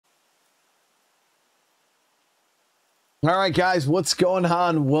All right, guys, what's going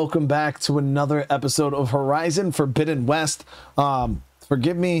on? Welcome back to another episode of Horizon Forbidden West.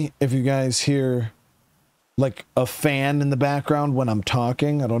 Forgive me if you guys hear like a fan in the background when I'm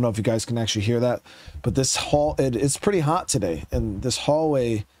talking. I don't know if you guys can actually hear that, but this it's pretty hot today, and this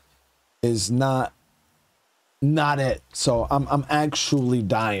hallway is not it. So I'm actually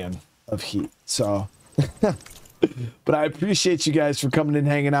dying of heat. So. But I appreciate you guys for coming in,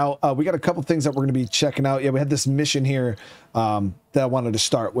 hanging out. We got a couple things that we're going to be checking out. Yeah, we had this mission here that I wanted to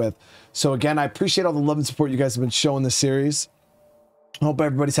start with. So again, I appreciate all the love and support you guys have been showing this series. I hope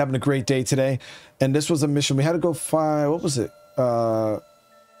everybody's having a great day today. And this was a mission we had to go find. What was it?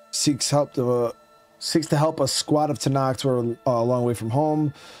 Seeks to help a squad of Tenaks who are a long way from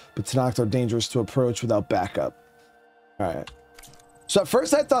home, but Tenaks are dangerous to approach without backup. All right. So at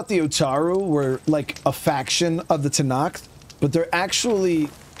first I thought the Utaru were like a faction of the Tenaks, but they're actually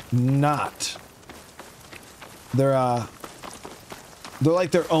not. They're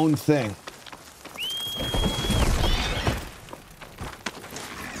like their own thing.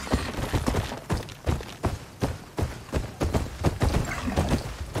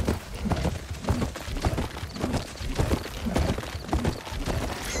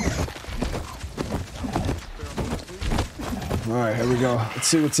 All right, here we go. Let's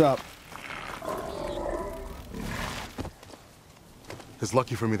see what's up. It's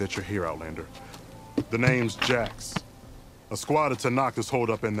lucky for me that you're here, Outlander. The name's Jax. A squad of Tenaks is holed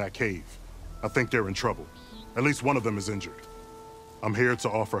up in that cave. I think they're in trouble. At least one of them is injured. I'm here to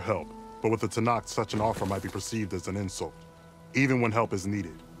offer help, but with the Tenaks, such an offer might be perceived as an insult, even when help is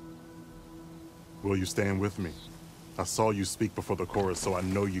needed. Will you stand with me? I saw you speak before the chorus, so I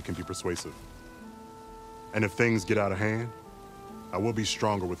know you can be persuasive. And if things get out of hand, I will be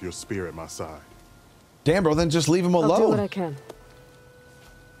stronger with your spear at my side. Damn, bro, then just leave him alone. I'll do what I can.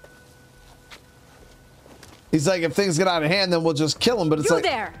 He's like, if things get out of hand, then we'll just kill him, but it's You like...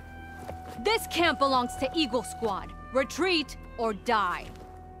 there! This camp belongs to Eagle Squad. Retreat or die.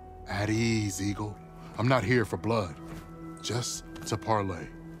 At ease, Eagle. I'm not here for blood, just to parlay.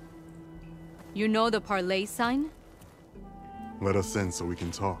 You know the parlay sign? Let us in so we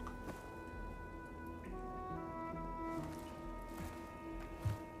can talk.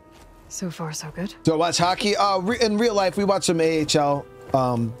 So far, so good. So I watch hockey. In real life, we watch some AHL,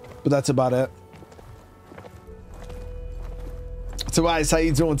 but that's about it. So, Ice, how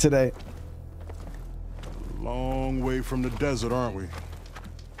you doing today? Long way from the desert, aren't we?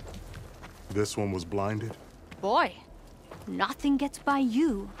 This one was blinded. Boy, nothing gets by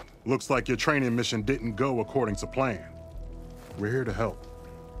you. Looks like your training mission didn't go according to plan. We're here to help,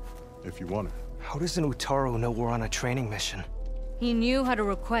 if you want it. How does an Utaru know we're on a training mission? He knew how to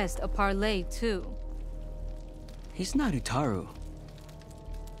request a parlay, too. He's not Utaru.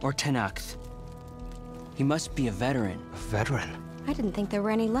 Or Tenaks. He must be a veteran. A veteran? I didn't think there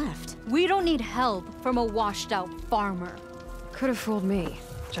were any left. We don't need help from a washed-out farmer. Could have fooled me,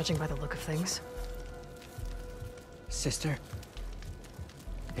 judging by the look of things. Sister,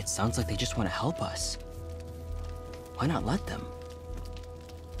 it sounds like they just want to help us. Why not let them?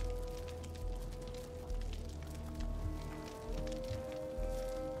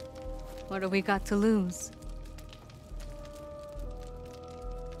 What do we got to lose?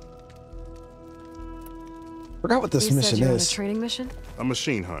 Forgot what this You mission said you're is. on a training mission? A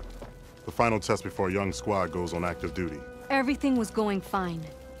machine hunt. The final test before a young squad goes on active duty. Everything was going fine.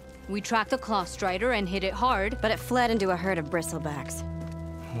 We tracked a claw strider and hit it hard, But it fled into a herd of bristlebacks.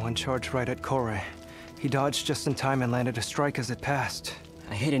 One charge right at Kore. He dodged just in time and landed a strike as it passed.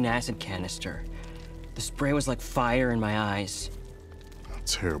 I hit an acid canister. The spray was like fire in my eyes. A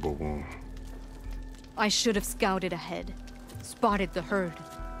terrible wound. I should have scouted ahead. Spotted the herd.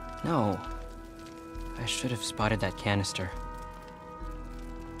 No. I should have spotted that canister.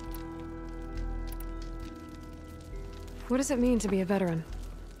 What does it mean to be a veteran?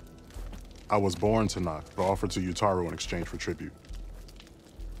 I was born Tenak, but offered to Utaru in exchange for tribute.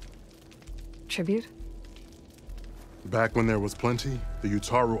 Tribute? Back when there was plenty, the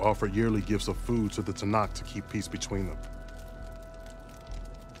Utaru offered yearly gifts of food to the Tenak to keep peace between them.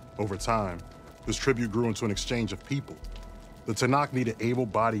 Over time, this tribute grew into an exchange of people. The Tenak needed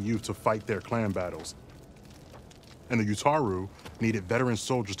able-bodied youth to fight their clan battles, and the Utaru needed veteran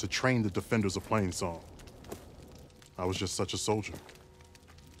soldiers to train the defenders of Plainsong. I was just such a soldier.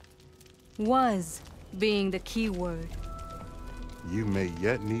 Was being the key word. You may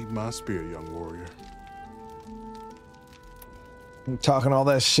yet need my spear, young warrior. I'm talking all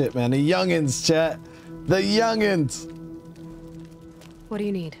that shit, man. The youngins, chat. The youngins. What do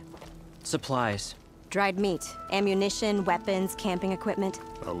you need? Supplies. Dried meat, ammunition, weapons, camping equipment.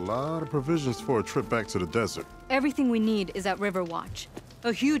 A lot of provisions for a trip back to the desert. Everything we need is at Riverwatch.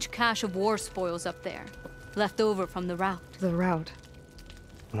 A huge cache of war spoils up there, left over from the route. The route.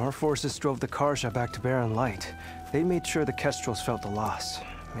 When our forces drove the Karja back to Barren Light, they made sure the Kestrels felt the loss.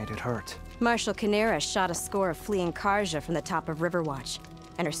 Made it hurt. Marshal Canera shot a score of fleeing Karja from the top of Riverwatch,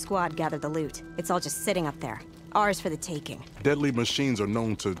 and her squad gathered the loot. It's all just sitting up there. Ours for the taking. Deadly machines are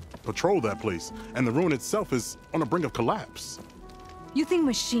known to patrol that place, and the ruin itself is on the brink of collapse. You think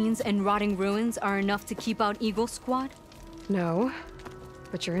machines and rotting ruins are enough to keep out Eagle Squad? No,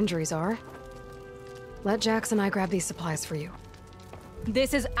 but your injuries are. Let Jax and I grab these supplies for you.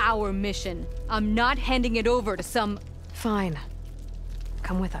 This is our mission. I'm not handing it over to some... Fine.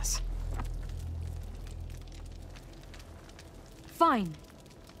 Come with us. Fine.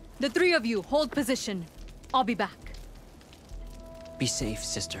 The three of you hold position. I'll be back. Be safe,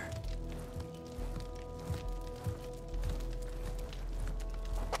 sister.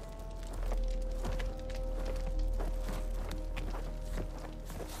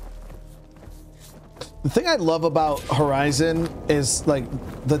 The thing I love about Horizon is like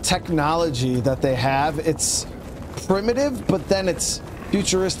the technology that they have. It's primitive, but then it's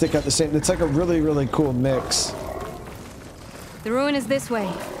futuristic at the same. It's like a really, really cool mix. The ruin is this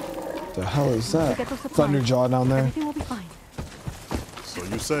way. The hell is that? Get those supplies. Thunderjaw down there. Everything will be fine. So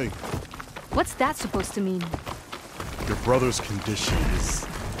you say. What's that supposed to mean? Your brother's condition is...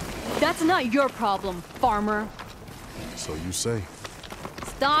 That's not your problem, farmer. So you say.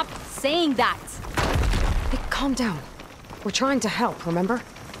 Stop saying that. Hey, calm down. We're trying to help, remember?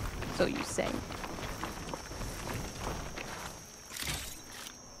 So you say.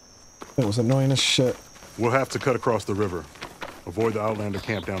 It was annoying as shit. We'll have to cut across the river. Avoid the Outlander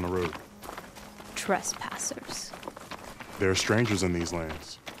camp down the road. Trespassers. There are strangers in these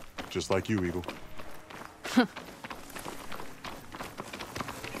lands. Just like you, Eagle.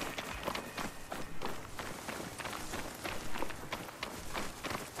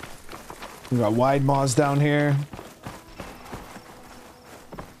 We got wide maws down here.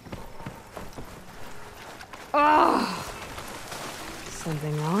 Oh!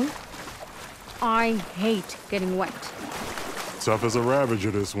 Something wrong? I hate getting wet. Tough as a ravager,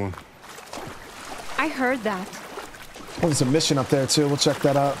 this one. I heard that. Oh, there's a mission up there too. We'll check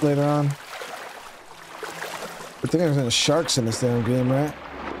that out later on. I think there's any sharks in this damn game, right?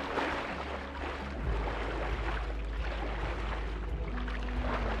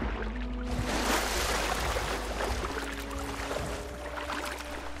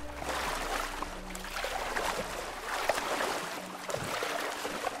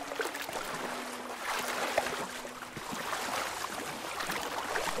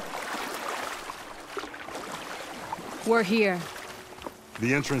 We're here.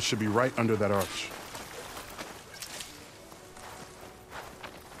 The entrance should be right under that arch.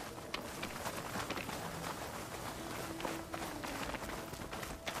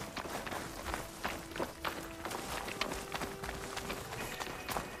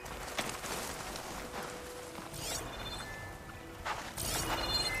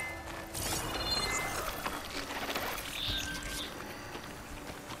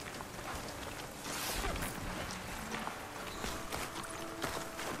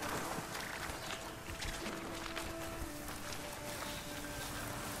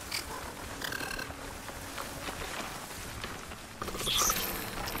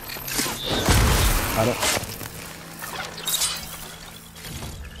 I don't...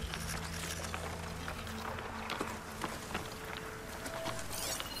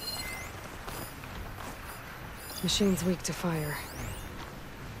 Machine's weak to fire.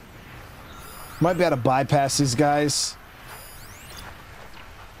 Might be able to bypass these guys.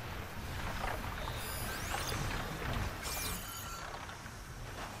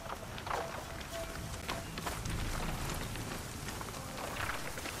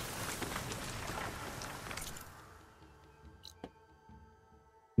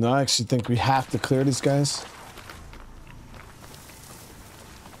 No, I actually think we have to clear these guys.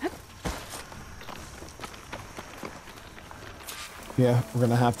 Yeah, we're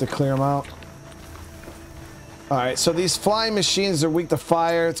gonna have to clear them out. All right, so these flying machines are weak to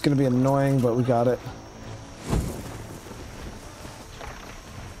fire. It's gonna be annoying, but we got it.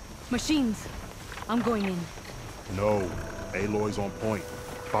 Machines. I'm going in. No, Aloy's on point.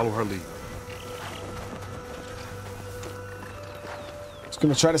 Follow her lead. Just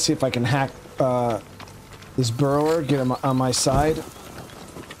gonna try to see if I can hack this burrower, get him on my side.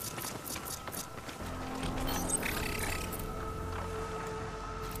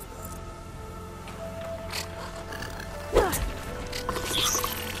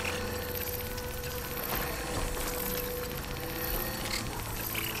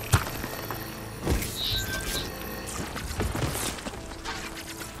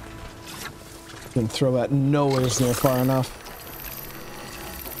 Can throw that nowhere near far enough.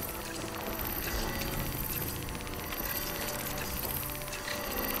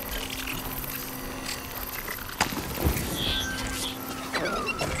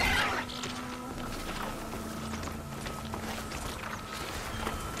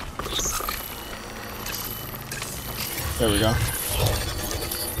 There we go.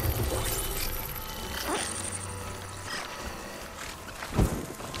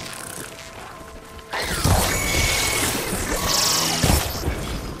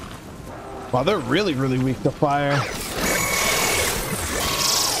 Wow, they're really, really weak to fire.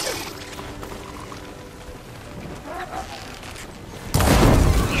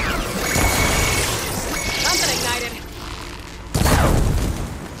 Something ignited.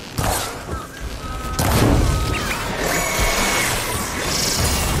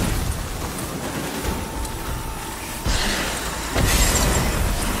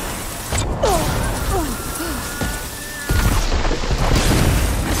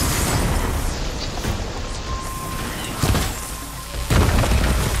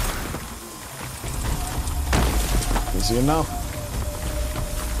 Easy enough.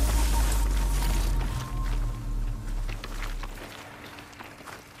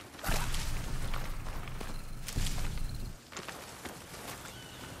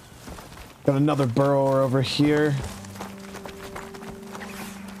 Got another burrower over here.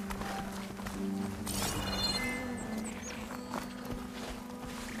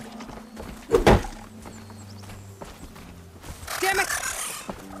 Damn it!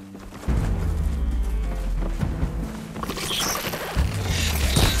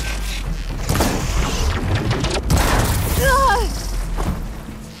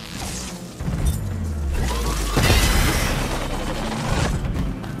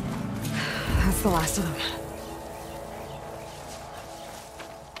 That's the last of them.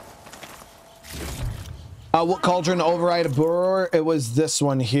 What cauldron to override a burrower? It was this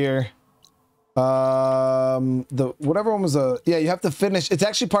one here. The whatever one was yeah, you have to finish. It's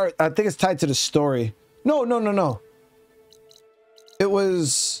actually part. I think it's tied to the story. No. It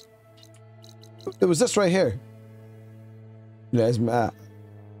was this right here. You guys, Matt.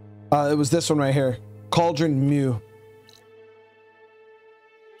 It was this one right here. Cauldron Mew.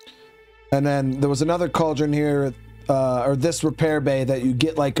 And then there was another cauldron here, or this repair bay that you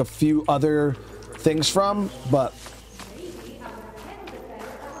get like a few other things from, but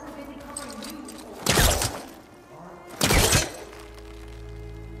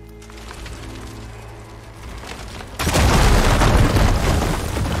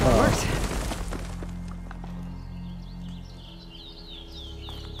Worked.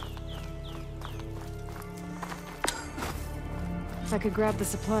 I could grab the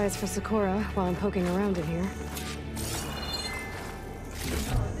supplies for Sakura while I'm poking around in here.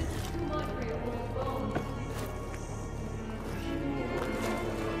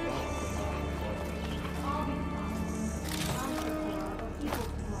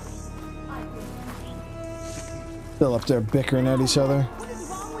 still up there bickering at each other.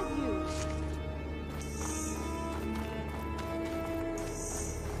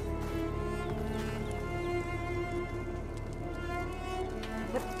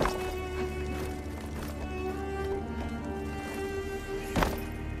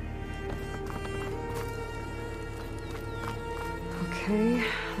 Okay,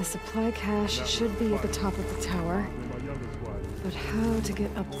 the supply cache should be at the top of the tower. But how to get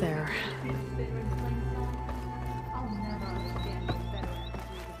up there?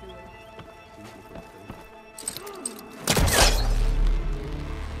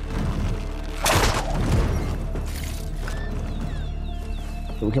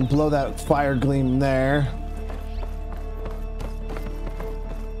 So we can blow that fire gleam there.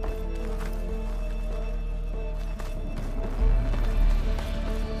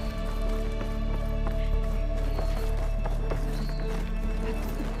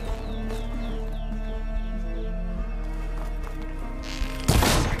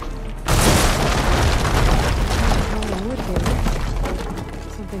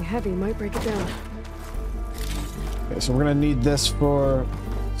 Heavy might break it down. Okay, so we're gonna need this for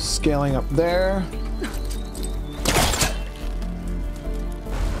scaling up there.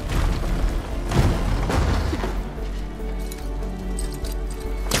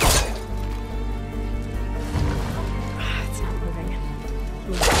 It's not moving.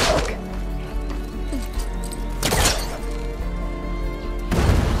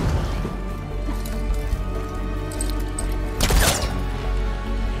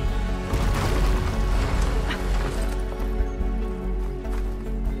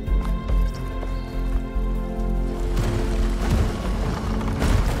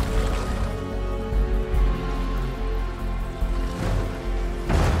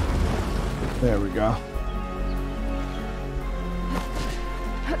 we go.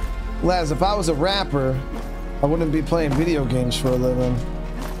 Laz, if I was a rapper, I wouldn't be playing video games for a living.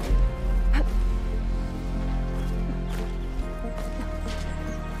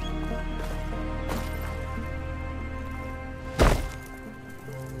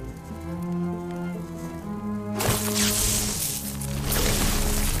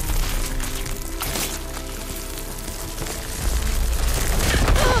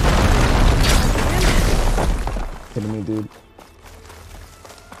 Kidding me, dude.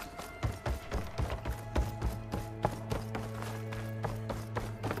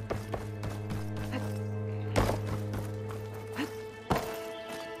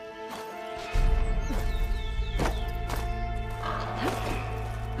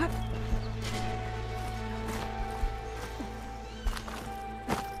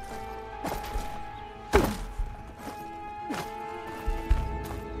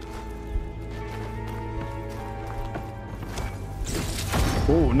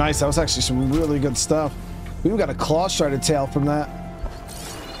 Oh, nice. That was actually some really good stuff. We even got a claw strider tail from that.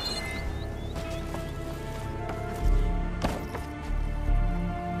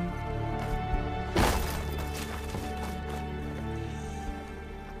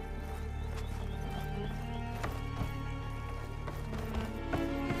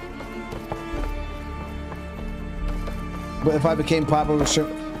 But if I became popular, sure.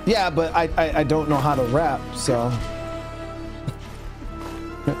 Yeah, but I don't know how to rap, so.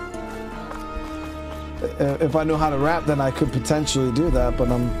 If I knew how to rap, then I could potentially do that, but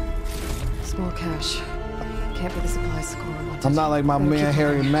Small cash. Can't be the supplies Socorro wanted. I'm not like my man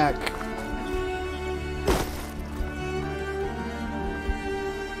Harry Mack.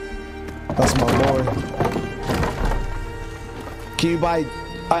 That's my boy. Can you buy...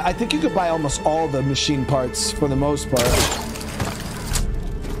 I think you could buy almost all the machine parts for the most part.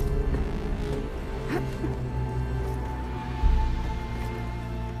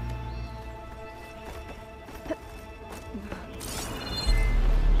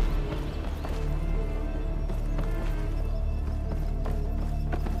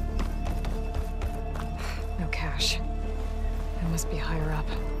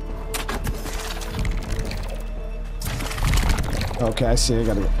 Okay, I see. I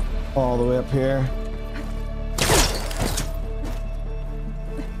gotta go all the way up here.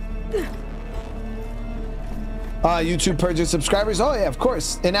 YouTube purging subscribers. Oh yeah, of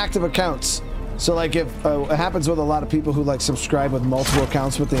course. Inactive accounts. So like if it happens with a lot of people who like subscribe with multiple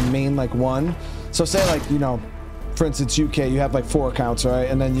accounts, but they main like one. So say like, you know, for instance, UK, you have like 4 accounts, right?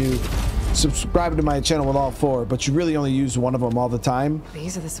 And then you subscribe to my channel with all 4, but you really only use one of them all the time.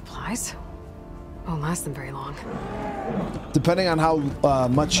 These are the supplies? Won't last them very long. Depending on how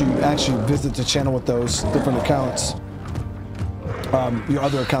much you actually visit the channel with those different accounts, your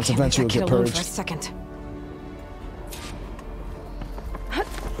other accounts eventually will get purged. For a second.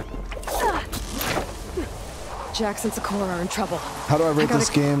 Jax and Socorro are in trouble. How do I rate this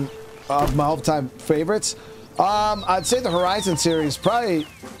game? My all-time favorites? I'd say the Horizon series, probably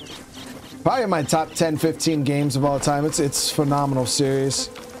in my top 10, 15 games of all time. It's phenomenal series.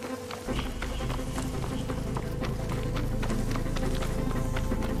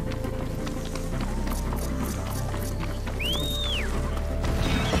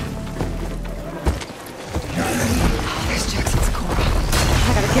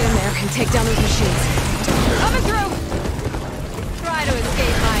 Take down those machines. Coming through! Try to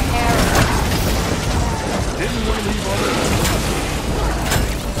escape my arrow. Didn't want to leave already.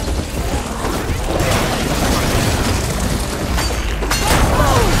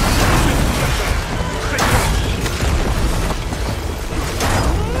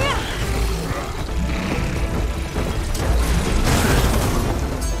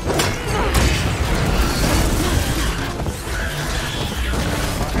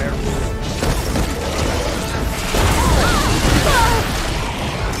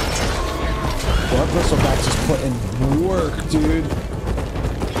 Bristleback's just putting work, dude.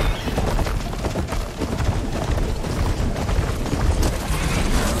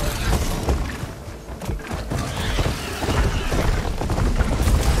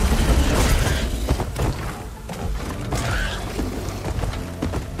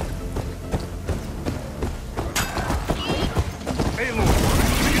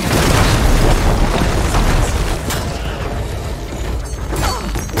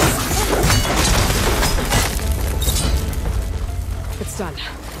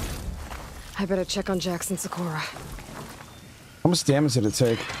 I better check on Jax and Socorro. How much damage did it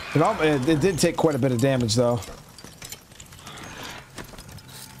take? It did take quite a bit of damage, though.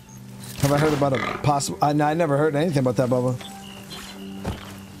 Have I heard about a possible... I never heard anything about that, Bubba.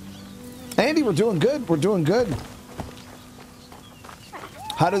 Andy 70. We're doing good. We're doing good.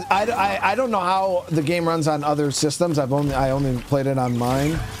 How does I don't know how the game runs on other systems. I only played it on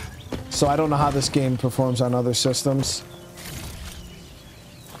mine, so I don't know how this game performs on other systems.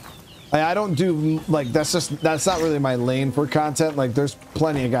 I don't do like that's not really my lane for content. Like there's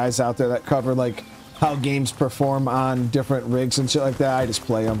plenty of guys out there that cover like how games perform on different rigs and shit like that. I just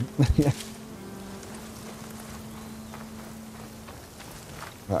play them. Yeah.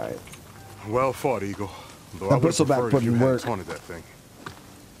 All right. Well fought, Eagle. Though That I would have bristleback preferred you wouldn't had work. taunted that thing.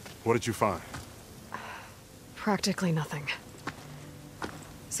 What did you find? Practically nothing.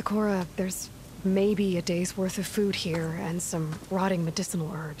 Sakura, there's maybe a day's worth of food here and some rotting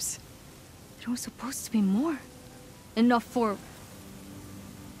medicinal herbs. There was supposed to be more. Enough for...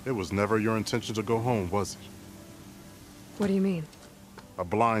 It was never your intention to go home, was it? What do you mean? A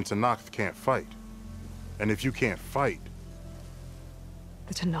blind Tanakh can't fight. And if you can't fight,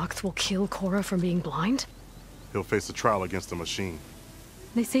 The Tanakh will kill Korra from being blind? he'll face a trial against the machine.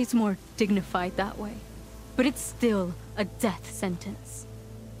 They say it's more dignified that way. But it's still a death sentence.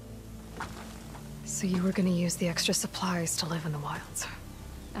 So you were gonna use the extra supplies to live in the wilds.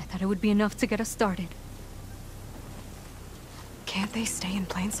 I thought it would be enough to get us started. Can't they stay in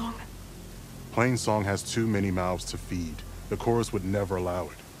Plainsong? Plainsong has too many mouths to feed. The chorus would never allow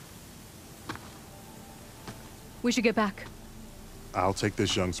it. We should get back. I'll take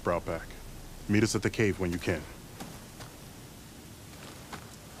this young sprout back. Meet us at the cave when you can.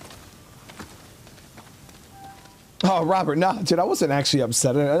 Oh, Robert, no, dude, I wasn't actually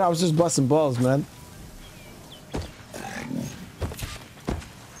upset. I was just busting balls, man.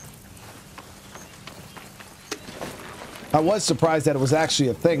 I was surprised that it was actually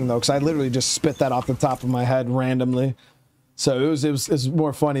a thing, though, because I literally just spit that off the top of my head randomly. So it was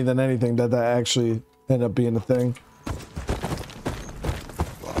more funny than anything that actually ended up being a thing.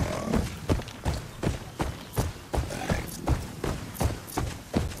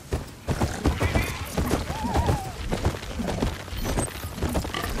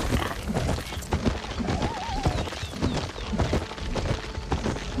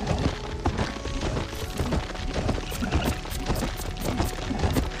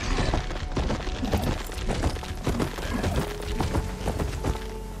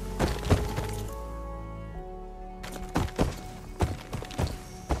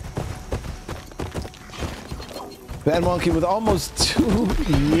 Bad Monkey with almost 2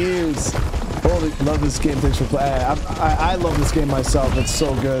 years. Holy, love this game. Thanks for playing. I love this game myself. It's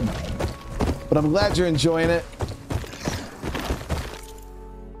so good. But I'm glad you're enjoying it.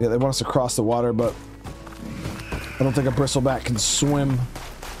 Yeah, they want us to cross the water, but I don't think a bristleback can swim.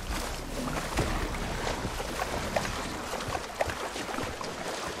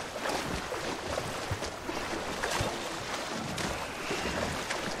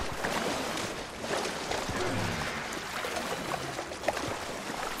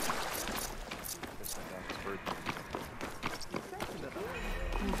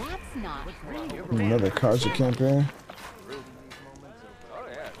 Another Karja camp here.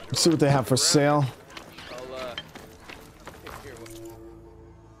 Let's see what they have for sale.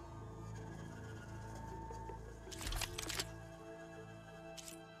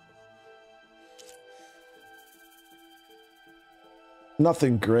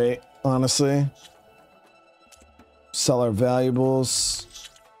 Nothing great, honestly. Sell our valuables.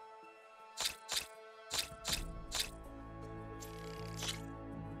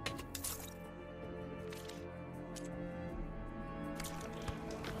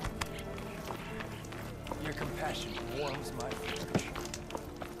 Your compassion warms my flesh.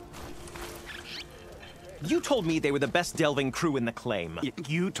 You told me they were the best delving crew in the claim.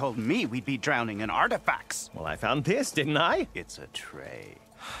 You told me we'd be drowning in artifacts. Well, I found this, didn't I? It's a tray.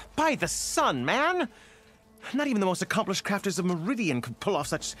 By the sun, man! Not even the most accomplished crafters of Meridian could pull off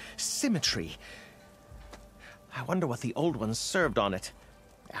such symmetry. I wonder what the old ones served on it.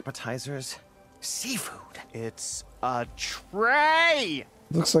 Appetizers? Seafood? It's a tray!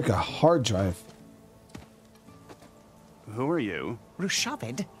 Looks like a hard drive. Who are you?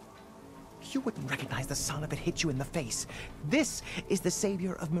 Rushavid? You wouldn't recognize the son if it hit you in the face. This is the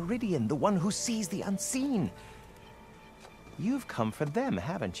savior of Meridian, the one who sees the unseen. You've come for them,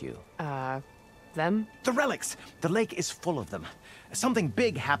 haven't you? Them? The relics! The lake is full of them. Something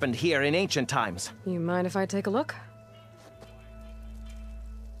big happened here in ancient times. You mind if I take a look?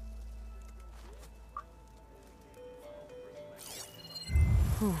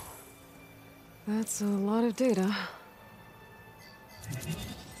 That's a lot of data.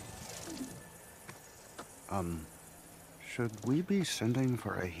 Should we be sending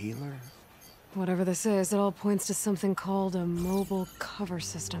for a healer? Whatever this is, it all points to something called a mobile cover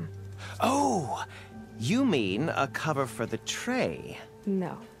system. Oh, you mean a cover for the tray?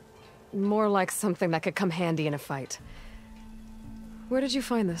 No. More like something that could come handy in a fight. Where did you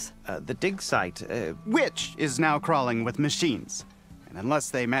find this? The dig site, Which is now crawling with machines. And unless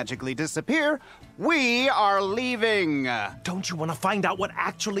they magically disappear, we are leaving. Don't you want to find out what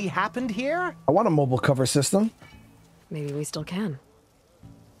actually happened here? I want a mobile cover system. Maybe we still can.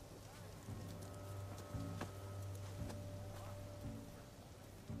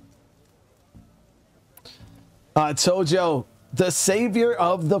 Tojo, the savior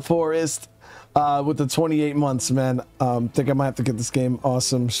of the forest, with the 28 months, man. Think I might have to get this game.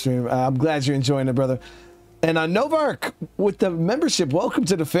 Awesome stream. I'm glad you're enjoying it, brother. And Novark with the membership. Welcome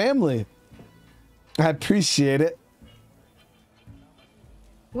to the family. I appreciate it.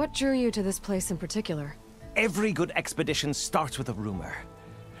 What drew you to this place in particular? Every good expedition starts with a rumor.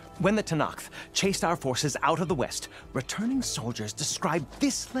 When the Tenakth chased our forces out of the west, returning soldiers described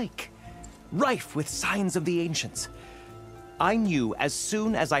this lake, rife with signs of the ancients. I knew as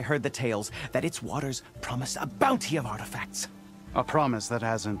soon as I heard the tales that its waters promised a bounty of artifacts. A promise that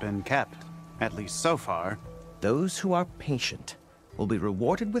hasn't been kept, at least so far. Those who are patient will be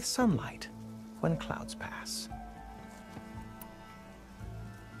rewarded with sunlight when clouds pass.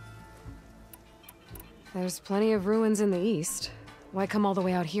 There's plenty of ruins in the east. Why come all the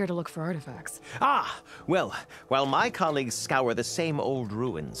way out here to look for artifacts? Ah, well, while my colleagues scour the same old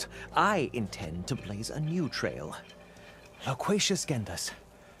ruins, I intend to blaze a new trail. Loquacious Gendas,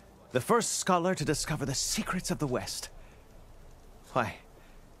 the first scholar to discover the secrets of the West. Why,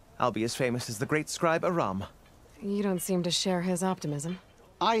 I'll be as famous as the great scribe Aram. You don't seem to share his optimism.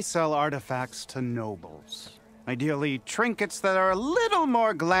 I sell artifacts to nobles. Ideally, trinkets that are a little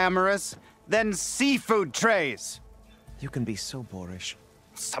more glamorous than seafood trays. You can be so boorish.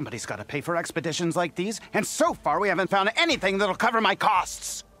 Somebody's got to pay for expeditions like these, and so far we haven't found anything that'll cover my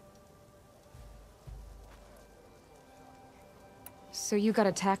costs. So you got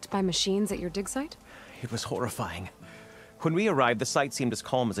attacked by machines at your dig site? It was horrifying. When we arrived, the sight seemed as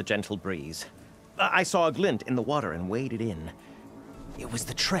calm as a gentle breeze. I saw a glint in the water and waded in. It was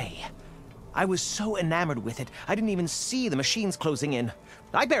the tray. I was so enamored with it, I didn't even see the machines closing in.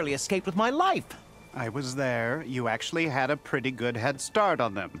 I barely escaped with my life. I was there. You actually had a pretty good head start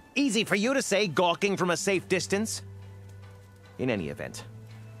on them. Easy for you to say, gawking from a safe distance. In any event,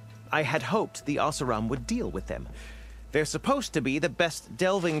 I had hoped the Oseram would deal with them. They're supposed to be the best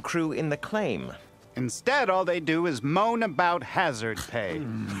delving crew in the claim. Instead, all they do is moan about hazard pay.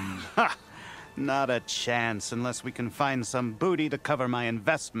 Ha! Not a chance unless we can find some booty to cover my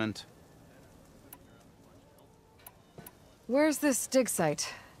investment. Where's this dig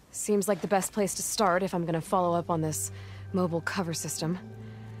site? Seems like the best place to start if I'm gonna follow up on this mobile cover system.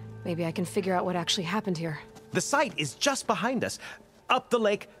 Maybe I can figure out what actually happened here. The site is just behind us, up the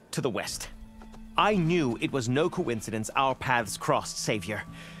lake to the west. I knew it was no coincidence our paths crossed, Savior.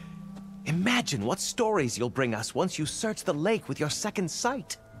 Imagine what stories you'll bring us once you search the lake with your second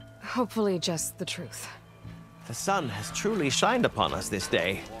sight. Hopefully just the truth. The sun has truly shined upon us this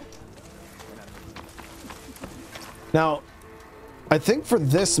day. Now, I think for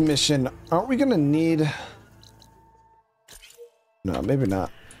this mission, aren't we gonna need... No, maybe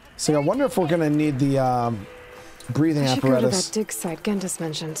not. So I wonder if we're gonna need the breathing I should go to apparatus. that dig site Gendas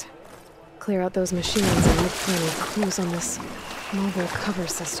mentioned. Clear out those machines and look for any clues on this mobile cover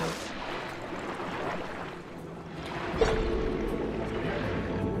system.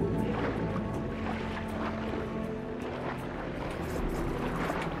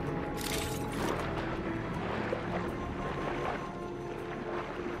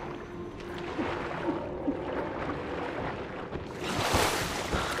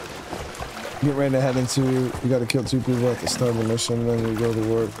 Get ready to head into... You gotta kill 2 people at the start of the mission, then you go to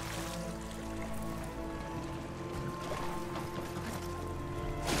work.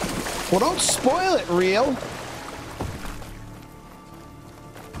 Well, don't spoil it, Real.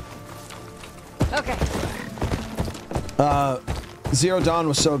 Okay. Zero Dawn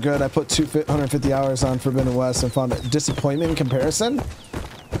was so good. I put 250 hours on Forbidden West and found a disappointment in comparison.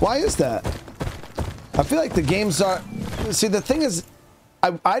 Why is that? I feel like the games are... See, the thing is,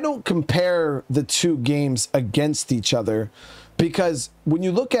 I don't compare the two games against each other, because when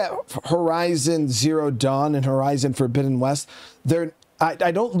you look at Horizon Zero Dawn and Horizon Forbidden West,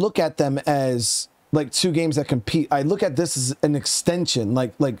 I don't look at them as like two games that compete. I look at this as an extension,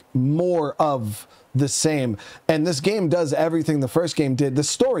 like more of the same. And this game does everything the first game did. The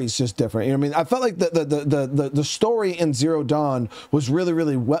story is just different. You know what I mean? I felt like the story in Zero Dawn was really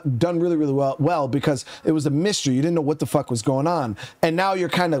done really well because it was a mystery. You didn't know what the fuck was going on. And now you're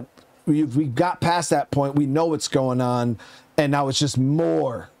kind of... we got past that point. We know what's going on, and now it's just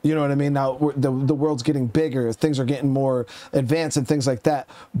more, you know what I mean? Now the world's getting bigger, things are getting more advanced and things like that.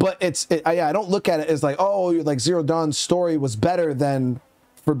 But I don't look at it as like, oh, like Zero Dawn's story was better than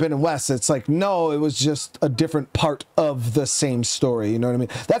Forbidden West. It's like, no, it was just a different part of the same story, you know what I mean?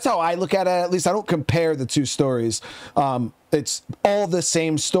 That's how I look at it. At least I don't compare the two stories. It's all the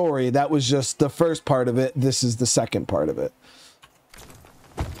same story. That was just the first part of it. This is the second part of it.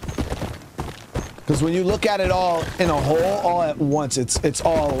 Because when you look at it all in a whole, all at once, it's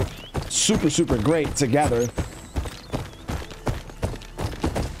all super, super great together.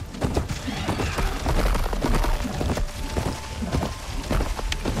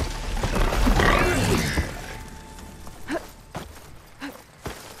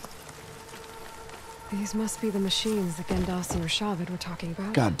 These must be the machines that Gendas and Rashavid were talking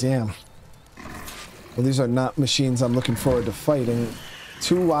about. God damn. Well, these are not machines I'm looking forward to fighting.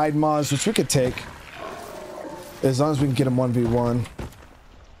 2 wide maws, which we could take. As long as we can get them 1v1.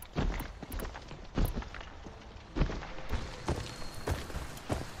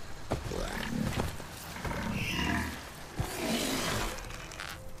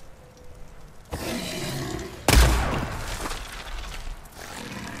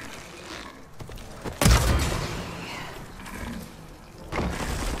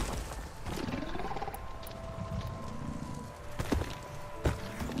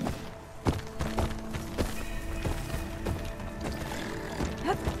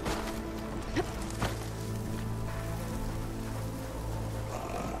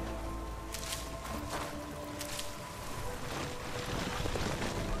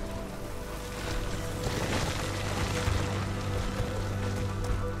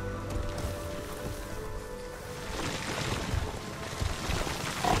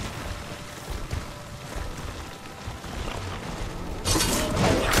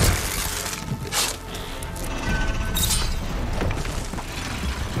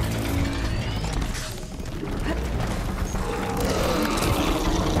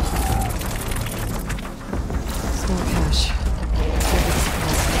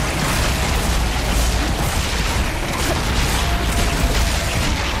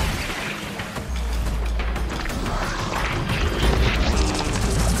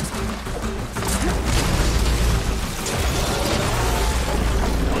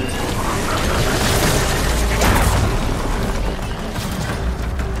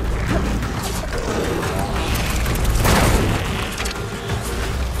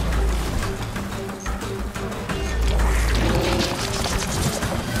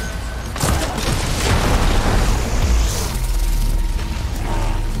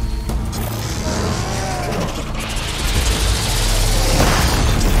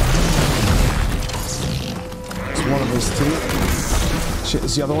 Shit,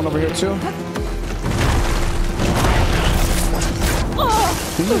 is the other one over here too?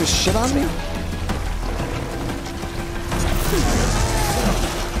 Did you just shit on me?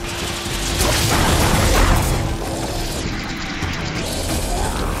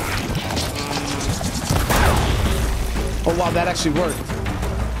 Oh wow, that actually worked.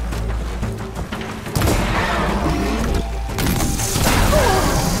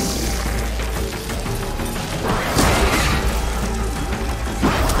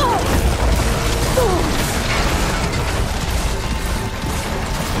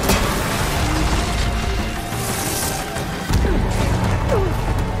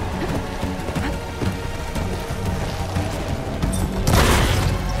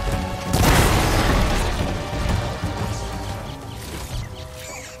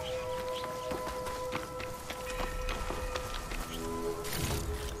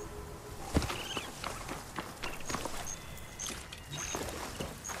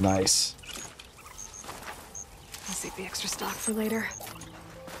 Nice. I'll save the extra stock for later.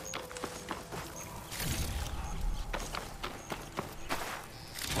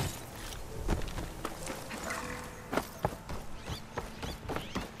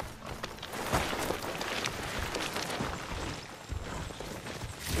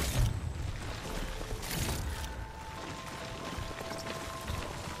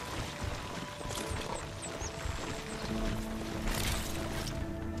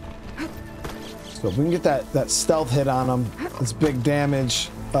 So if we can get that stealth hit on him, it's big damage.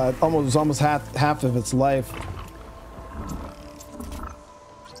 Almost half of its life.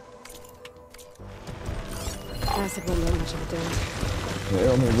 Acid won't do much of a damage. They're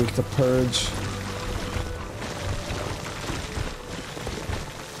only weak to purge.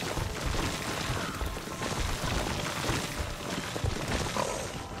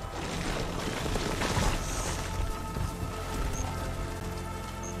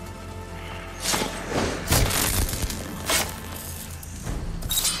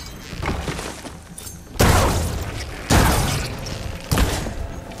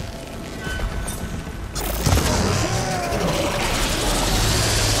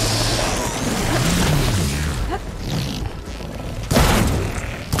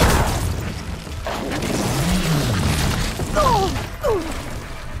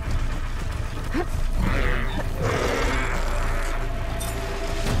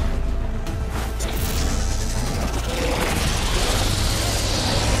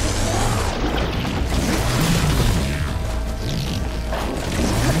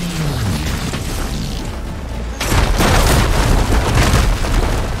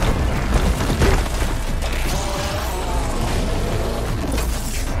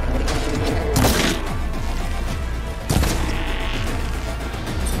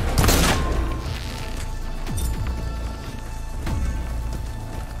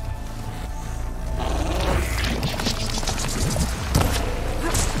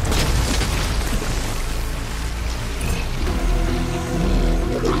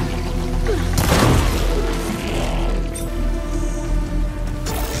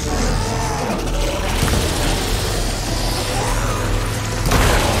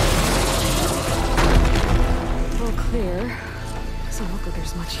 like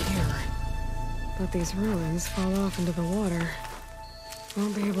there's much here. But these ruins fall off into the water.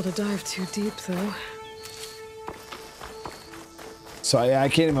 Won't be able to dive too deep, though. So yeah, I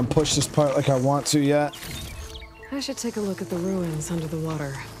can't even push this part like I want to yet. I should take a look at the ruins under the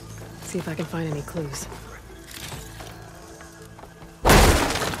water. See if I can find any clues.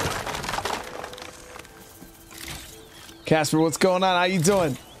 Casper, what's going on? How you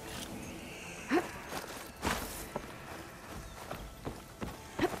doing?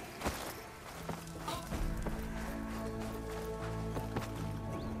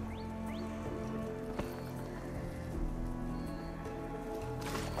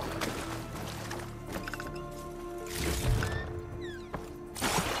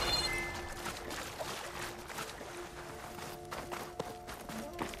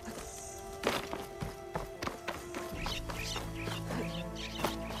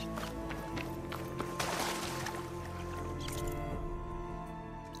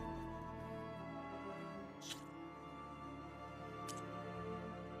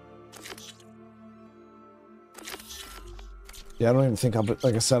 Yeah, I don't even think I'll be,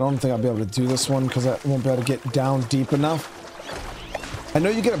 like I said, I don't think I'll be able to do this one because I won't be able to get down deep enough. I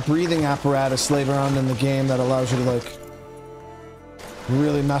know you get a breathing apparatus later on in the game that allows you to like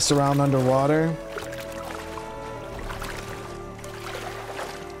really mess around underwater.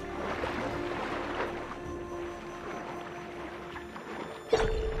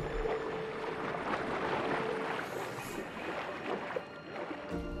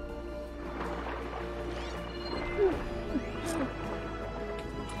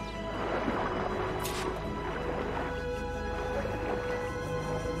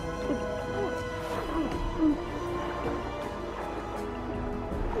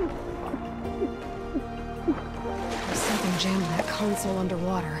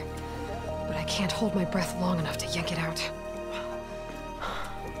 Underwater, but I can't hold my breath long enough to yank it out.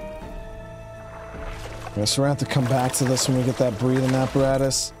 I guess we're gonna have to come back to this when we get that breathing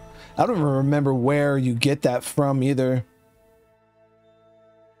apparatus. I don't even remember where you get that from either.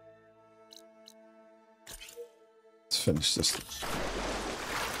 Let's finish this.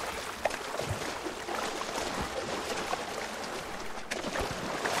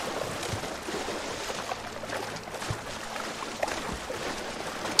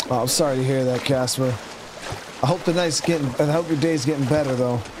 Oh, I'm sorry to hear that, Casper. I hope the night's getting. I hope your day's getting better,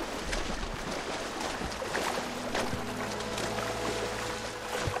 though.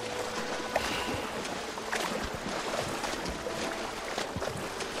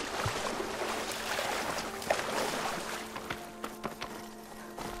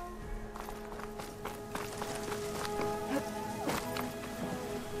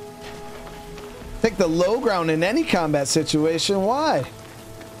 Take the low ground in any combat situation. Why?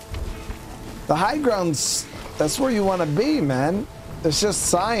 The high ground's, that's where you want to be, man. It's just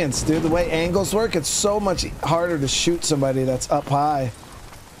science, dude. The way angles work, it's so much harder to shoot somebody that's up high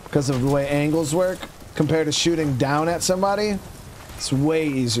because of the way angles work compared to shooting down at somebody. It's way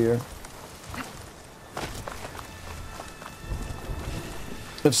easier.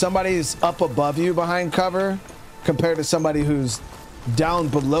 If somebody's up above you behind cover compared to somebody who's down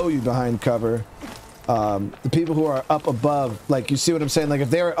below you behind cover, the people who are up above, like, you see what I'm saying? Like, if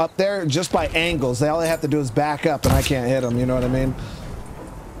they're up there just by angles, all they have to do is back up and I can't hit them, you know what I mean?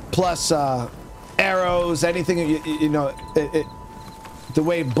 Plus arrows, anything, you know, the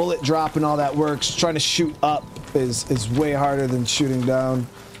way bullet drop and all that works, trying to shoot up is way harder than shooting down.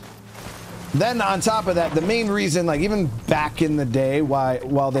 Then on top of that, the main reason, like, even back in the day, why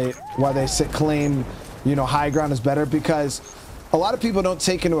they claim, you know, high ground is better, because a lot of people don't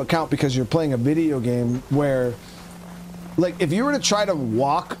take into account, because you're playing a video game where, like, if you were to try to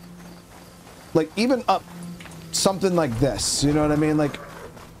walk, like, even up something like this, you know what I mean? Like,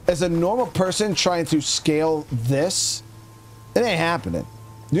 as a normal person trying to scale this, it ain't happening.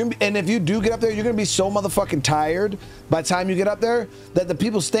 And if you do get up there, you're going to be so motherfucking tired by the time you get up there that the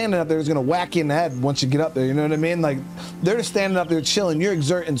people standing up there is going to whack you in the head once you get up there, you know what I mean? Like, they're just standing up there chilling. You're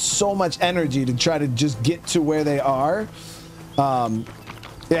exerting so much energy to try to just get to where they are.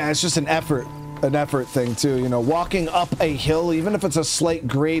 Yeah, it's just an effort thing too, you know, walking up a hill, even if it's a slight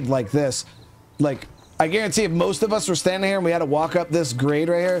grade like this, like, I guarantee if most of us were standing here and we had to walk up this grade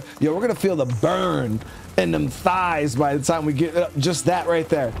right here, yo, we're gonna feel the burn in them thighs by the time we get up, just that right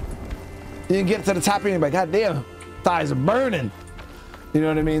there. You can get to the top here and you're like, God damn, thighs are burning. You know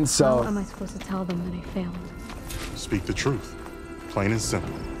what I mean? So how am I supposed to tell them that I failed? Speak the truth, plain and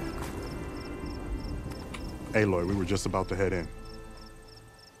simple. Aloy, we were just about to head in.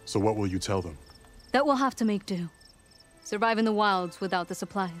 So what will you tell them? That we'll have to make do. Survive in the wilds without the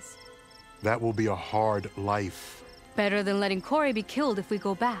supplies. That will be a hard life. Better than letting Corey be killed if we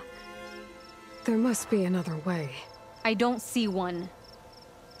go back. There must be another way. I don't see one.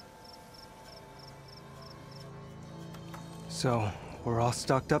 So, we're all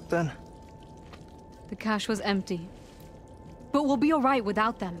stocked up then? The cache was empty. But we'll be alright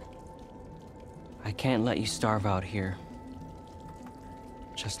without them. I can't let you starve out here.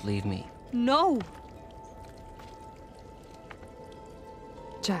 Just leave me. No!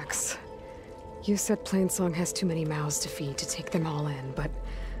 Jax, you said Plainsong has too many mouths to feed to take them all in, but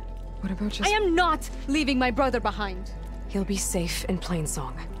what about just— I am not leaving my brother behind! He'll be safe in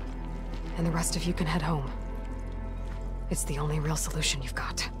Plainsong, and the rest of you can head home. It's the only real solution you've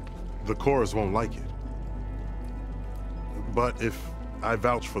got. The Cores won't like it. But if I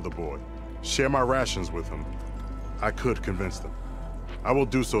vouch for the boy, share my rations with him, I could convince them. I will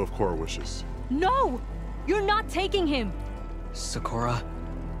do so if Cora wishes. No! You're not taking him! Sakura,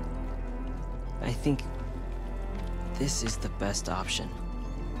 I think this is the best option.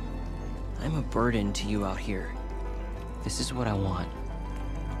 I'm a burden to you out here. This is what I want.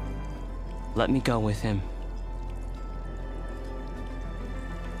 Let me go with him.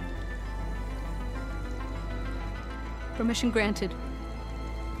 Permission granted.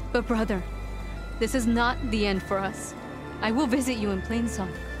 But brother, this is not the end for us. I will visit you in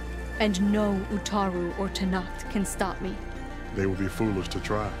Plainsong. And no Utaru or Tanakh can stop me. They would be foolish to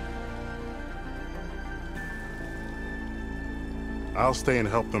try. I'll stay and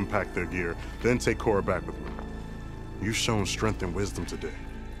help them pack their gear, then take Cora back with me. You've shown strength and wisdom today.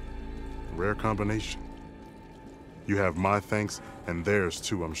 Rare combination. You have my thanks, and theirs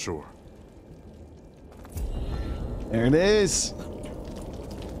too, I'm sure. There it is.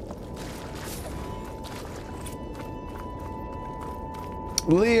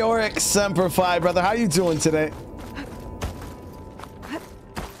 Leoric Semper Fi, brother. How you doing today?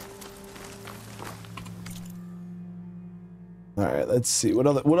 All right, let's see. What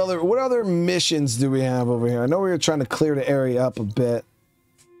other missions do we have over here? I know we were trying to clear the area up a bit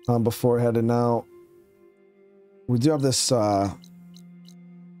before heading out. We do have this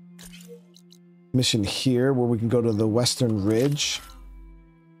mission here where we can go to the Western Ridge.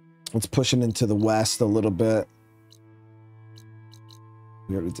 Let's push it into the west a little bit.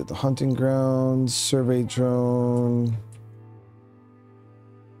 We already did the hunting grounds, survey drone.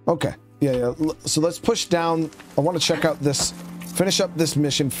 Okay, yeah. So let's push down. I want to check out this, finish up this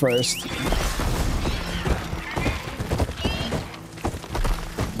mission first.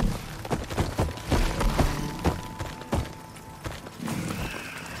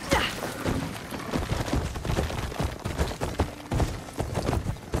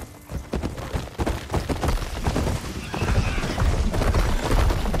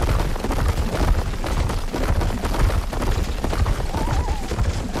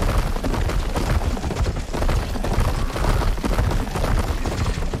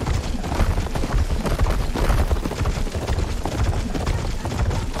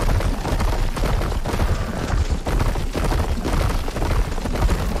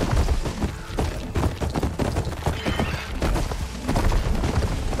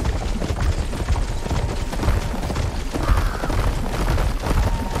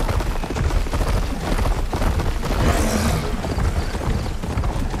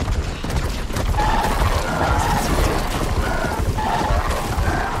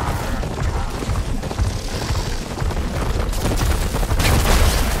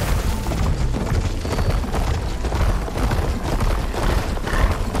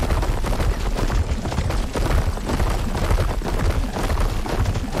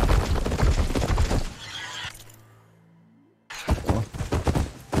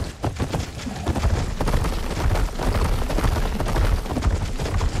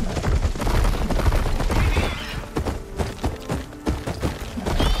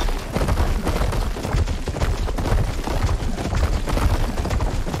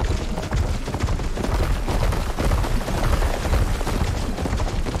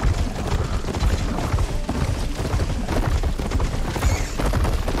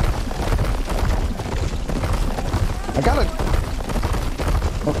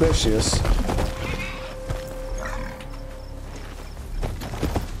 There she is.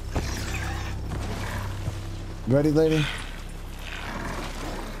 Ready, lady?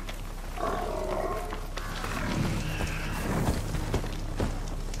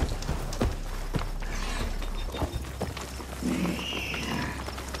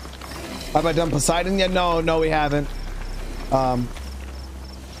 Have I done Poseidon yet? No, we haven't.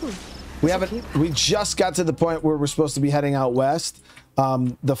 We haven't. We just got to the point where we're supposed to be heading out west.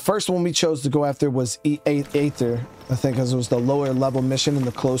 The first one we chose to go after was Aether, I think, because it was the lower level mission and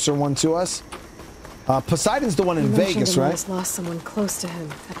the closer one to us. Poseidon's the one in Vegas, right? Menard lost someone close to him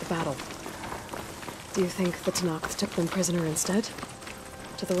at the battle. Do you think the Tenakth took them prisoner instead?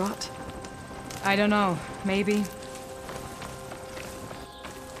 To the rot? I don't know. Maybe.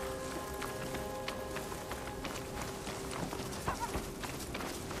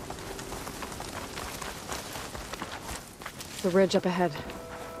 The ridge up ahead.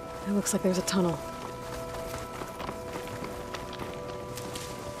 It looks like there's a tunnel.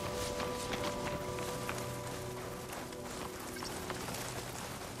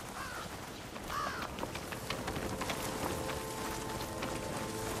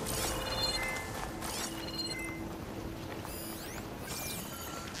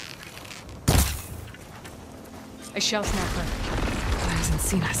 A shell snapper. He hasn't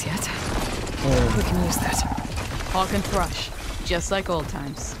seen us yet. We can use that. Hawk and thrush. Just like old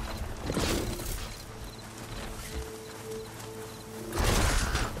times.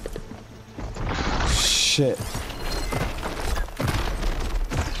 Shit.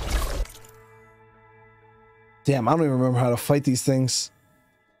 Damn, I don't even remember how to fight these things.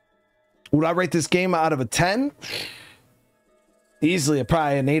 Would I rate this game out of a 10? Easily,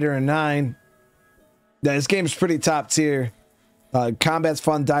 probably an 8 or a 9. Yeah, this game's pretty top tier. Combat's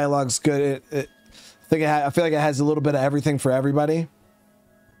fun, dialogue's good. I feel like it has a little bit of everything for everybody.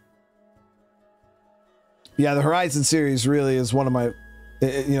 Yeah, the Horizon series really is one of my,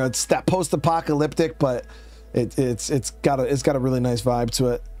 you know, it's that post-apocalyptic, but it's got a really nice vibe to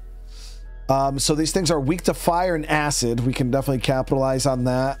it. So these things are weak to fire and acid. We can definitely capitalize on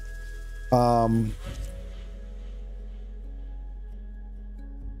that.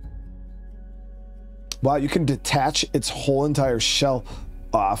 Wow, you can detach its whole entire shell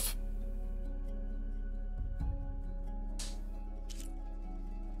off.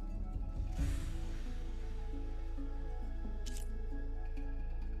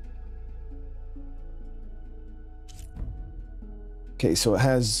 Okay, so it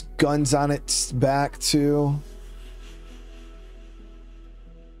has guns on its back too.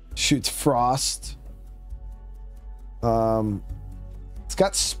 Shoots frost. It's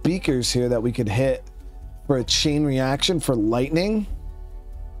got speakers here that we could hit for a chain reaction for lightning.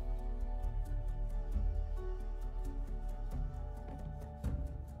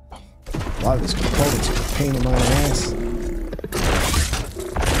 A lot of these components are a pain in my ass.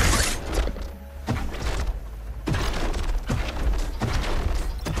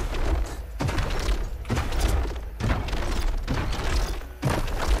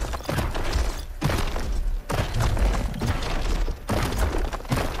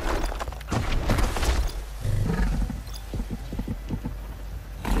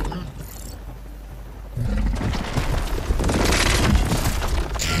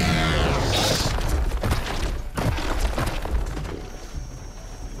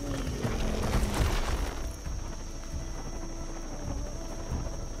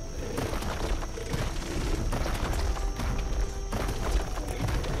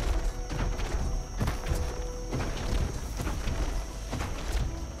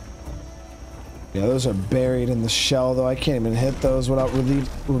 Yeah, those are buried in the shell, though. I can't even hit those without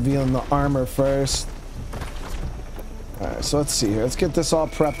revealing the armor first. Alright, so let's see here. Let's get this all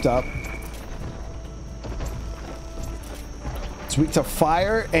prepped up. It's weak to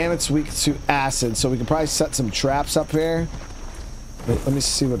fire, and it's weak to acid, so we can probably set some traps up here. Wait, let me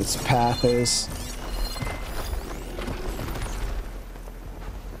see what its path is.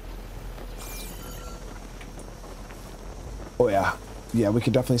 Oh, yeah. Yeah, we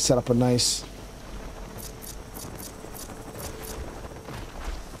could definitely set up a nice...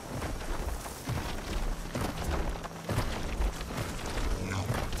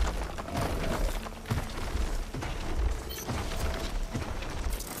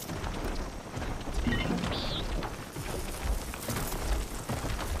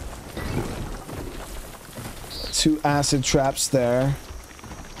 Two acid traps there.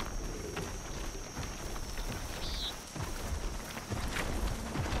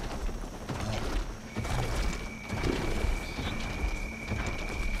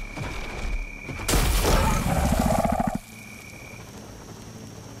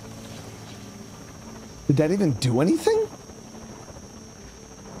 Did that even do anything?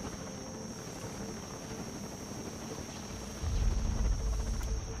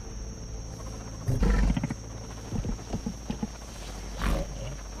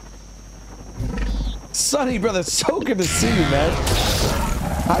 Sonny, brother, so good to see you, man.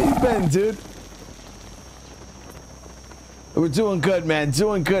 How you been, dude? We're doing good, man.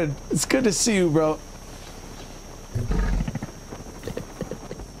 Doing good. It's good to see you, bro.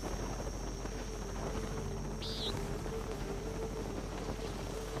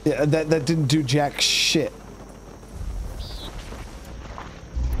 Yeah, that didn't do jack shit.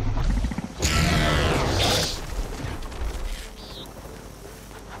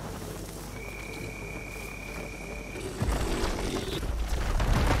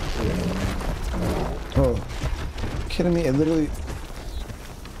 Oh, kidding me? It literally.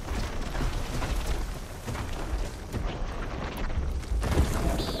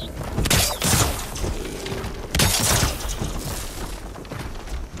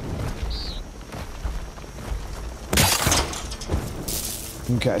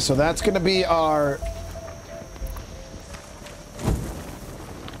 Okay, so that's gonna be our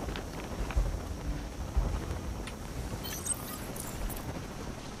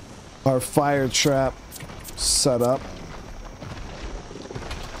fire trap setup.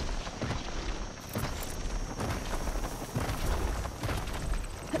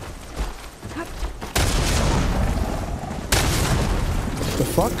 The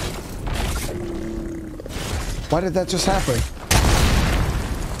fuck? Why did that just happen?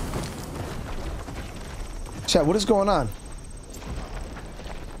 Chat, what is going on?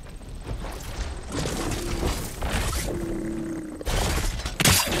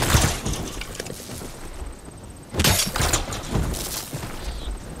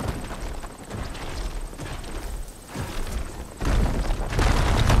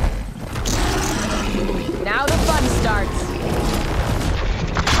 Now the fun starts.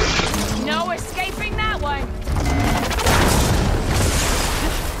 No escaping that one.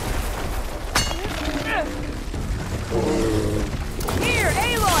 Here,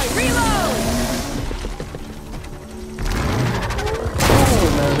 Aloy, reload! Oh,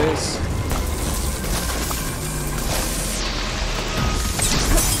 there it is.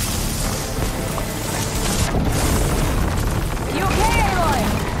 Are you okay, Aloy?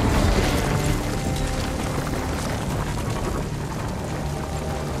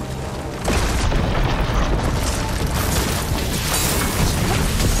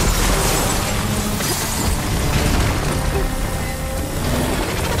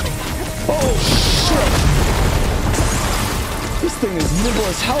 Thing is nimble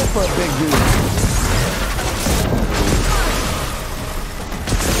as hell for a big dude.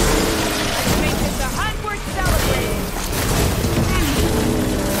 Make this a hunt worth celebrating.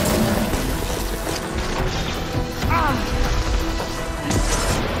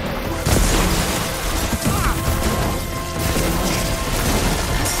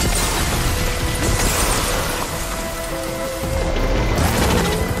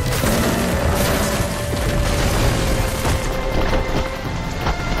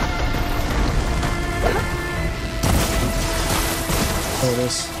 There it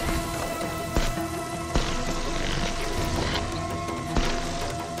is.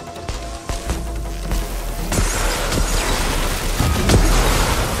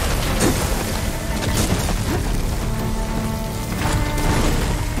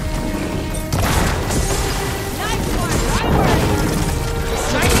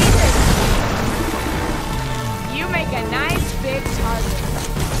 You make a nice big target.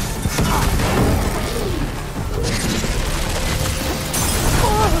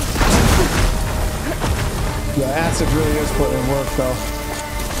 Yeah, acid really is putting in work, though.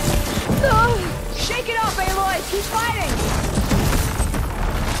 Shake it off, Aloy! Keep fighting!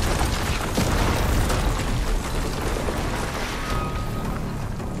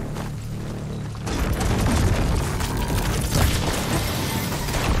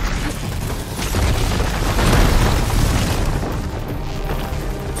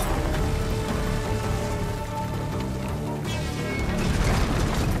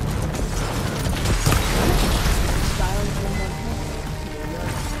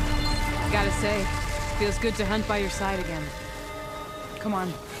 Gotta say, feels good to hunt by your side again. Come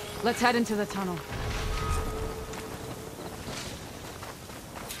on, let's head into the tunnel.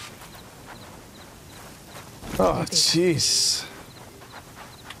 Oh, jeez.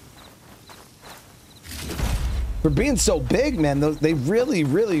 For being so big, man, they really,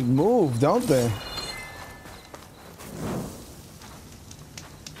 really move, don't they?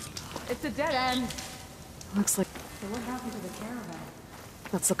 It's a dead end. Looks like... So what happened to the caravan?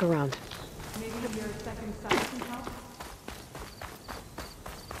 Let's look around. Maybe your second sight can help?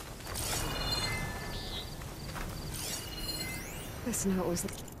 This note was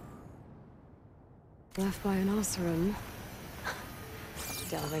left by an Osram.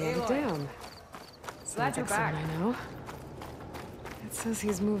 Delving it down. Glad you're back. I know. It says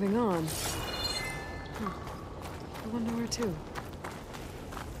he's moving on. I wonder where to.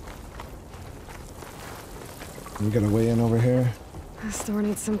 We got a way in over here. This door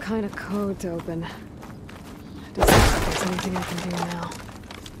needs some kind of code to open. Doesn't look like there's anything I can do now.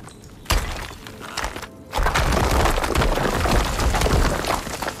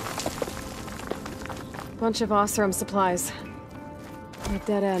 Bunch of Osram supplies. A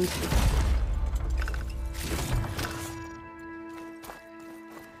dead end.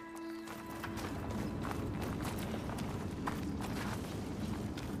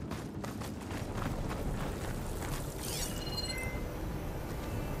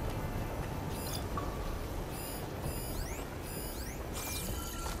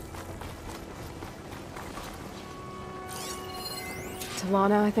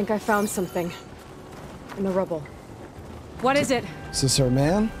 Talana, I think I found something. In the rubble. What is it? Is this her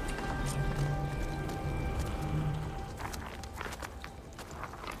man?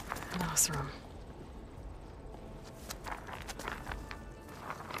 An Osram.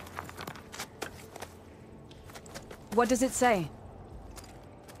 What does it say?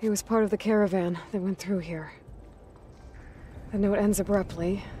 He was part of the caravan that went through here. The note ends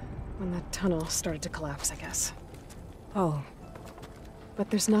abruptly when the tunnel started to collapse, I guess. Oh. But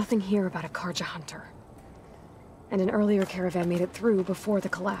there's nothing here about a Karja hunter. And an earlier caravan made it through before the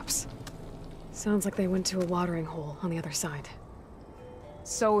collapse. Sounds like they went to a watering hole on the other side.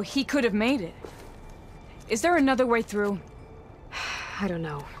 So he could have made it. Is there another way through? I don't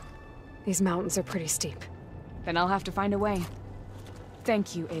know. These mountains are pretty steep. Then I'll have to find a way.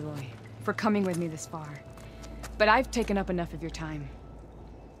 Thank you, Aloy, for coming with me this far. But I've taken up enough of your time.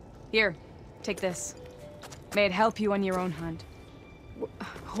 Here, take this. May it help you on your own hunt.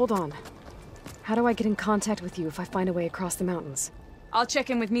 Hold on. How do I get in contact with you if I find a way across the mountains? I'll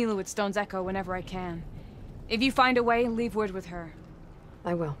check in with Milu at Stone's Echo whenever I can. If you find a way, leave word with her.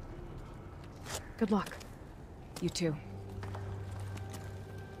 I will. Good luck. You too.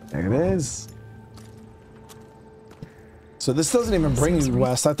 There it is. So this doesn't even bring you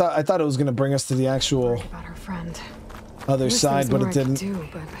west. I thought it was gonna bring us to the actual about her friend. other side, but it didn't.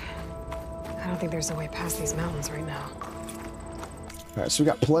 But I don't think there's a way past these mountains right now. All right, so we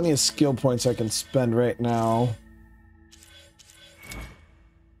got plenty of skill points I can spend right now.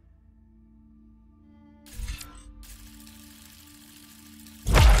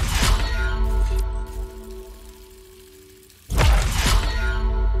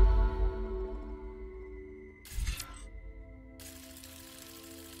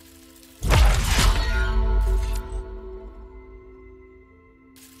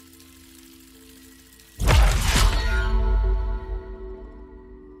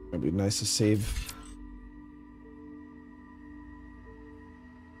 It'd be nice to save.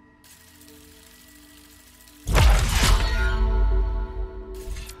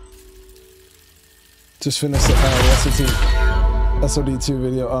 Just finished the SOD2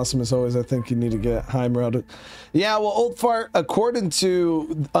 video. Awesome as always. I think you need to get Heim routed. Yeah, well, Old Fart, according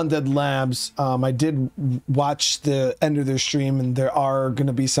to Undead Labs, I did watch the end of their stream, and there are going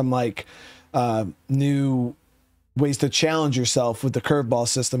to be some like new ways to challenge yourself with the curveball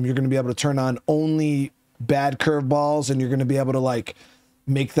system. You're going to be able to turn on only bad curveballs, and you're going to be able to like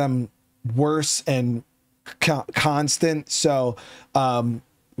make them worse and constant. So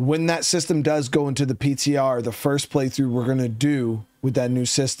when that system does go into the PTR, the first playthrough we're going to do with that new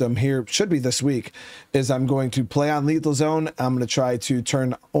system here, should be this week, is I'm going to play on Lethal Zone. I'm going to try to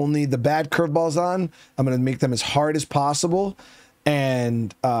turn only the bad curveballs on. I'm going to make them as hard as possible,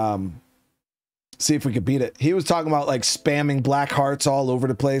 and see if we could beat it. He was talking about like spamming black hearts all over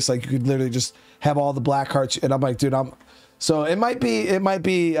the place. Like you could literally just have all the black hearts. And I'm like, dude, so it might be,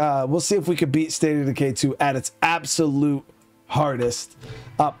 we'll see if we could beat State of Decay 2 at its absolute hardest.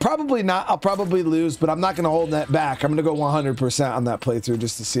 Probably not. I'll probably lose, but I'm not going to hold that back. I'm going to go 100% on that playthrough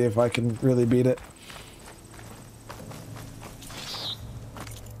just to see if I can really beat it.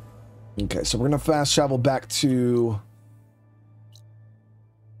 Okay, so we're going to fast travel back to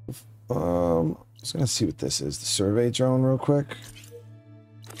I was gonna see what this is, the survey drone real quick.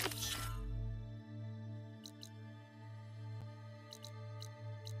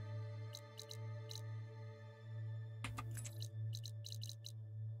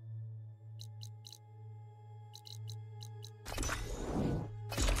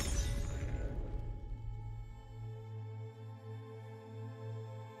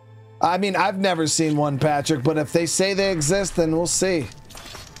 I mean, I've never seen one, Patrick, but if they say they exist, then we'll see.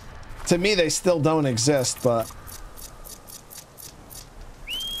 To me, they still don't exist, but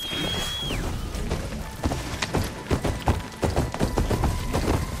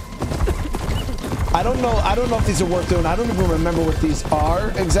I don't know if these are worth doing. I don't even remember what these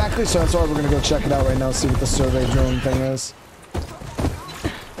are exactly, so that's why we're gonna go check it out right now, see what the survey drone thing is.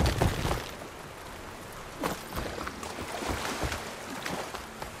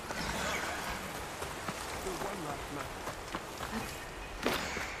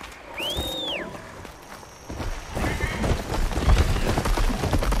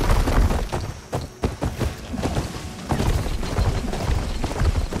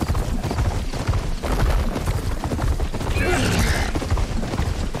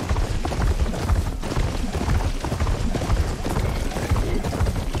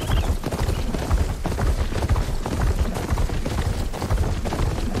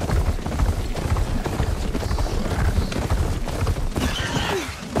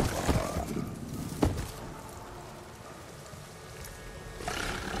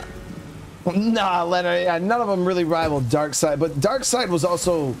 Nah, Leonard, yeah, none of them really rivaled Darkseid, but Darkseid was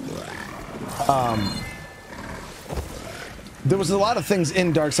also, there was a lot of things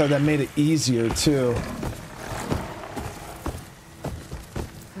in Darkseid that made it easier too.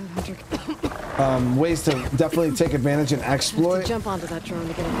 Ways to definitely take advantage and exploit. Jump onto that drone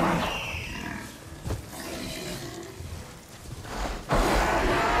to get it down.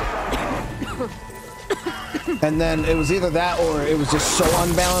 And then it was either that or it was just so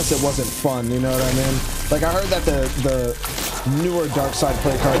unbalanced it wasn't fun, you know what I mean? Like I heard that the newer Darkseid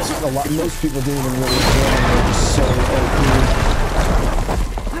play cards, most people didn't even really enjoy them. They were just so OP.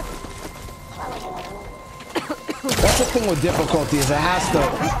 That's the thing with difficulty is it has to,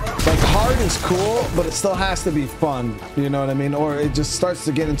 like hard is cool, but it still has to be fun, you know what I mean? Or it just starts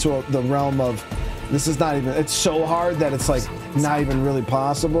to get into the realm of this is not even, it's so hard that it's like not even really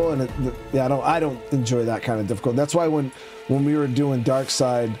possible. And yeah, I don't enjoy that kind of difficulty. That's why when we were doing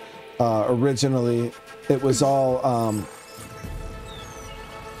Darkseid originally, it was all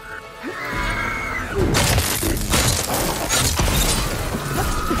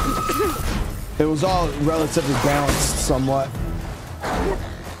it was all relatively balanced somewhat.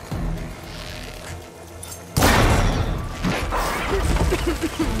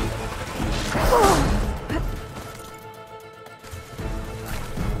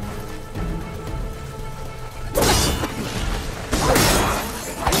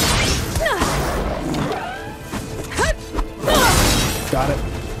 Got it.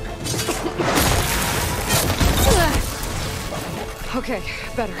 Okay,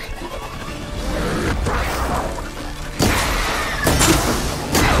 better.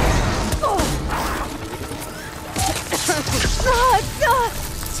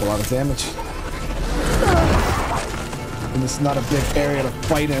 It's a lot of damage. And it's not a big area to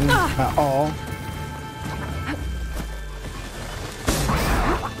fight in at all.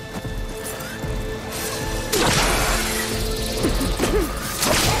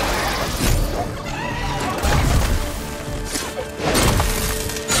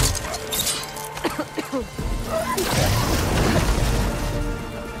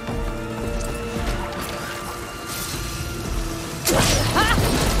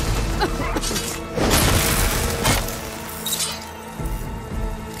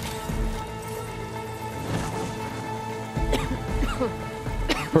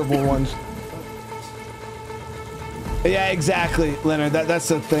 Purple ones. Yeah, exactly, Leonard. That's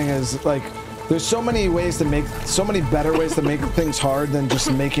the thing is like there's so many ways to make so many better ways to make things hard than just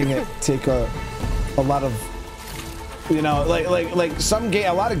making it take a lot of, you know, like some game,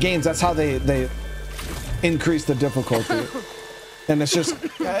 a lot of games, that's how they increase the difficulty. And it's just,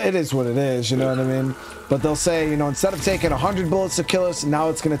 it is what it is, you know what I mean? But they'll say, you know, instead of taking 100 bullets to kill us, now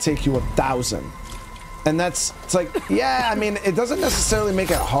it's going to take you 1,000. And it's like, yeah, I mean, it doesn't necessarily make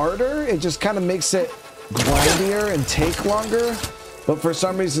it harder. It just kind of makes it grindier and take longer. But for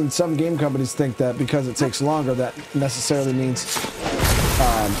some reason, some game companies think that because it takes longer, that necessarily means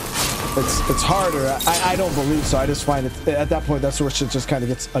it's harder. I don't believe so. I just find it, at that point, that's where shit just kind of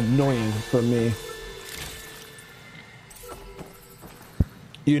gets annoying for me.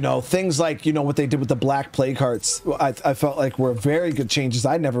 You know, things like, you know, what they did with the black plague hearts, I felt like were very good changes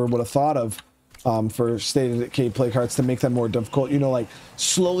I never would have thought of. For State of Decay play cards to make them more difficult, you know, like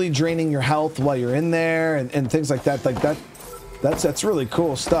slowly draining your health while you're in there and things like that. Like that's really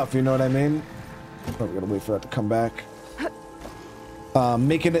cool stuff. You know what I mean? Oh, we're gonna wait for that to come back.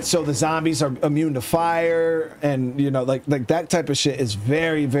 Making it so the zombies are immune to fire, and you know, like that type of shit is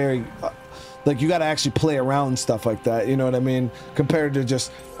very, very. Like you got to actually play around and stuff like that. You know what I mean? Compared to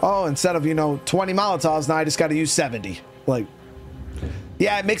just, oh, instead of, you know, 20 Molotovs, now I just got to use 70. Like.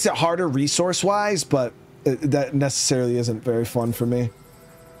 Yeah, it makes it harder resource-wise, but that necessarily isn't very fun for me.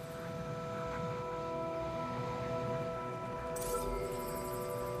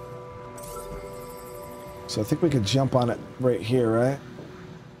 So I think we could jump on it right here, right?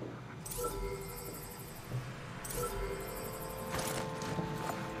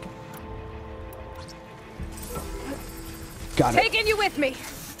 Got it. Taking you with me.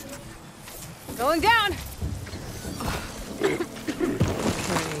 Going down.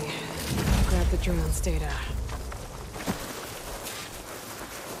 Grab the drone's data.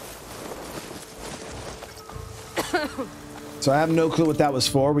 So I have no clue what that was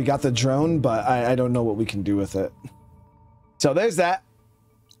for. We got the drone, but I don't know what we can do with it. So there's that.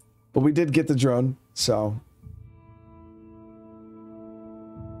 But we did get the drone, so.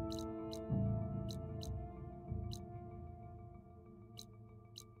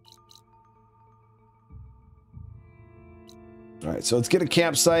 All right, so let's get a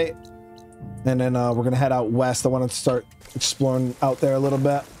campsite. And then we're going to head out west. I want to start exploring out there a little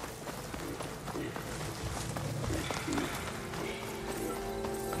bit.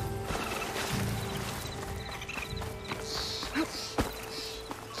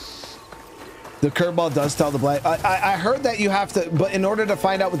 The curveball does tell the blight. I heard that you have to, but in order to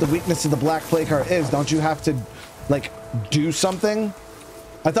find out what the weakness of the black plague heart is, don't you have to, like, do something?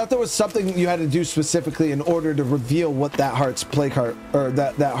 I thought there was something you had to do specifically in order to reveal what that heart's plague heart, or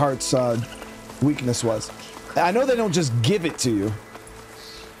that heart's weakness was. I know they don't just give it to you.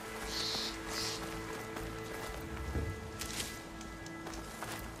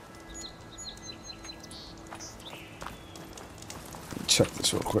 Check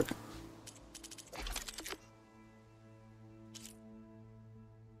this real quick.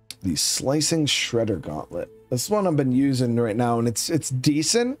 The slicing shredder gauntlet. This one I've been using right now, and it's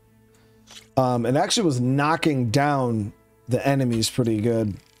decent. It actually was knocking down the enemies pretty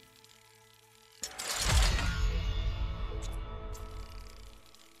good.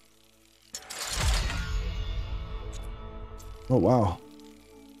 Oh wow.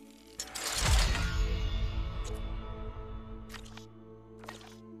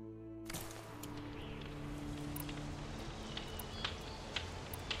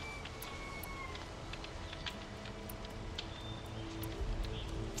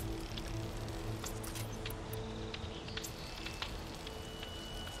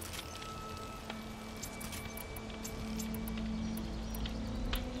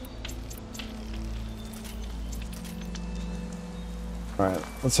 All right,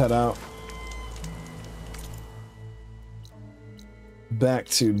 let's head out. Back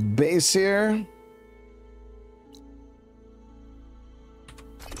to base here.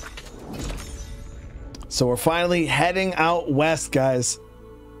 So we're finally heading out west, guys.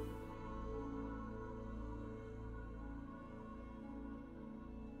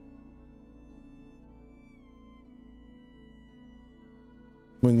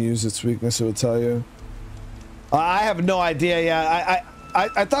 When you use its weakness, it will tell you. I have no idea. Yeah,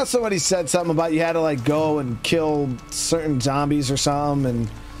 I thought somebody said something about you had to like go and kill certain zombies or something, and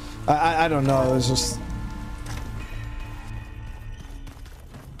I don't know. It was just.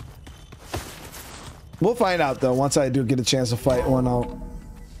 We'll find out though. Once I do get a chance to fight one,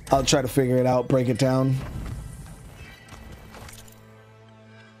 I'll try to figure it out, break it down.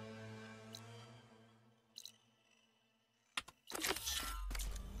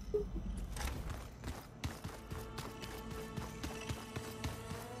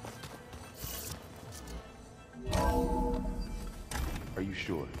 Are you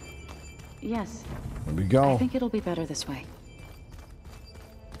sure? Yes. There we go. I think it'll be better this way.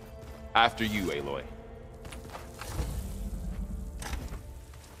 After you, Aloy.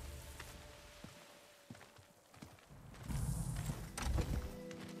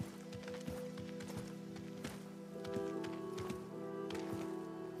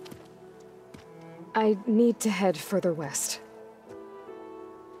 I need to head further west.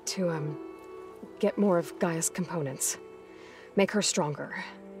 To, get more of Gaia's components. Make her stronger.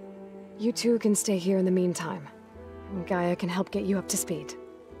 You two can stay here in the meantime. And Gaia can help get you up to speed.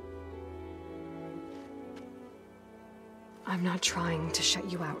 I'm not trying to shut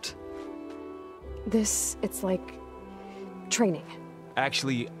you out. It's like training.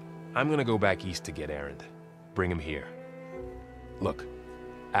 Actually, I'm gonna go back east to get Erend. Bring him here. Look,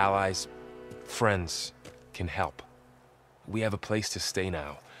 allies, friends can help. We have a place to stay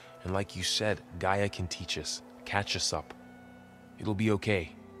now. And like you said, Gaia can teach us, catch us up. It'll be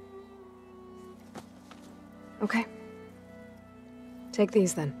okay. Okay. Take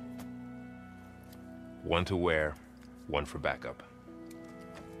these then. One to wear, one for backup.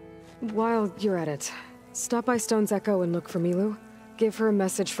 While you're at it, stop by Stone's Echo and look for Milu. Give her a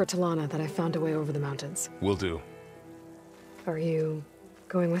message for Talana that I found a way over the mountains. Will do. Are you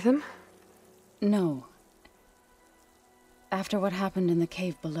going with him? No. After what happened in the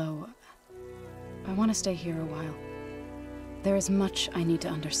cave below, I want to stay here a while. There is much I need to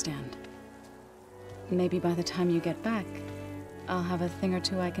understand. Maybe by the time you get back, I'll have a thing or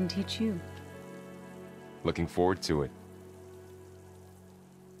two I can teach you. Looking forward to it.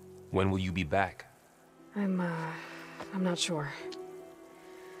 When will you be back? I'm not sure.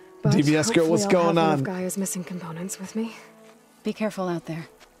 But DBS girl, what's going I'll have on? one of Gaia's missing components with me. Be careful out there.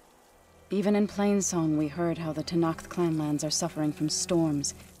 Even in Plainsong, we heard how the Tenakth clanlands are suffering from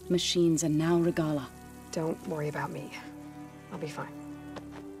storms, machines, and now Regala. Don't worry about me. I'll be fine.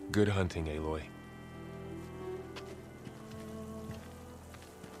 Good hunting, Aloy.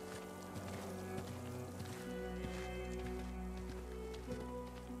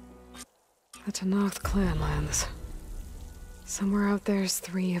 The Tenakth clanlands. Somewhere out there's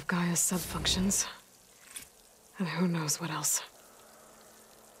 3 of Gaia's subfunctions. And who knows what else.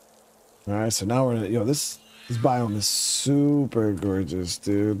 All right, so now we're in, this biome is super gorgeous,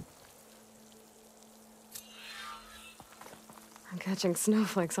 dude. I'm catching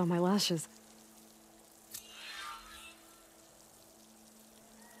snowflakes on my lashes.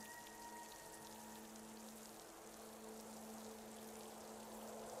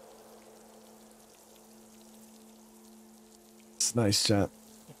 Nice, chat.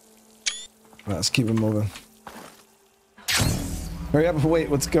 Right, let's keep it moving. Hurry up, wait,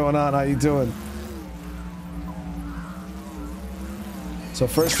 what's going on? How you doing? So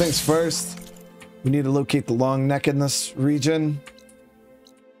first things first, we need to locate the long neck in this region.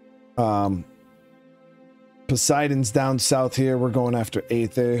 Poseidon's down south here. We're going after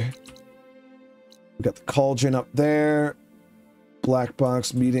Aether. We got the cauldron up there. Black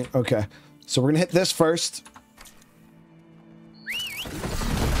box meeting. Okay, so we're gonna hit this first.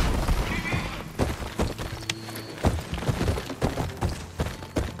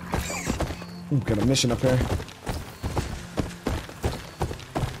 Ooh, got a mission up here.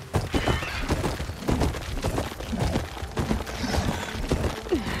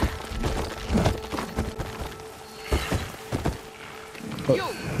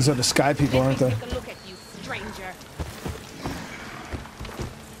 Oh, these are the sky people, aren't they? Look at you, stranger.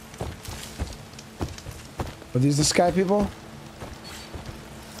 Are these the sky people?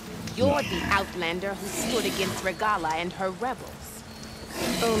 You're the outlander who stood against Regala and her rebels.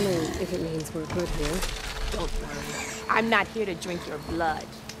 Only if it means we're good here. Don't worry. I'm not here to drink your blood,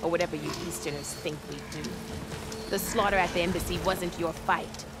 or whatever you Easterners think we do. The slaughter at the embassy wasn't your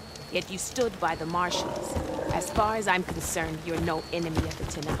fight, yet you stood by the marshals. As far as I'm concerned, you're no enemy of the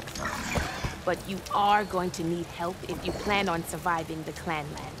Tanakh. But you are going to need help if you plan on surviving the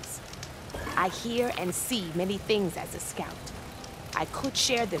clanlands. I hear and see many things as a scout. I could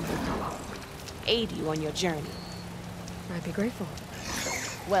share them with you, aid you on your journey. I'd be grateful.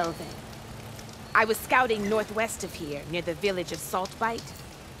 Well then, I was scouting northwest of here, near the village of Saltbite.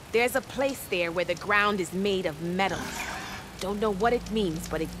 There's a place there where the ground is made of metal. Don't know what it means,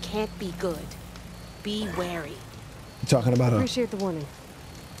 but it can't be good. Be wary. You talking about Appreciate the warning.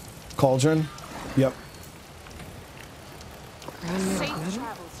 Cauldron? Yep. Safe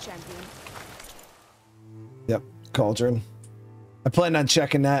travels, champion. Yep, cauldron. I plan on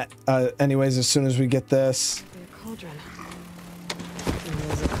checking that anyways as soon as we get this. A cauldron. When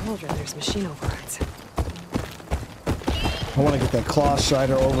there's a cauldron, there's machine overrides. I want to get that claw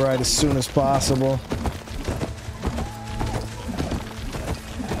strider override as soon as possible.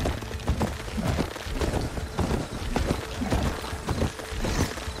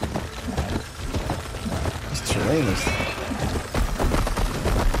 This terrain is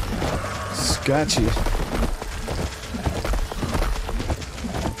sketchy.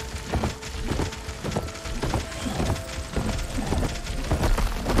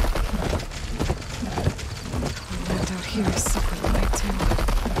 Here is super light too.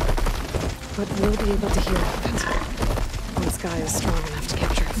 But we'll be able to hear all of it. One sky is strong enough to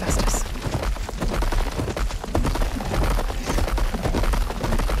capture Hephaestus.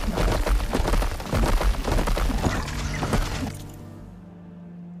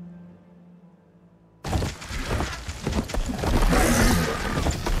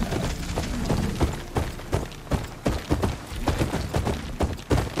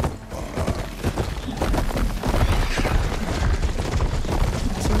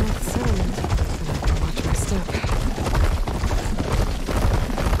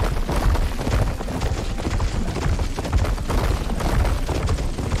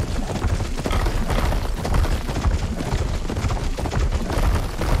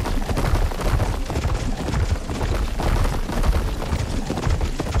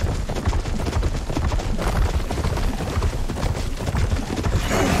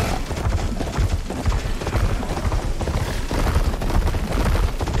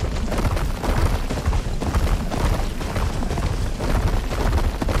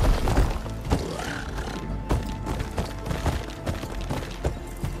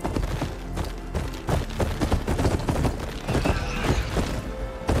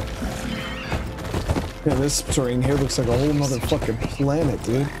 Yeah, this terrain here looks like a whole nother fucking planet,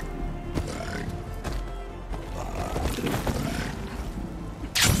 dude.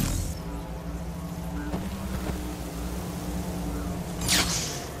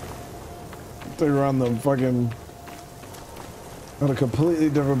 They're on the fucking... on a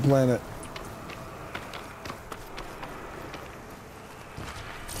completely different planet.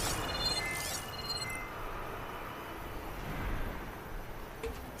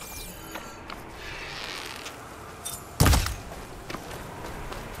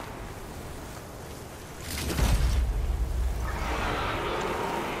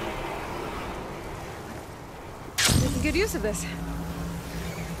 Good use of this.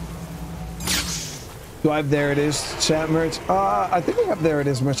 Do I have There It Is chat merch? I think we have There It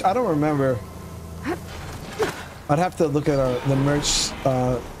Is merch. I don't remember. I'd have to look at the merch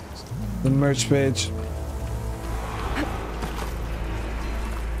page.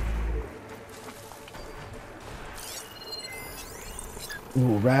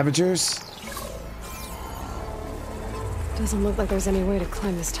 Ooh, ravagers. Doesn't look like there's any way to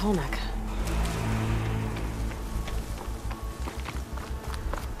climb this tall neck.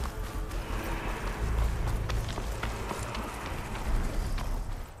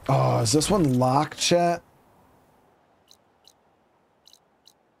 Oh, is this one locked, chat?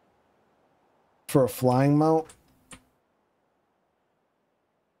 For a flying mount?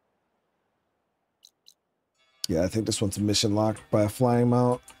 Yeah, I think this one's mission locked by a flying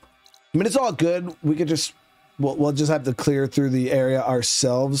mount. I mean, it's all good. We could just... We'll just have to clear through the area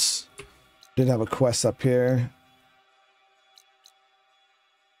ourselves. Did have a quest up here.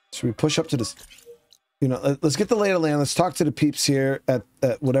 Should we push up to this? You know, let's get the lay of the land. Let's talk to the peeps here at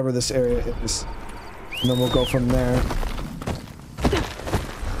whatever this area is. And then we'll go from there.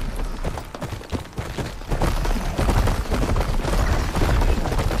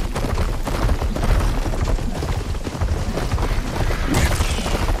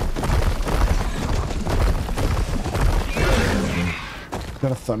 Is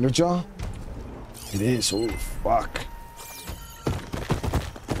that a Thunderjaw? It is. Oh, fuck.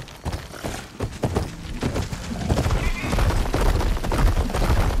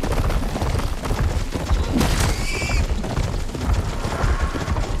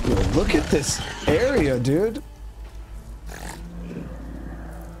 Yo, look at this area, dude.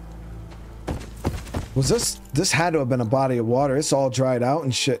 Was this had to have been a body of water. It's all dried out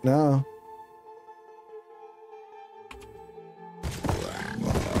and shit now.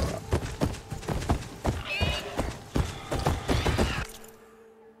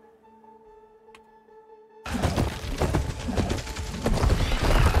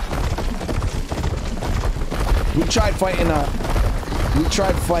 We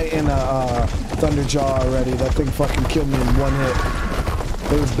tried fighting a Thunderjaw already. That thing fucking killed me in one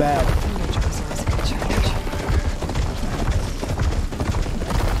hit. It was bad.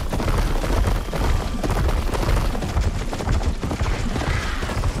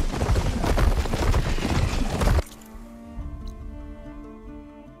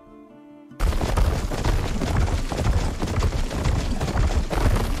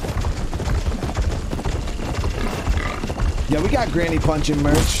 Yeah, we got Granny Punching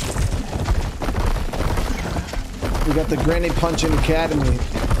merch. We got the Granny Punching Academy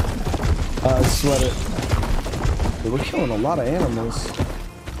sweater. Dude, we're killing a lot of animals.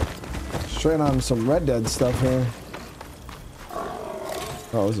 Straight on some Red Dead stuff here.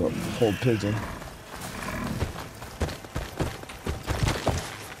 Oh, it was a whole pigeon.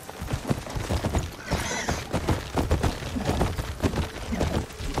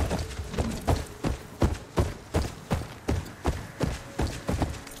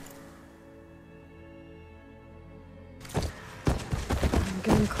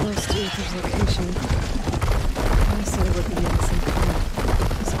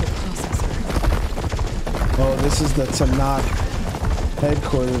 This is the Tanakh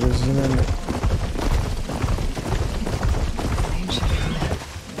headquarters, isn't it?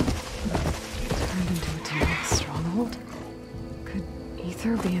 Turned into a Tanakh stronghold? Could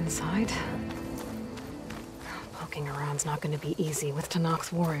Ether be inside? Poking around's not going to be easy with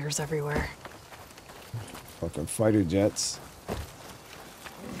Tanakh's warriors everywhere. Fucking fighter jets.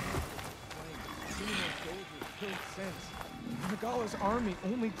 Regala's army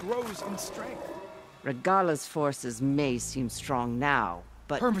only grows in strength. Regala's forces may seem strong now,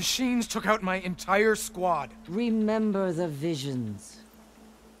 but... Her machines took out my entire squad. Remember the visions.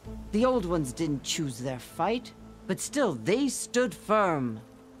 The old ones didn't choose their fight, but still, they stood firm.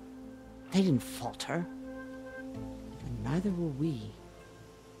 They didn't falter. And neither will we.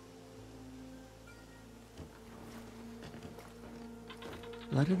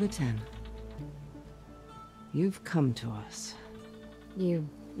 Blood of the Ten. You've come to us. You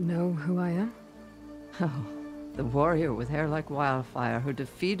know who I am? Oh, the warrior with hair like wildfire who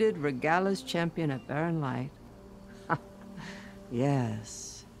defeated Regala's champion at Barren Light.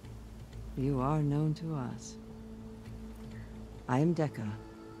 Yes, you are known to us. I am Dekka,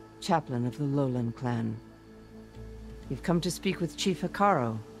 chaplain of the Lowland clan. You've come to speak with Chief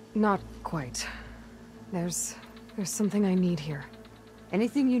Hikaru. Not quite. There's something I need here.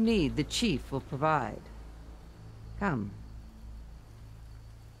 Anything you need, the chief will provide. Come.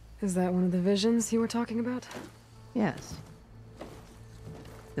 Is that one of the visions you were talking about? Yes.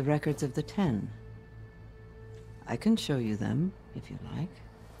 The records of the 10. I can show you them, if you like.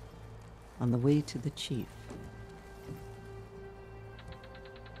 On the way to the chief.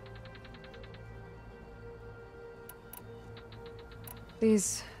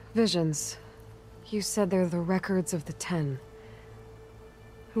 These visions, you said they're the records of the 10.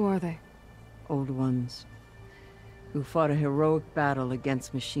 Who are they? Old ones. who fought a heroic battle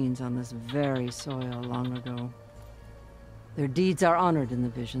against machines on this very soil long ago. Their deeds are honored in the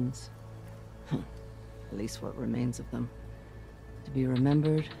visions. At least what remains of them. To be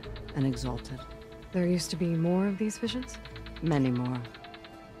remembered and exalted. There used to be more of these visions? Many more.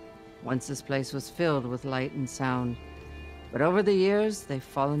 Once this place was filled with light and sound, but over the years, they've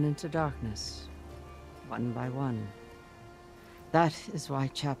fallen into darkness, one by one. That is why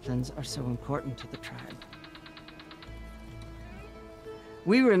chaplains are so important to the tribe.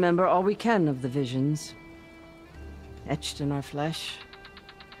 We remember all we can of the visions, etched in our flesh,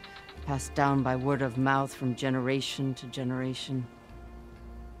 passed down by word of mouth from generation to generation.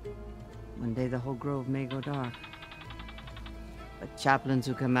 One day the whole grove may go dark. But chaplains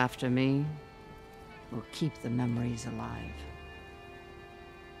who come after me will keep the memories alive.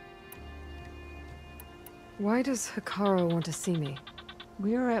 Why does Hekarro want to see me?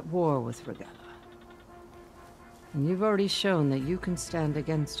 We are at war with Regalla. And you've already shown that you can stand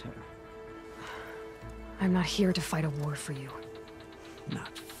against her. I'm not here to fight a war for you.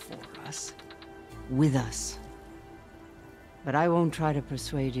 Not for us. With us. But I won't try to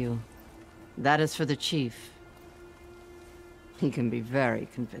persuade you. That is for the chief. He can be very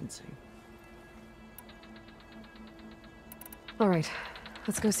convincing. All right,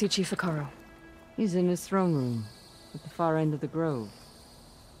 let's go see Chief Hekarro. He's in his throne room, at the far end of the grove.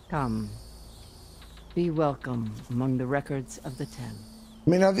 Come. Be welcome among the records of the Ten. I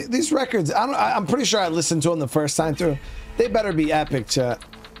mean, these records, I'm pretty sure I listened to them the first time through. They better be epic, chat.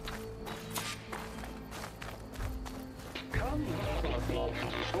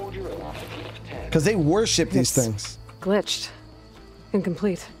 Because they worship these things. Glitched.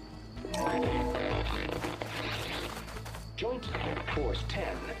 Incomplete. Joint Force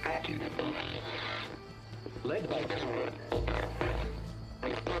 10 active. Led by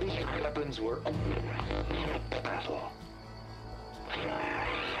these weapons were battle.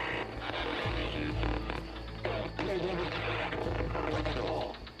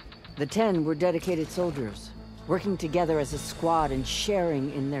 The Ten were dedicated soldiers, working together as a squad and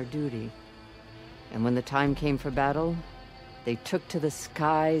sharing in their duty. And when the time came for battle, they took to the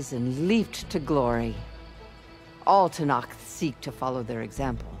skies and leaped to glory. All Tenakth seek to follow their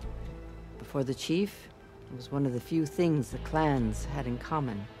example. Before the chief, it was one of the few things the clans had in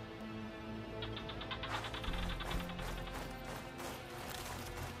common.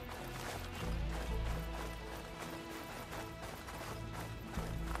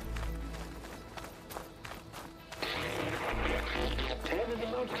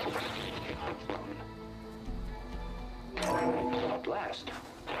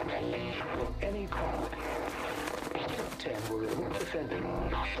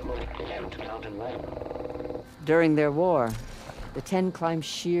 During their war, the Ten climbed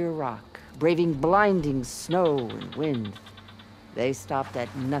sheer rock, braving blinding snow and wind. They stopped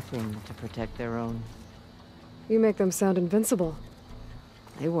at nothing to protect their own. You make them sound invincible.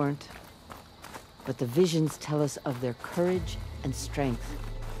 They weren't. But the visions tell us of their courage and strength,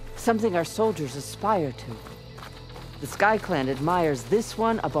 something our soldiers aspire to. The Sky Clan admires this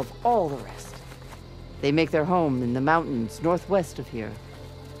one above all the rest. They make their home in the mountains northwest of here.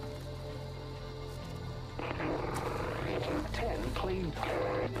 10 claimed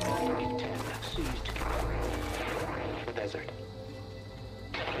 10 seized the desert.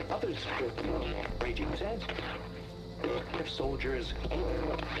 Others raging sands. Their soldiers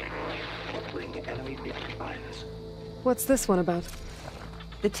hurtling enemy lines. What's this one about?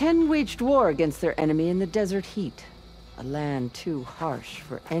 The Ten waged war against their enemy in the desert heat, a land too harsh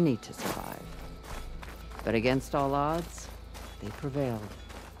for any to survive. But against all odds, they prevailed.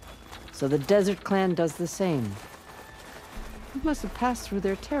 So the Desert Clan does the same. You must have passed through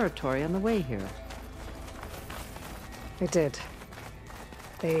their territory on the way here. I did.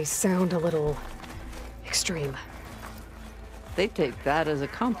 They sound a little extreme. They take that as a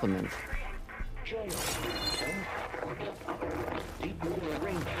compliment. Deep within a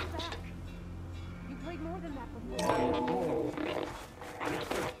rainforest. You played more than that before.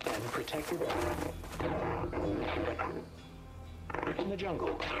 And protected in the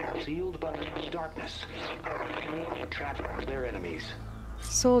jungle, sealed by darkness, trapped their enemies.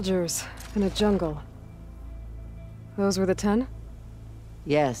 Soldiers in a jungle. Those were the 10?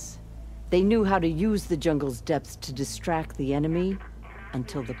 Yes. They knew how to use the jungle's depths to distract the enemy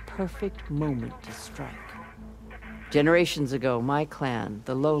until the perfect moment to strike. Generations ago, my clan,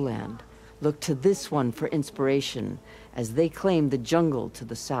 the Lowland, looked to this one for inspiration as they claimed the jungle to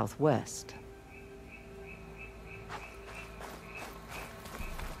the southwest.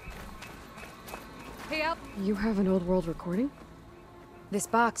 Hey, Al. You have an old world recording? This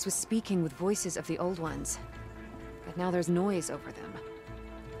box was speaking with voices of the old ones. but now there's noise over them.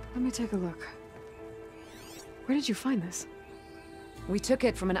 Let me take a look. Where did you find this? We took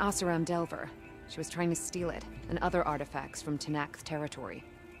it from an Oseram delver. She was trying to steal it, and other artifacts from Tenakth territory.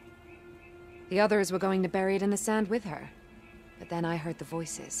 The others were going to bury it in the sand with her. But then I heard the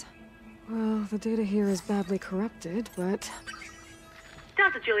voices. Well, the data here is badly corrupted, but...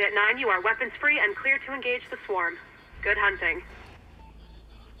 Delta Juliet 9, you are weapons-free and clear to engage the swarm. Good hunting.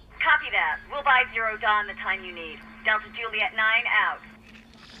 Copy that. We'll buy Zero Dawn the time you need. Delta Juliet 9 out.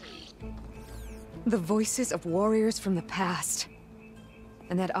 The voices of warriors from the past.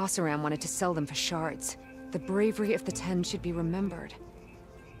 And that Oseram wanted to sell them for shards. The bravery of the 10 should be remembered.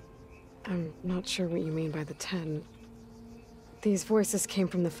 I'm not sure what you mean by the 10. These voices came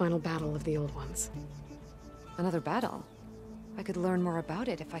from the final battle of the Old Ones. Another battle? I could learn more about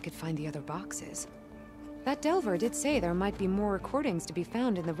it if I could find the other boxes. That Delver did say there might be more recordings to be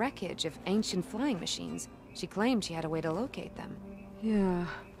found in the wreckage of ancient flying machines. She claimed she had a way to locate them. Yeah.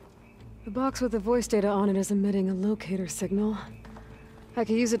 The box with the voice data on it is emitting a locator signal. I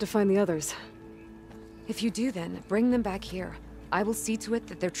could use it to find the others. If you do then, bring them back here. I will see to it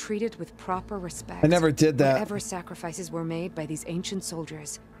that they're treated with proper respect. I never did that. Whatever sacrifices were made by these ancient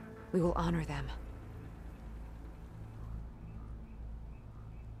soldiers, we will honor them.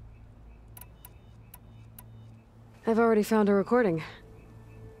 I've already found a recording.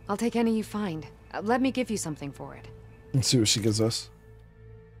 I'll take any you find. Let me give you something for it. Let's see what she gives us.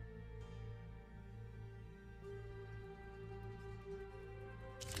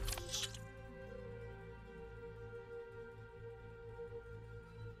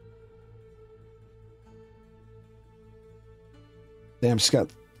 Damn, she's got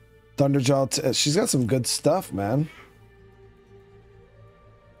Thunderjaw. She's got some good stuff, man.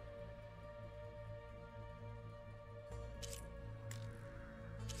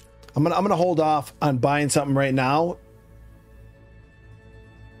 I'm gonna hold off on buying something right now,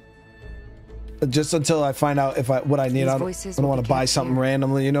 just until I find out if what I need. I don't want to buy something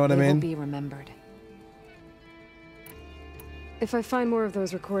randomly. You know what I mean? Be remembered. If I find more of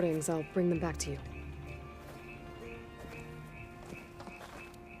those recordings, I'll bring them back to you.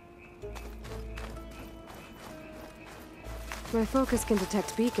 My focus can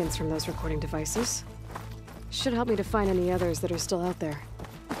detect beacons from those recording devices. Should help me to find any others that are still out there.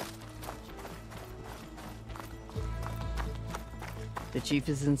 The chief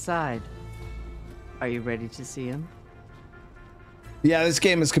is inside. Are you ready to see him? Yeah, this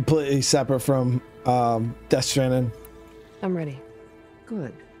game is completely separate from Death Stranding. I'm ready.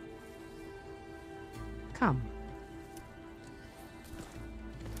 Good. Come.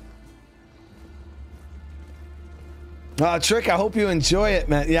 Trick, I hope you enjoy it,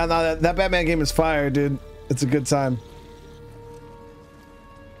 man. Yeah, no, that Batman game is fire, dude. It's a good time.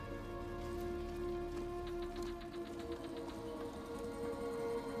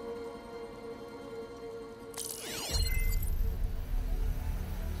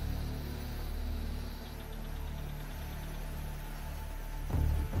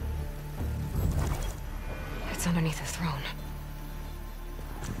 It's underneath the throne.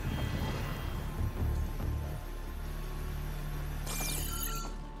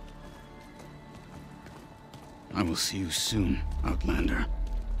 I will see you soon, Outlander.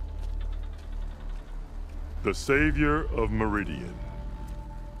 The savior of Meridian.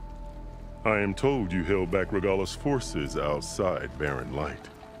 I am told you held back Regalla's forces outside Barren Light.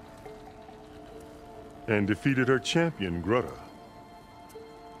 And defeated her champion, Grutta,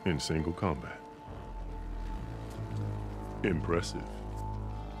 in single combat. Impressive.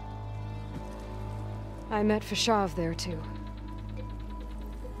 I met Fashav there, too.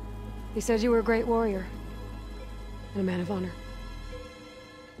 He said you were a great warrior. And a man of honor.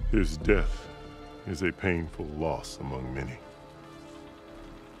 His death is a painful loss among many.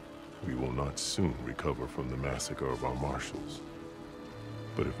 We will not soon recover from the massacre of our marshals.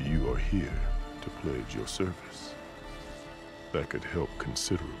 But if you are here to pledge your service, that could help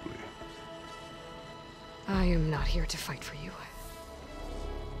considerably. I am not here to fight for you.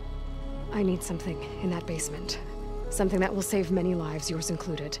 I need something in that basement. Something that will save many lives, yours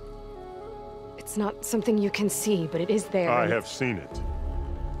included. It's not something you can see, but it is there. I have seen it.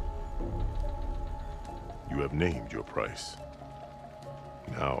 You have named your price.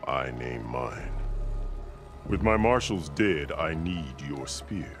 Now I name mine. With my marshals dead, I need your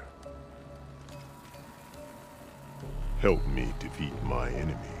spear. Help me defeat my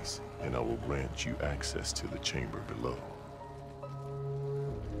enemies, and I will grant you access to the chamber below.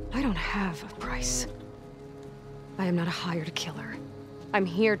 I don't have a price. I am not a hired killer. I'm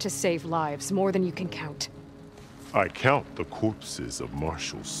here to save lives, more than you can count. I count the corpses of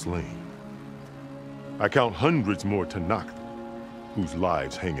marshals slain. I count hundreds more Tanakh, whose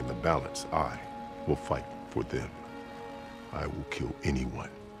lives hang in the balance. I will fight for them. I will kill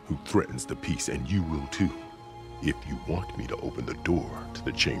anyone who threatens the peace, and you will too, if you want me to open the door to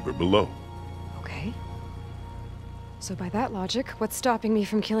the chamber below. Okay. So by that logic, what's stopping me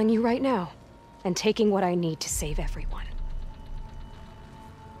from killing you right now? And taking what I need to save everyone?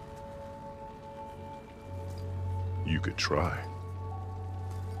 You could try.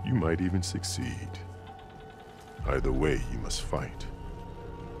 You might even succeed. Either way, you must fight.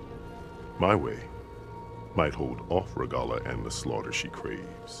 My way might hold off Regalla and the slaughter she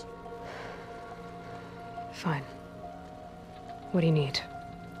craves. Fine. What do you need?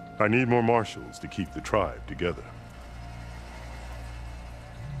 I need more marshals to keep the tribe together.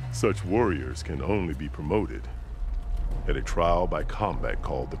 Such warriors can only be promoted at a trial by combat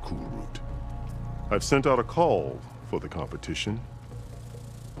called the Cool Route. I've sent out a call for the competition,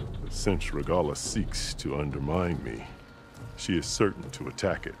 but since Regalla seeks to undermine me, she is certain to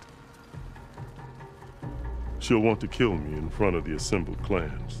attack it. She'll want to kill me in front of the assembled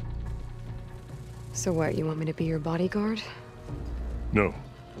clans. So what, you want me to be your bodyguard? No,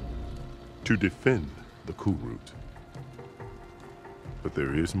 to defend the Cool Route. But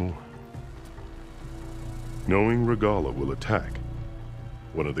there is more. Knowing Regalla will attack,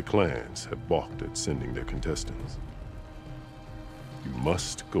 one of the clans have balked at sending their contestants. You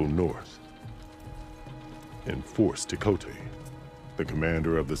must go north and force Tekote, the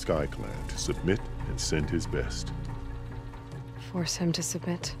commander of the Sky Clan, to submit and send his best. Force him to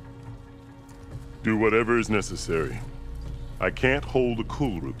submit? Do whatever is necessary. I can't hold a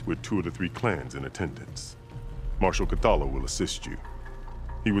Cool Route with 2 of the 3 clans in attendance. Marshal Cathala will assist you.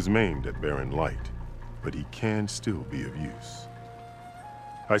 He was maimed at Barren Light, but he can still be of use.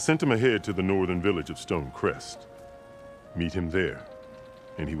 I sent him ahead to the northern village of Stone Crest. Meet him there,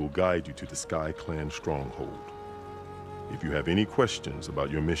 and he will guide you to the Sky Clan stronghold. If you have any questions about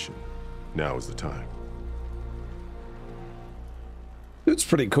your mission, now is the time. It's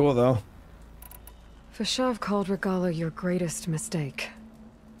pretty cool, though. Fashav called Regalla your greatest mistake.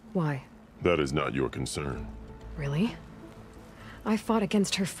 Why? That is not your concern. Really? I fought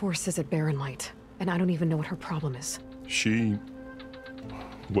against her forces at Barren Light, and I don't even know what her problem is. She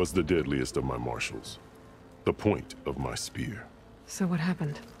was the deadliest of my marshals, the point of my spear. So what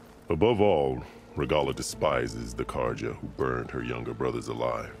happened? Above all, Regalla despises the Karja who burned her younger brothers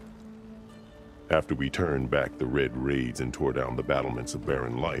alive. After we turned back the Red Raids and tore down the battlements of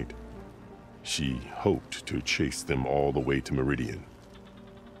Barren Light, she hoped to chase them all the way to Meridian.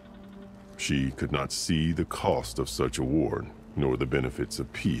 She could not see the cost of such a war, nor the benefits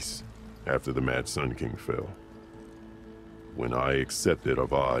of peace after the Mad Sun King fell. When I accepted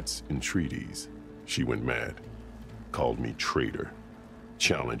Avad's entreaties, she went mad, called me traitor,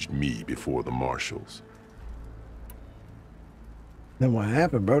 challenged me before the marshals. Then what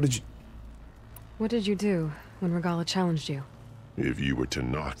happened, bro? What did you do when Regalla challenged you? If you were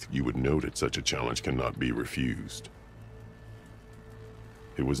Tanakh, you would know that such a challenge cannot be refused.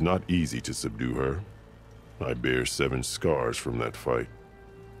 It was not easy to subdue her. I bear 7 scars from that fight.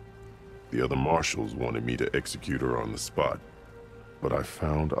 The other marshals wanted me to execute her on the spot, but I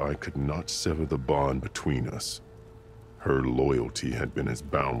found I could not sever the bond between us. Her loyalty had been as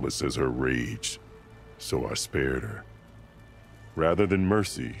boundless as her rage, so I spared her. Rather than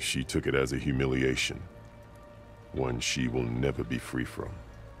mercy, she took it as a humiliation, one she will never be free from.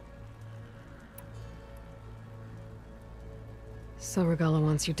 So Regalla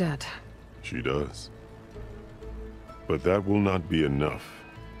wants you dead. She does. But that will not be enough.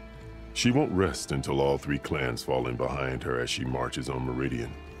 She won't rest until all 3 clans fall in behind her as she marches on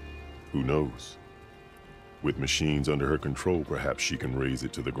Meridian. Who knows? With machines under her control, perhaps she can raze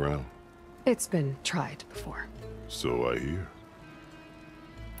it to the ground. It's been tried before. So I hear.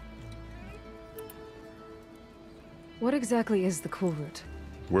 What exactly is the Cool Route?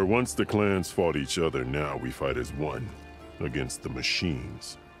 Where once the clans fought each other, now we fight as one, against the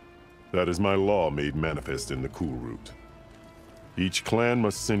machines. That is my law made manifest in the Cool Route. Each clan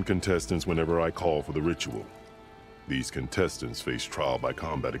must send contestants whenever I call for the ritual. These contestants face trial by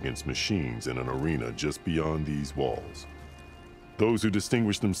combat against machines in an arena just beyond these walls. Those who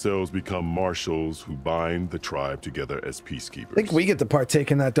distinguish themselves become marshals who bind the tribe together as peacekeepers. I think we get to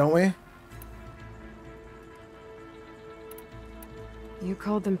partake in that, don't we? You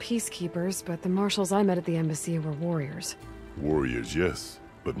called them peacekeepers, but the marshals I met at the embassy were warriors. Warriors, yes,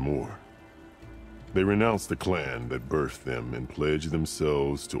 but more. They renounce the clan that birthed them and pledge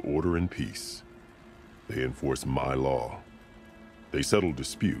themselves to order and peace. They enforce my law. They settle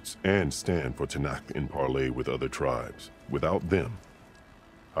disputes and stand for Tanakh in parley with other tribes. Without them,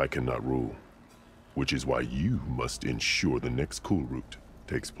 I cannot rule. which is why you must ensure the next cool route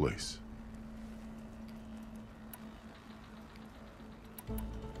takes place.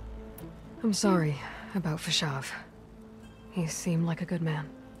 I'm sorry about Fashav. He seemed like a good man.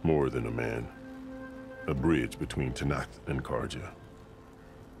 More than a man. A bridge between Tanact and Karja.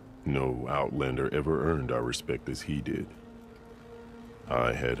 No Outlander ever earned our respect as he did.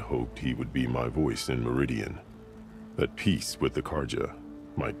 I had hoped he would be my voice in Meridian. That peace with the Karja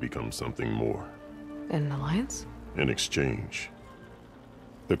might become something more. An alliance? In exchange.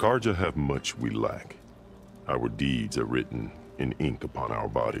 The Karja have much we lack. Our deeds are written in ink upon our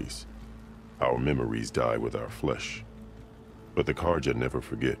bodies. Our memories die with our flesh. But the Karja never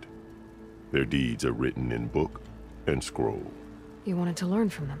forget. Their deeds are written in book and scroll. You wanted to learn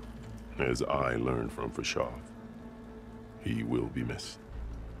from them? As I learned from Fashav. He will be missed.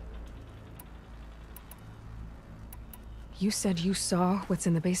 You said you saw what's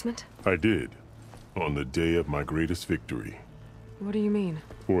in the basement? I did. On the day of my greatest victory. What do you mean?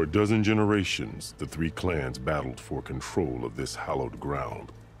 For a dozen generations, the three clans battled for control of this hallowed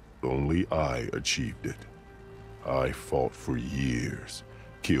ground. Only I achieved it. I fought for years,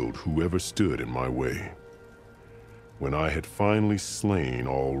 killed whoever stood in my way. When I had finally slain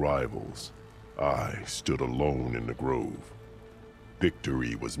all rivals, I stood alone in the grove.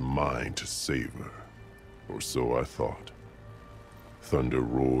 Victory was mine to savor, or so I thought. Thunder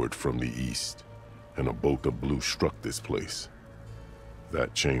roared from the east, and a bolt of blue struck this place.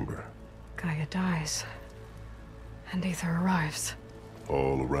 That chamber. Gaia dies, and Aether arrives.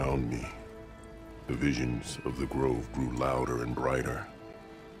 All around me, the visions of the grove grew louder and brighter,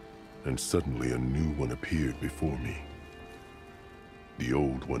 and suddenly a new one appeared before me. The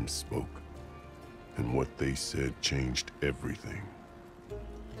old one spoke, and what they said changed everything.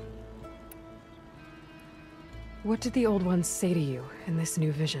 What did the old ones say to you in this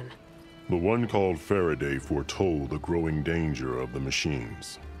new vision? The one called Faraday foretold the growing danger of the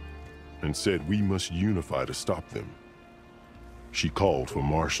machines, and said we must unify to stop them. She called for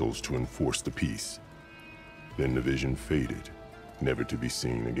marshals to enforce the peace. Then the vision faded, never to be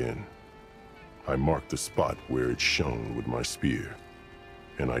seen again. I marked the spot where it shone with my spear,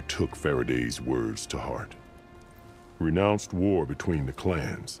 and I took Faraday's words to heart. Renounced war between the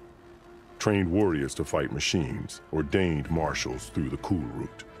clans, trained warriors to fight machines, ordained marshals through the cool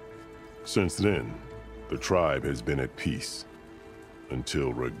route. Since then, the tribe has been at peace,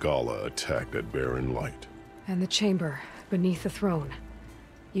 until Regala attacked at Barren Light. And the chamber, beneath the throne.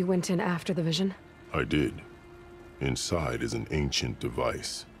 You went in after the vision? I did. Inside is an ancient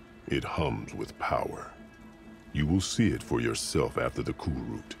device. It hums with power. You will see it for yourself after the cool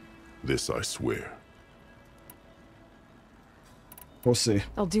route. This I swear. We'll see.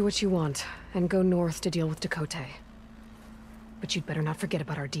 I'll do what you want, and go north to deal with Dakota. But you'd better not forget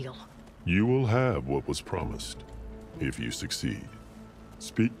about our deal. You will have what was promised, if you succeed.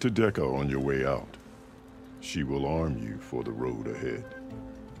 Speak to Dekka on your way out. She will arm you for the road ahead.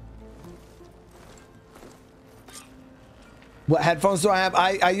 What headphones do I have?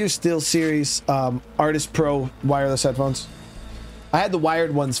 I use SteelSeries Artist Pro wireless headphones. I had the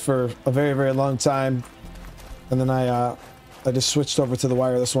wired ones for a very, very long time. And then I just switched over to the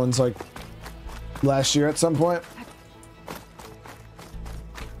wireless ones like last year at some point.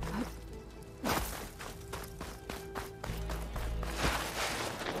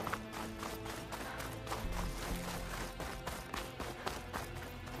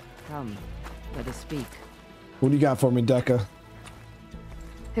 Come, let us speak. What do you got for me, Dekka?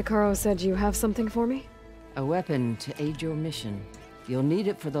 Hikaru said you have something for me? A weapon to aid your mission. You'll need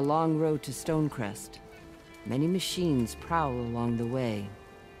it for the long road to Stonecrest. Many machines prowl along the way,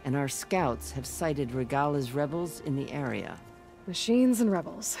 and our scouts have sighted Regala's rebels in the area. Machines and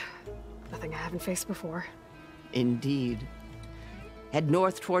rebels. Nothing I haven't faced before. Indeed. Head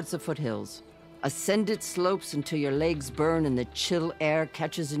north towards the foothills. Ascend its slopes until your legs burn and the chill air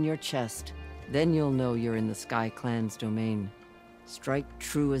catches in your chest. Then you'll know you're in the Sky Clan's domain. Strike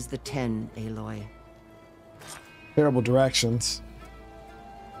true as the 10, Aloy. Terrible directions.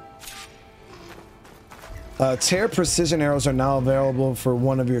 Tear precision arrows are now available for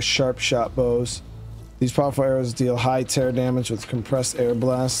one of your sharp shot bows. These powerful arrows deal high tear damage with compressed air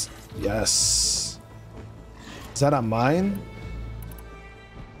blasts. Yes. Is that on mine?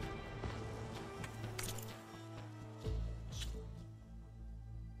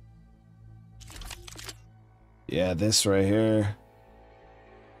 Yeah, this right here.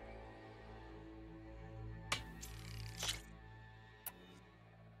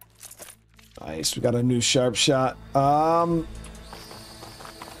 Nice, we got a new sharp shot. Let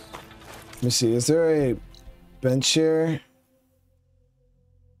me see, is there a bench here?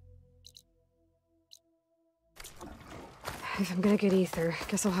 If I'm gonna get ether,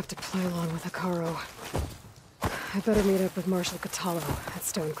 guess I'll have to play along with Hikaru. I better meet up with Marshal Catallo at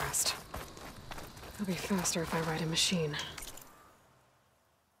Stonecrest. It'll be faster if I ride a machine.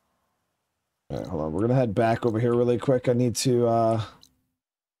 Alright, hold on. We're gonna head back over here really quick. I need to,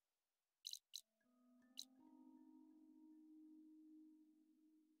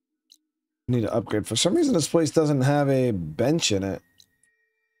 need to upgrade. For some reason, this place doesn't have a bench in it.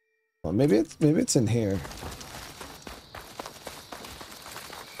 Well, maybe it's in here.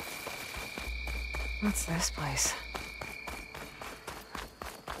 What's this place?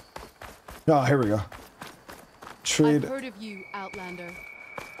 Oh, here we go. Trade. I've heard of you, Outlander.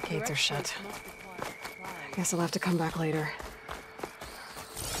 Gates are shut. I guess I'll have to come back later.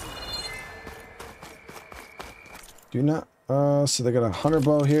 Do not. So they got a hunter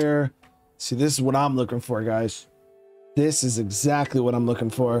bow here. See, this is what I'm looking for, guys. This is exactly what I'm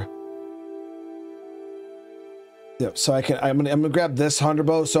looking for. Yep. So I'm gonna grab this hunter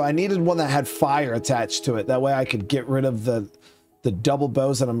bow. So I needed one that had fire attached to it. That way I could get rid of the double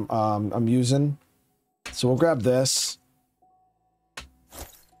bows that I'm using. So we'll grab this.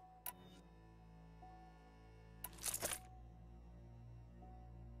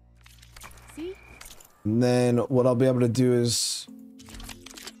 See? And then what I'll be able to do is,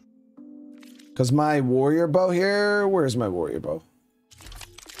 because my warrior bow here, where's my warrior bow?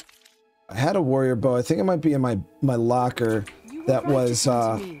 I had a warrior bow. I think it might be in my locker. That was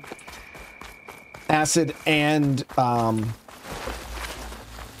acid and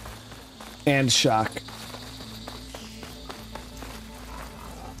shock.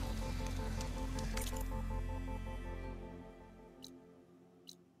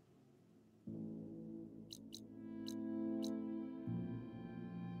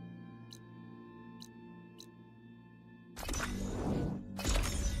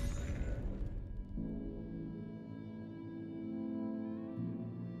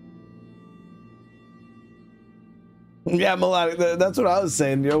 Yeah, melodic. That's what I was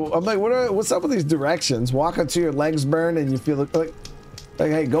saying. I'm like, what's up with these directions? Walk until your legs burn and you feel like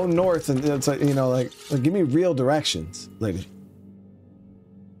hey, go north, and it's like, you know, like give me real directions, lady.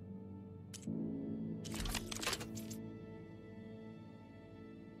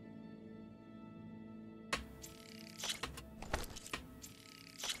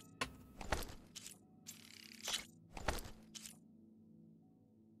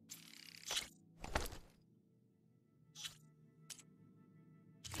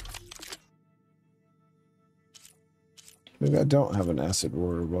 Maybe I don't have an acid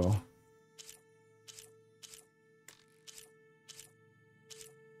warrior bow.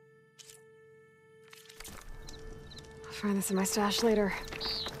 I'll find this in my stash later.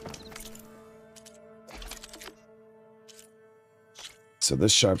 So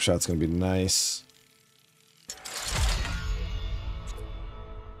this sharp shot's gonna be nice.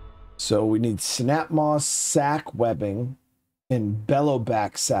 So we need snap moss, sack webbing, and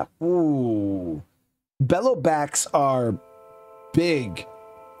bellowback sap. Ooh, bellowbacks are big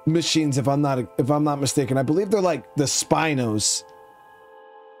machines, if I'm not mistaken. I believe they're like the Spinos.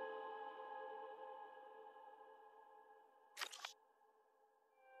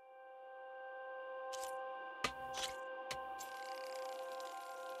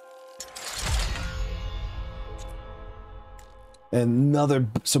 Another,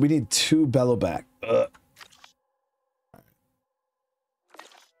 so we need 2 bellowback. Ugh.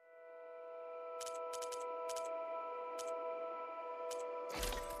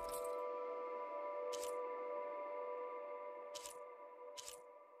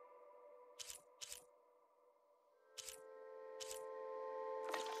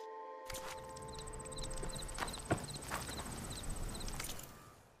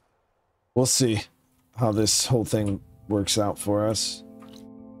 We'll see how this whole thing works out for us.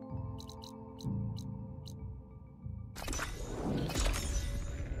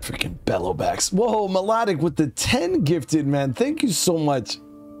 Freaking bellowbacks. Whoa, melodic with the 10 gifted, man. Thank you so much.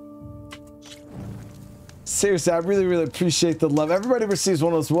 Seriously, I really, really appreciate the love. Everybody receives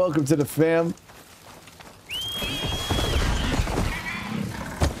one of those. Welcome to the fam.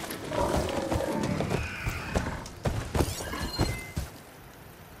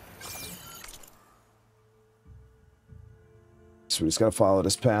 So we just gotta follow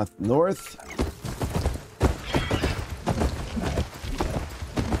this path north.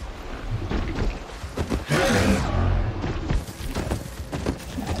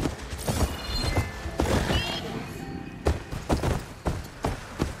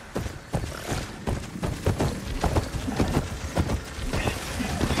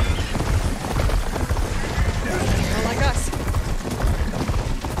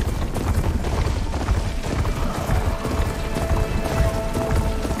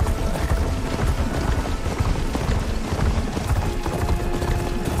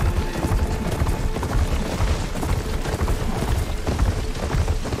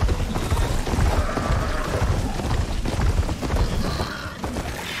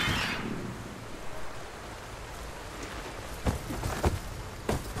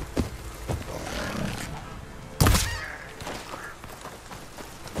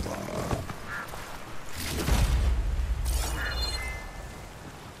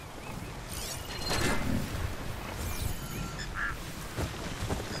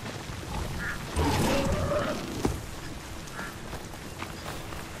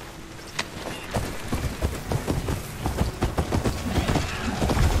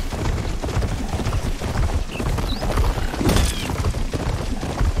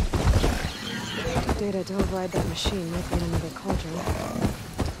 data to override that machine might be in another cauldron.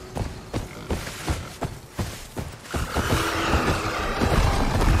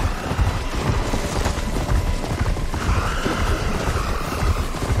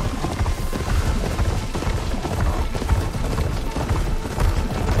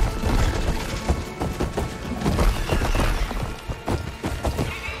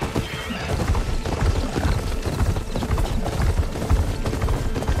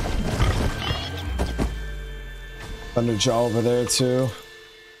 Thunderjaw over there too.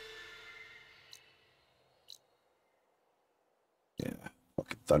 Yeah,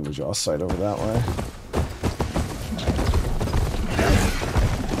 fucking Thunderjaw sight over that way.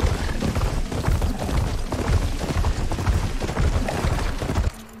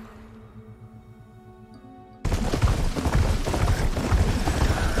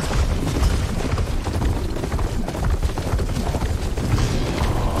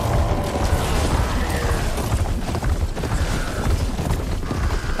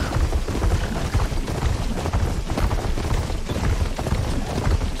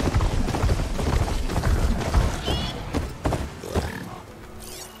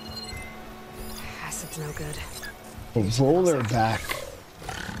 Roller back.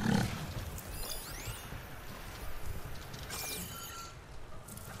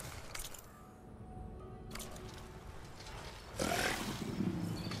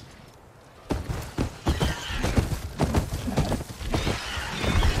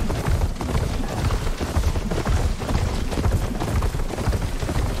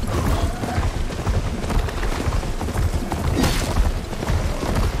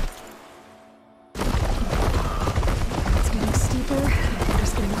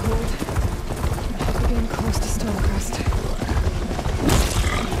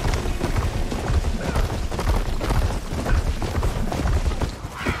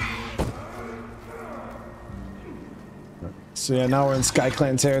 So yeah, now we're in Sky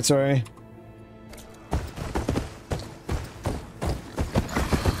Clan territory.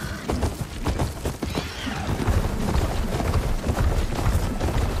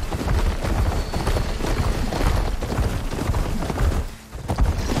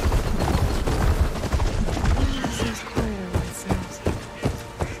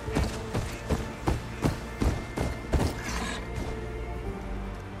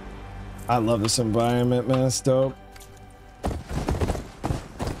 I love this environment, man. It's dope.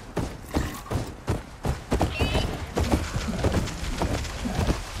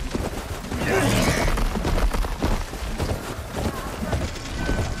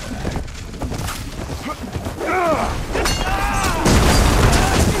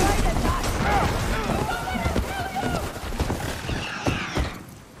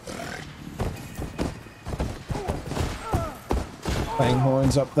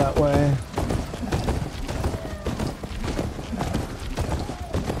 Up that way.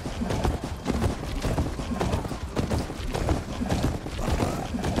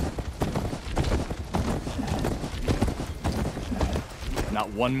 Not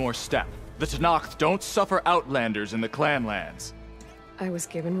one more step. The Tenakth don't suffer outlanders in the Clanlands. I was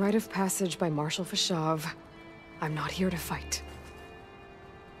given rite of passage by Marshal Fashav. I'm not here to fight.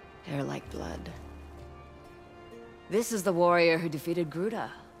 Hair like blood. This is the warrior who defeated Gruda,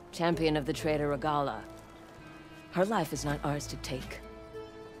 champion of the traitor Regala. Her life is not ours to take.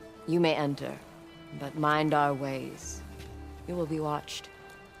 You may enter, but mind our ways. You will be watched.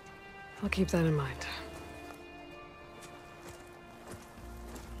 I'll keep that in mind.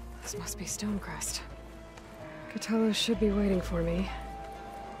 This must be Stonecrest. Catullus should be waiting for me,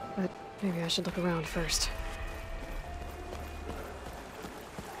 but maybe I should look around first.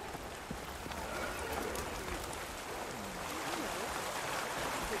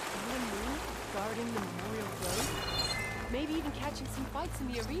 Maybe even catching some fights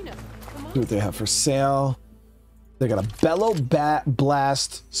in the arena. Come on. See what they have for sale. They got a bellow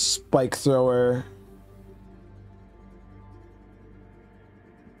blast spike thrower.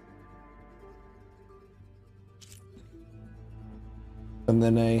 And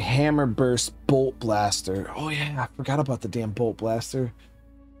then a hammer burst bolt blaster. Oh yeah, I forgot about the damn bolt blaster.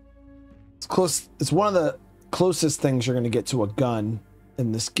 It's close. It's one of the closest things you're going to get to a gun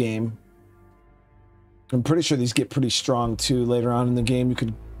in this game. I'm pretty sure these get pretty strong too later on in the game. You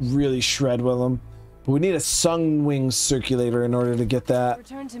could really shred with them. But we need a Sunwing circulator in order to get that.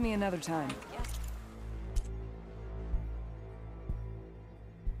 Return to me another time.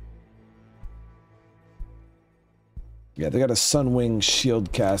 Yeah, they got a Sunwing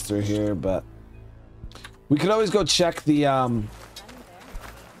shield caster here, but we could always go check the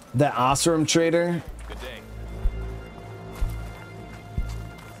Osram trader.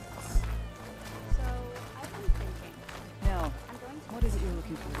 So,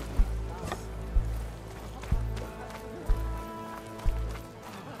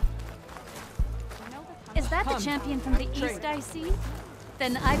 that the champion from the east I see?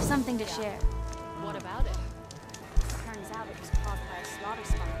 Then I've something to share. What about it? Turns out it was caused by a slaughter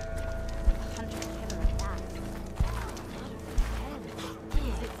spot. A hunter killer at that.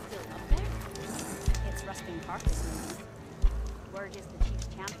 Is it still up there? It's rusting carcass. Word is the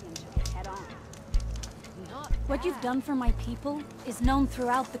chief champion took it head on. What you've done for my people is known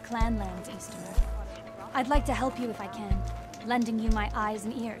throughout the clan lands, Easterner. I'd like to help you if I can, lending you my eyes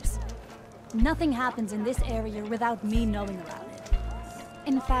and ears. Nothing happens in this area without me knowing about it.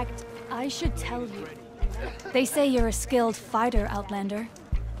 In fact, I should tell you. They say you're a skilled fighter, Outlander.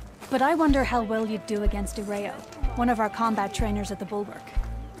 But I wonder how well you'd do against Areo, one of our combat trainers at the Bulwark.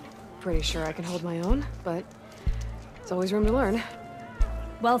 Pretty sure I can hold my own, but there's always room to learn.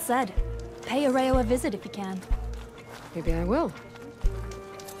 Well said. Pay Areo a visit if you can. Maybe I will.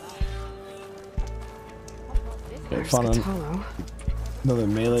 Okay, fun on another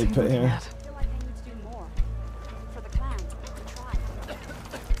melee pit here.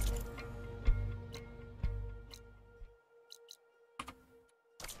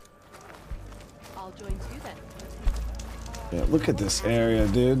 I'll join too then. Yeah, look at this area,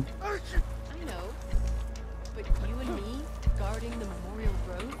 dude. I know. But you and me guarding the Memorial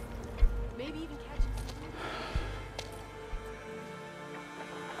Grove? Maybe even catching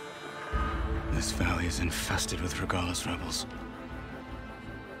This valley is infested with Regala's rebels.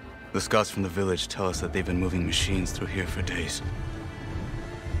 The scouts from the village tell us that they've been moving machines through here for days.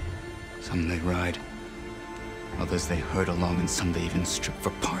 Some they ride, others they herd along, and some they even strip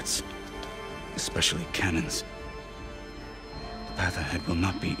for parts. Especially cannons. The path ahead will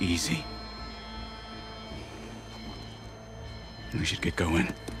not be easy. We should get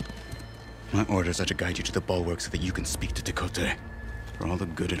going. My orders are to guide you to the bulwark so that you can speak to Tekote. For all the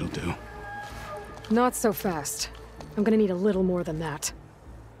good it'll do. Not so fast. I'm gonna need a little more than that.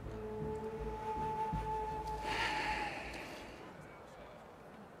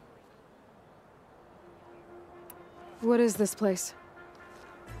 What is this place?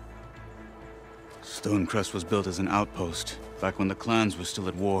 Stonecrest was built as an outpost, back when the clans were still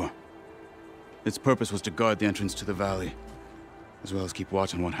at war. Its purpose was to guard the entrance to the valley, as well as keep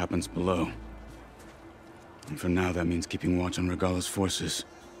watch on what happens below. And for now, that means keeping watch on Regala's forces.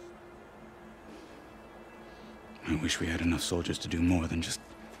 I wish we had enough soldiers to do more than just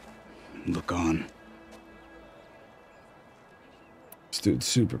look on. This dude's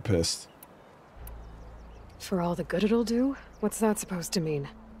super pissed. For all the good it'll do? What's that supposed to mean?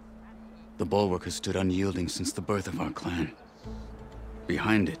 The bulwark has stood unyielding since the birth of our clan.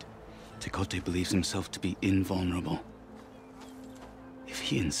 Behind it, Tekote believes himself to be invulnerable. If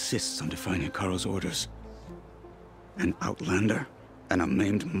he insists on defying Hikaru's orders, an outlander and a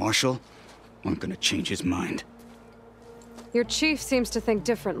maimed marshal aren't gonna change his mind. Your chief seems to think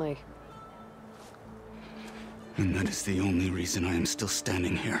differently. And that is the only reason I am still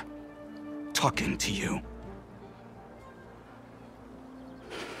standing here, talking to you.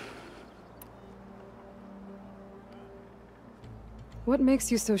 What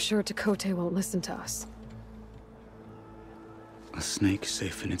makes you so sure Tekote won't listen to us? A snake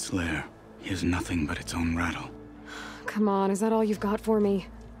safe in its lair hears nothing but its own rattle. Come on, is that all you've got for me?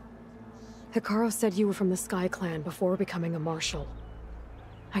 Hikaru said you were from the Sky Clan before becoming a marshal.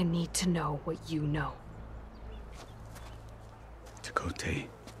 I need to know what you know. Tekote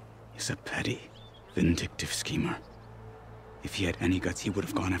is a petty, vindictive schemer. If he had any guts, he would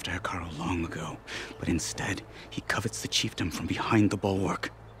have gone after Hikaru long ago. But instead, he covets the chiefdom from behind the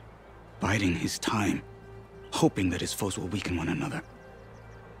bulwark, biding his time, hoping that his foes will weaken one another.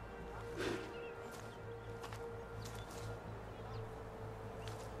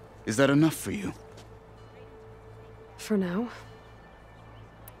 Is that enough for you? For now.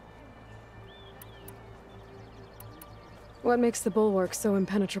 What makes the bulwark so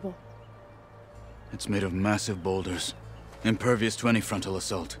impenetrable? It's made of massive boulders, impervious to any frontal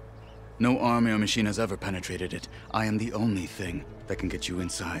assault. No army or machine has ever penetrated it. I am the only thing that can get you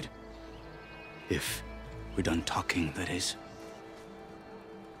inside. If we're done talking, that is.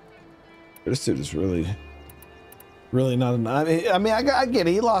 This dude is really not enough. I mean, I get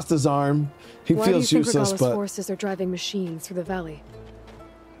it. He lost his arm. He Why feels do you think useless, Regala's but forces are driving machines through the valley?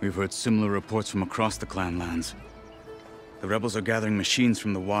 We've heard similar reports from across the clan lands. The rebels are gathering machines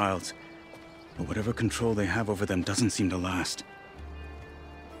from the wilds, but whatever control they have over them doesn't seem to last.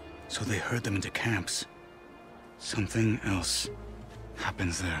 So they herd them into camps. Something else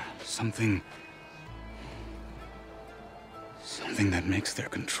happens there. Something that makes their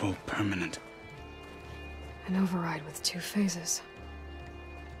control permanent. An override with 2 phases.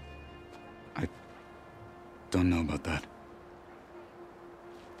 Don't know about that.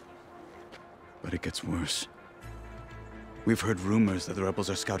 But it gets worse. We've heard rumors that the rebels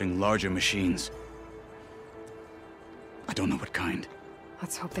are scouting larger machines. I don't know what kind.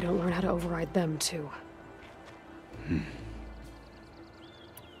 Let's hope they don't learn how to override them, too.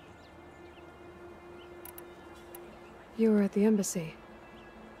 You were at the embassy.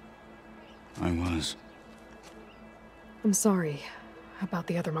 I was. I'm sorry about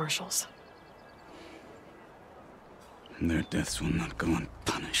the other marshals. Their deaths will not go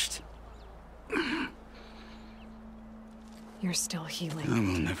unpunished. You're still healing. I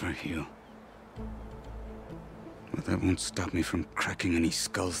will never heal. But that won't stop me from cracking any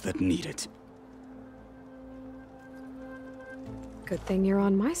skulls that need it. Good thing you're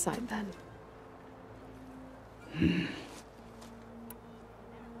on my side, then.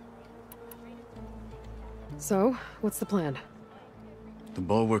 So, what's the plan? The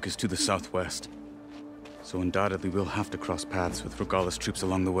bulwark is to the southwest, so undoubtedly we'll have to cross paths with Regala's troops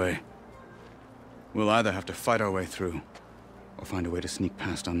along the way. We'll either have to fight our way through, or find a way to sneak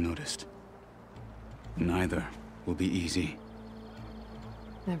past unnoticed. Neither will be easy.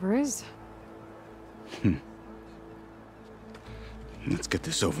 Never is. Let's get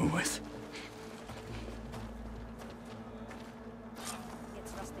this over with.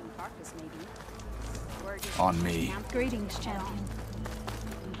 It's rusting carcass, maybe. On me. Greetings, champion.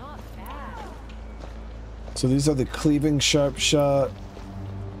 So these are the cleaving, sharp shot,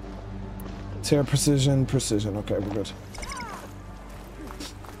 tear, precision, precision. Okay, we're good.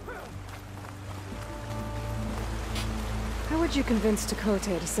 How would you convince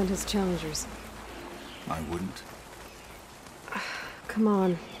Tekote to send his challengers? I wouldn't. Come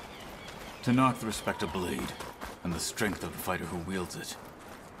on. Tenakth respect a blade, and the strength of the fighter who wields it.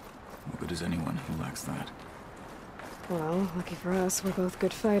 What good is anyone who lacks that? Well, lucky for us, we're both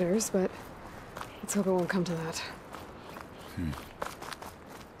good fighters, but let's hope it won't come to that.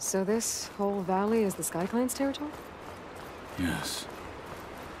 So this whole valley is the Sky Clan's territory? Yes.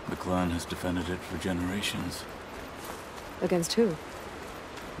 The clan has defended it for generations. Against who?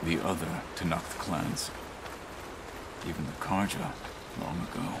 The other Tenakth clans. Even the Karja, long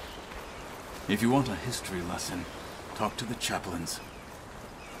ago. If you want a history lesson, talk to the chaplains.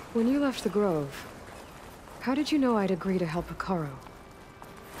 When you left the Grove, how did you know I'd agree to help Hekarro?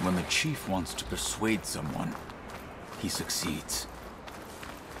 When the chief wants to persuade someone, he succeeds.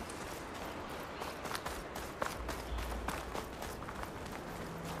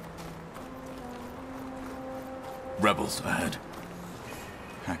 Rebels ahead.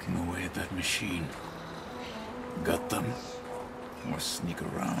 Hacking away at that machine. Gut them, or sneak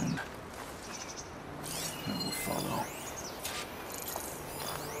around. I will follow.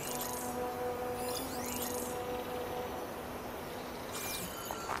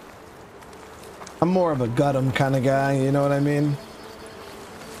 I'm more of a gut 'em kind of guy, you know what I mean?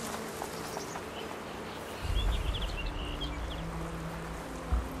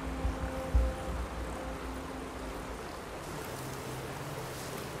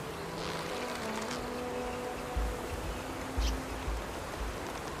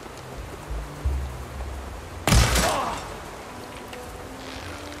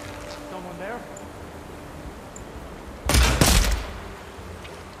 Someone there?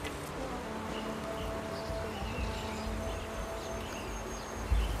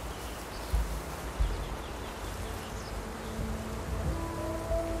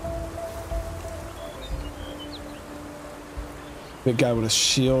 Big guy with a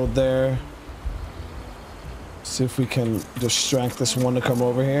shield there. See if we can distract this one to come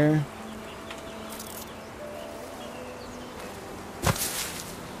over here.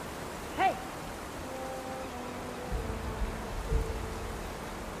 Hey!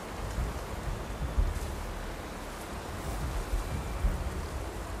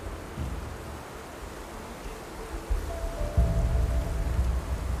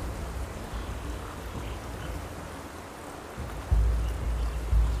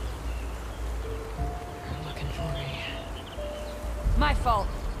 My fault.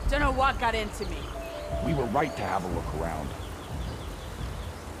 Don't know what got into me. We were right to have a look around.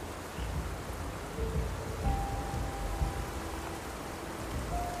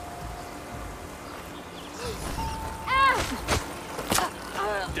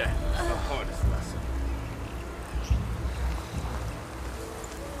 Death, the hardest lesson.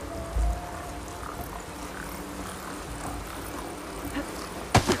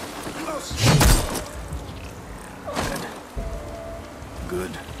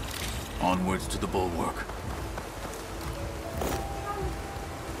 Good. Onwards to the bulwark.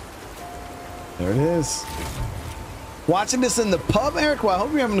 There it is. Watching this in the pub, Eric? Well, I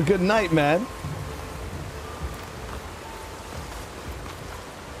hope you're having a good night, man.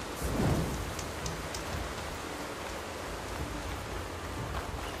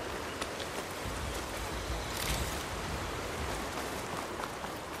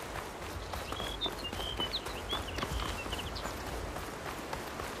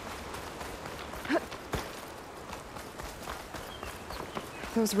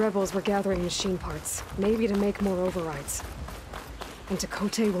 Those rebels were gathering machine parts, maybe to make more overrides. And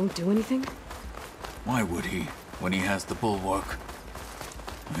Tekote won't do anything? Why would he, when he has the bulwark?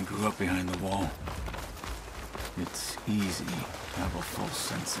 I grew up behind the wall. It's easy to have a full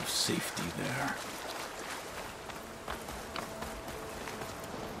sense of safety there.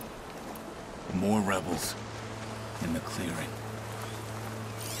 More rebels in the clearing.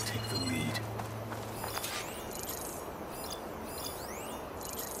 Take the lead.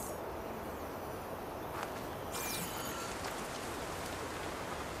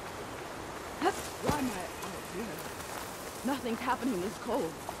 Why am I out here? Nothing's happening this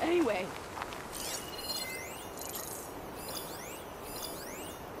cold. Anyway.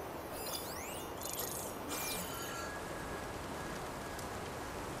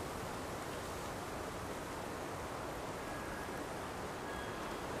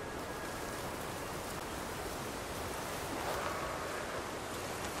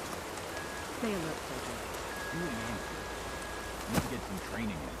 Stay alert, soldier. You and Nancy need to get some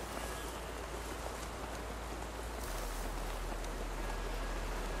training in.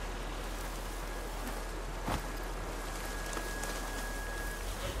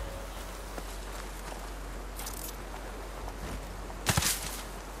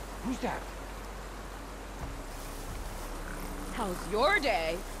 Who's that? How's your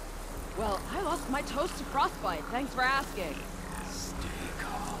day? Well, I lost my toast to frostbite. Thanks for asking. Stay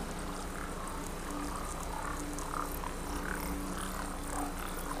calm.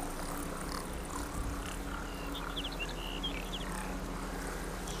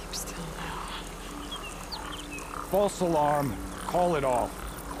 Keep still now. False alarm. Call it off.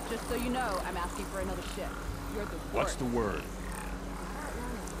 Just so you know, I'm asking for another shift. You're the worst. What's the word?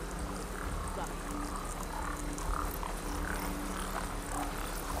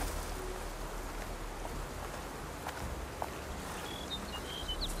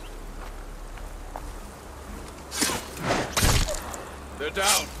 They're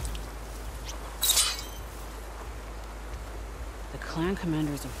down. The clan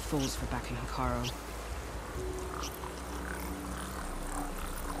commanders are fools for backing Hikaru.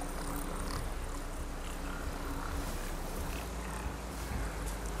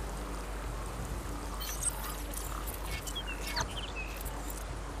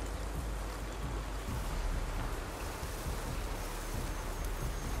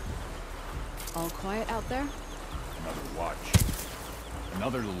 All quiet out there? Another watch.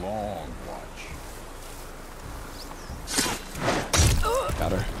 Another long watch.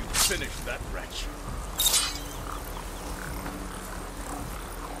 Got her. Finish that wretch.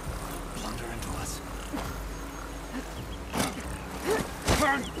 Blunder into us.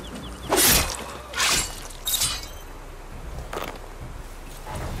 Turn!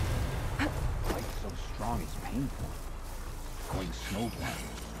 Light so strong it's painful. Going snowblind.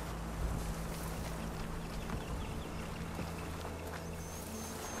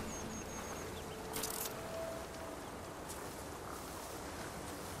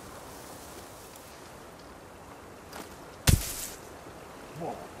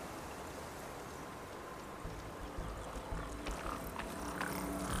 Whoa.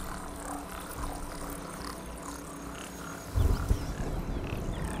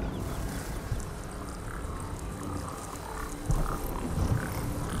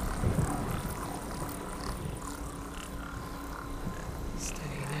 Steady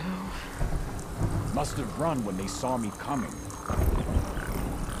now. Must have run when they saw me coming.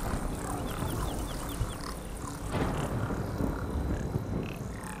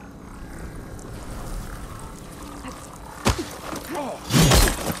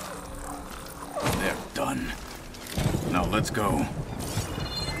 They're done. Now let's go.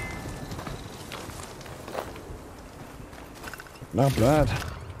 Not bad.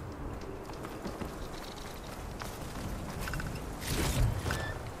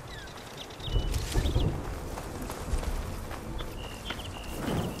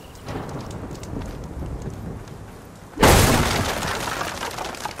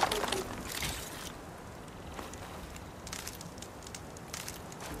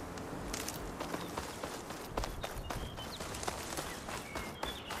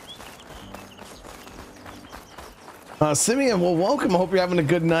 Simeon, well, welcome. Hope you're having a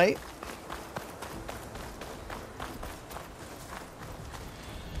good night.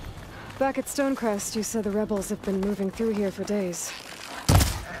 Back at Stonecrest, you said the rebels have been moving through here for days.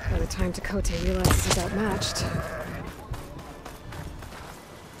 By the time Tekote realizes he's outmatched.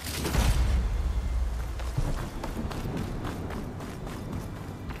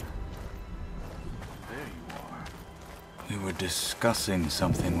 We were discussing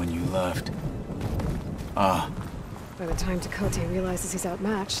something when you left. Ah, By the time Tekote realizes he's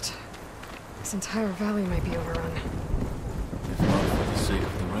outmatched, this entire valley might be overrun. If not for the sake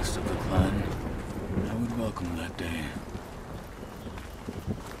of the rest of the clan, I would welcome that day.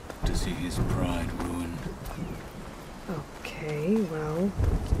 To see his pride ruined. Okay, well,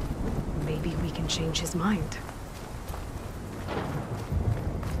 maybe we can change his mind.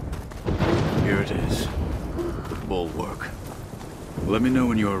 Here it is. The bulwark. Let me know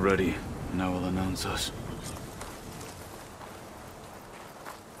when you are ready, and I will announce us.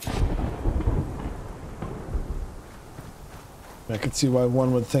 I could see why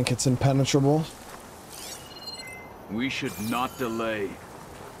one would think it's impenetrable. We should not delay.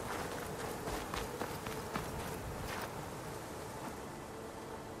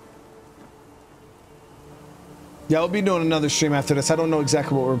 Yeah, I'll be doing another stream after this. I don't know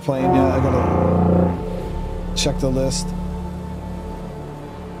exactly what we're playing yet. I gotta check the list.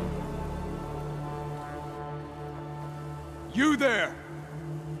 You there!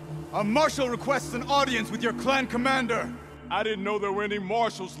 A marshal requests an audience with your clan commander. I didn't know there were any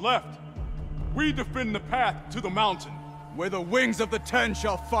marshals left. We defend the path to the mountain. Where the wings of the Ten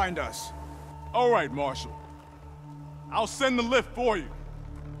shall find us. All right, Marshal. I'll send the lift for you.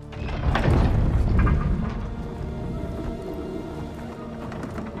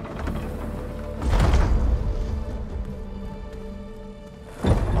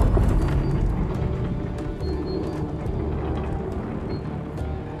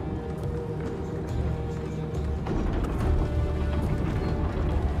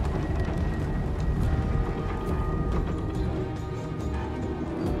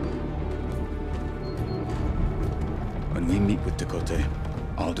 When we meet with Tekote,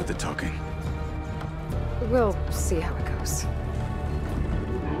 I'll do the talking. We'll see how it goes.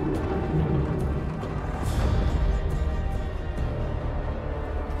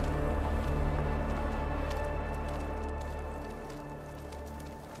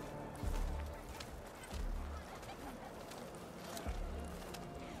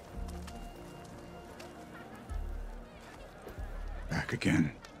 Back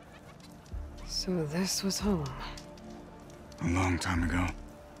again. So this was home. A long time ago.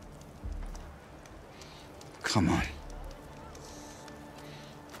 Come on.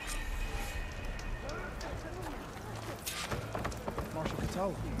 Marshal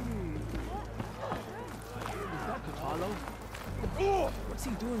Cattell. Is that Aloy? Oh, what's he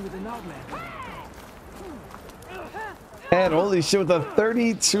doing with an outlander? And holy shit, with the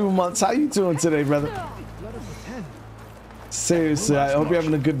 32 months. How you doing today, brother? Blood of the Ten. Seriously, I hope you're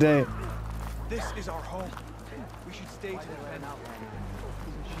having a good day. This is our home. We should stay to defend Outlander.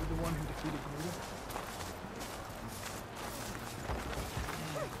 Isn't she the one who defeated Gruda?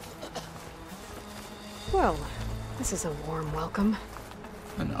 Well, this is a warm welcome.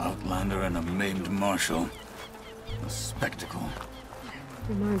 An outlander and a maimed marshal. A spectacle.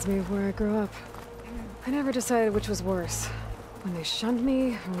 Reminds me of where I grew up. I never decided which was worse. When they shunned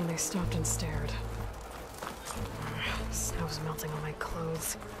me, or when they stopped and stared. Snow's melting on my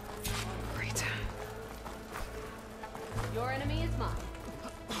clothes. Great. Your enemy is mine.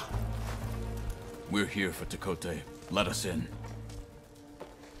 We're here for Tekote. Let us in.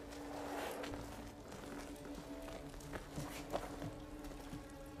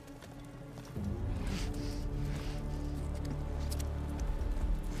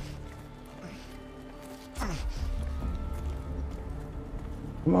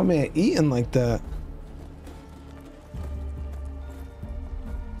 My man eating like that.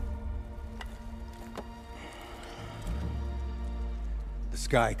 The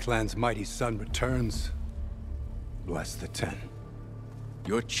Sky Clan's mighty son returns. Bless the Ten.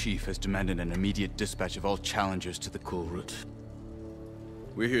 Your chief has demanded an immediate dispatch of all challengers to the Cool Route.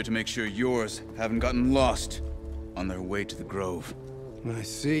 We're here to make sure yours haven't gotten lost on their way to the Grove. I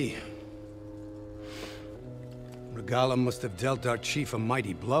see. Regala must have dealt our chief a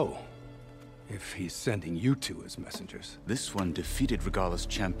mighty blow, if he's sending you two as messengers. This one defeated Regala's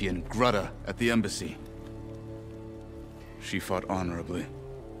champion, Gruda, at the embassy. She fought honorably.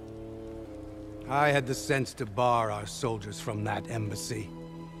 I had the sense to bar our soldiers from that embassy.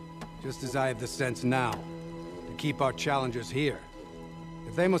 Just as I have the sense now, to keep our challengers here.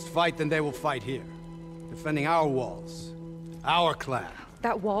 If they must fight, then they will fight here. Defending our walls. Our clan.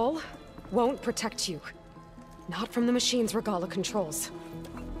 That wall won't protect you. Not from the machines Regala controls.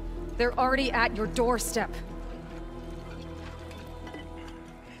 They're already at your doorstep.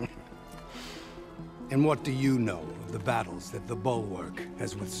 And what do you know of the battles that the Bulwark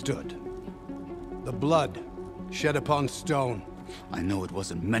has withstood? The blood shed upon stone. I know it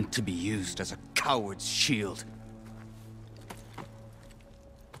wasn't meant to be used as a coward's shield.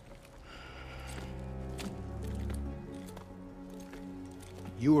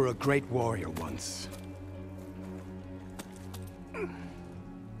 You were a great warrior once.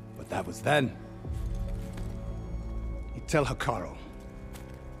 But that was then. You tell Hekarro,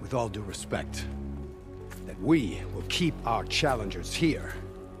 with all due respect, that we will keep our challengers here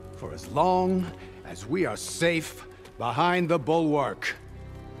for as long as we are safe behind the bulwark.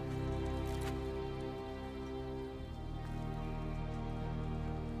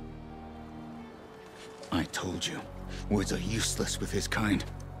 I told you, words are useless with his kind.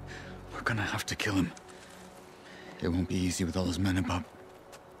 We're gonna have to kill him. It won't be easy with all his men about.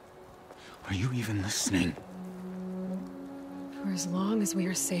 Are you even listening? For as long as we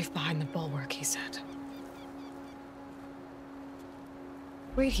are safe behind the bulwark, he said.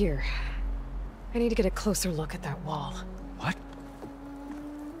 Wait here. I need to get a closer look at that wall. What?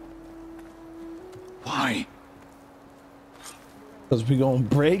 Why? Because we gonna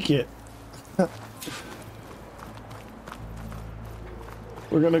break it.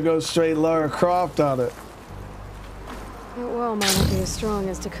 We're gonna go straight Lara Croft on it. That wall might not be as strong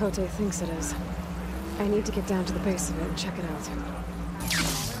as Tekote thinks it is. I need to get down to the base of it and check it out.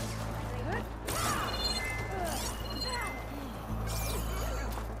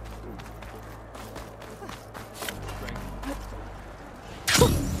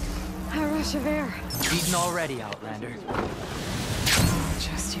 A rush of air. Beaten already, Outlander.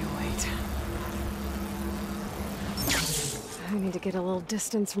 Just you wait. I need to get a little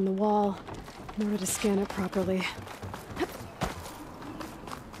distance from the wall in order to scan it properly.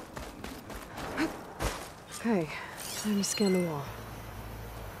 Okay, time to scan the wall.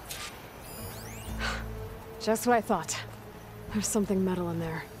 Just what I thought. There's something metal in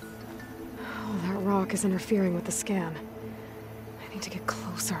there. Oh, that rock is interfering with the scan. I need to get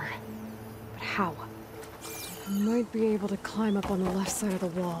closer. But how? I might be able to climb up on the left side of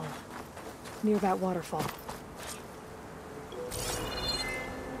the wall, near that waterfall.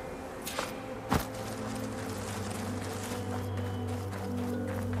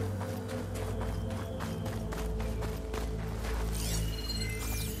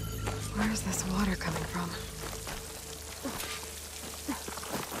 Where's this water coming from?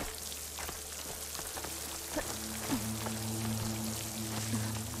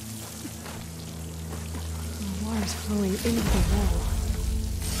 The water's flowing into the wall.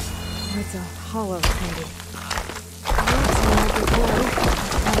 Oh, it's a hollow candy.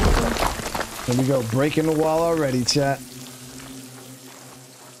 There we go, breaking the wall already, chat.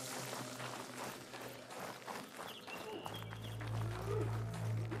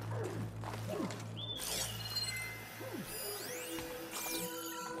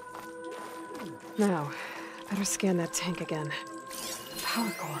 Now, better scan that tank again. Power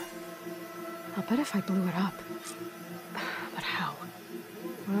core. I'll bet if I blew it up. But how?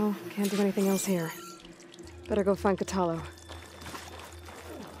 Well, can't do anything else here. Better go find Katalo.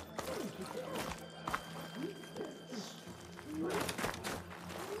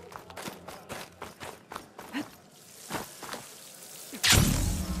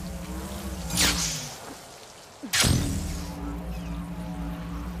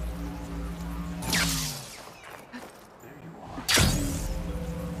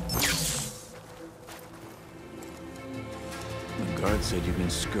 Said you've been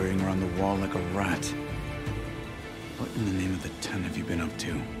scurrying around the wall like a rat. What in the name of the Ten have you been up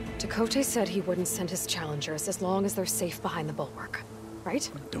to? Tekote said he wouldn't send his challengers as long as they're safe behind the bulwark,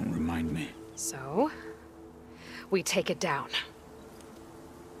 right? Don't remind me. So, we take it down.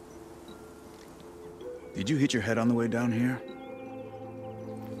 Did you hit your head on the way down here?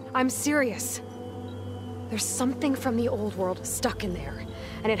 I'm serious. There's something from the old world stuck in there,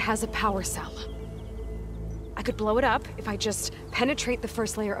 and it has a power cell. I could blow it up if I just penetrate the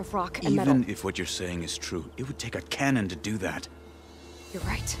first layer of rock and metal. Even if what you're saying is true, it would take a cannon to do that. You're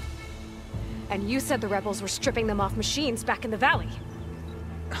right. And you said the rebels were stripping them off machines back in the valley.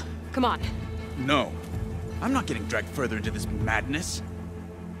 Come on. No. I'm not getting dragged further into this madness.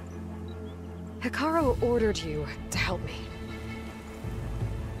 Hekarro ordered you to help me.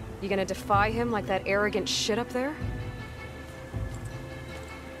 You gonna defy him like that arrogant shit up there?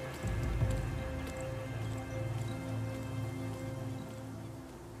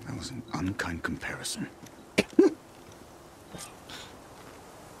 That was an unkind comparison.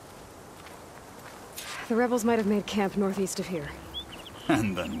 The rebels might have made camp northeast of here.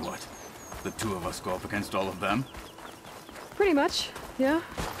 And then what? The two of us go up against all of them? Pretty much, yeah.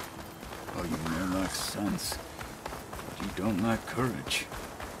 Oh, you may lack sense, but you don't lack courage.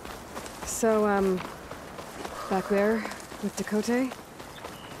 So, back there with Tekote,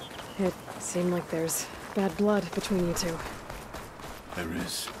 it seemed like there's bad blood between you two. There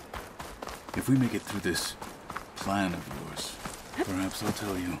is. If we make it through this plan of yours, Perhaps I'll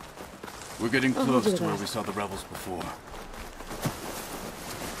tell you. We're getting I'll close do to where that. we saw the rebels before.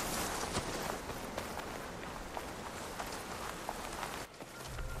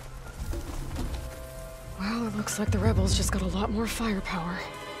 Well, it looks like the rebels just got a lot more firepower.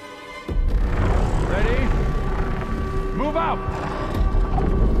 Ready? Move out!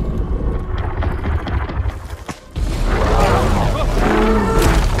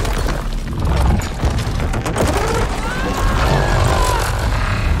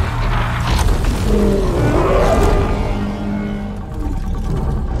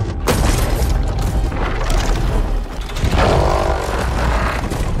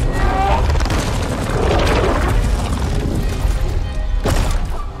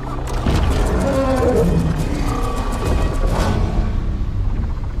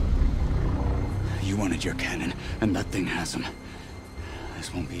 Your cannon, and that thing has him.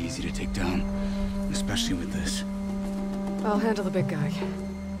 This won't be easy to take down, especially with this. I'll handle the big guy.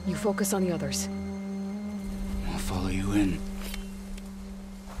 You focus on the others. I'll follow you in.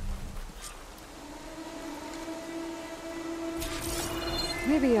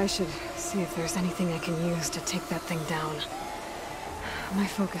 Maybe I should see if there's anything I can use to take that thing down. My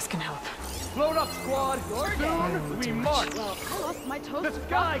focus can help. Load up, squad! Soon we march! Well, I lost my toast The to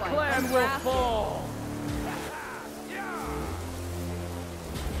Sky frostbite. Clan will fall!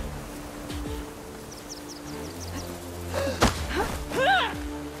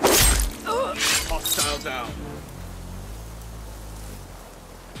 Hostile down.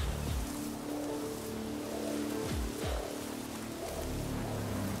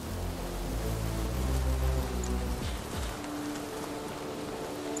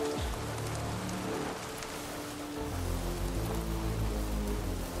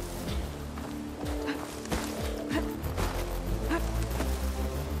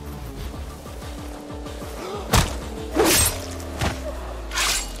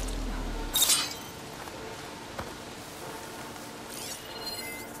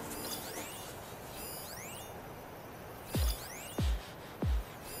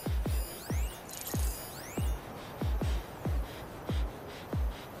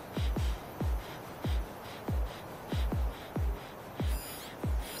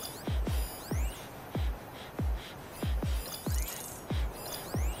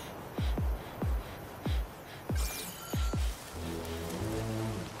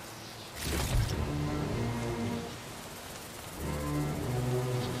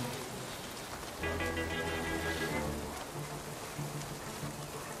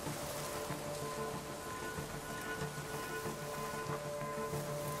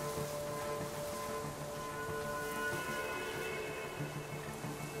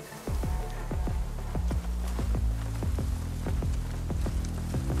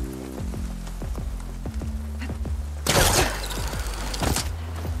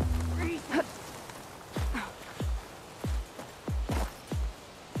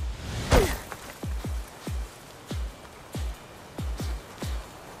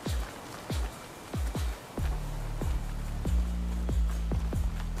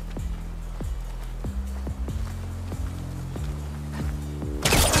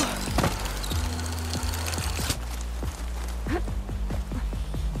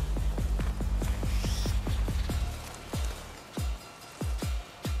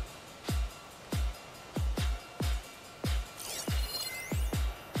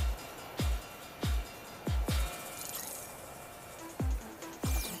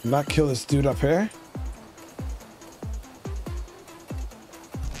 Not kill this dude up here.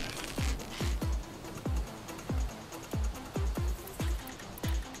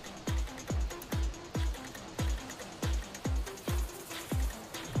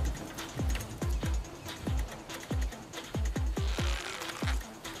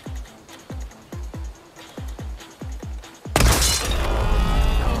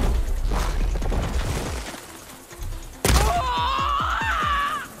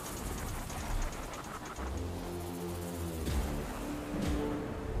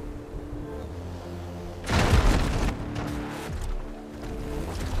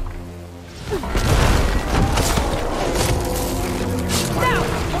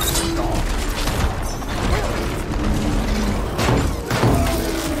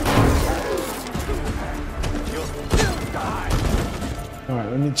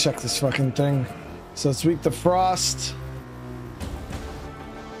 Check this fucking thing. So it's weak to frost.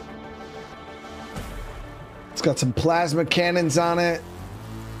 It's got some plasma cannons on it.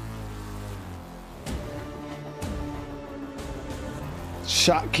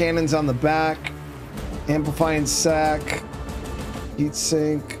 Shot cannons on the back. Amplifying sack. Heat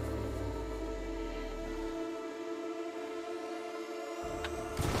sink.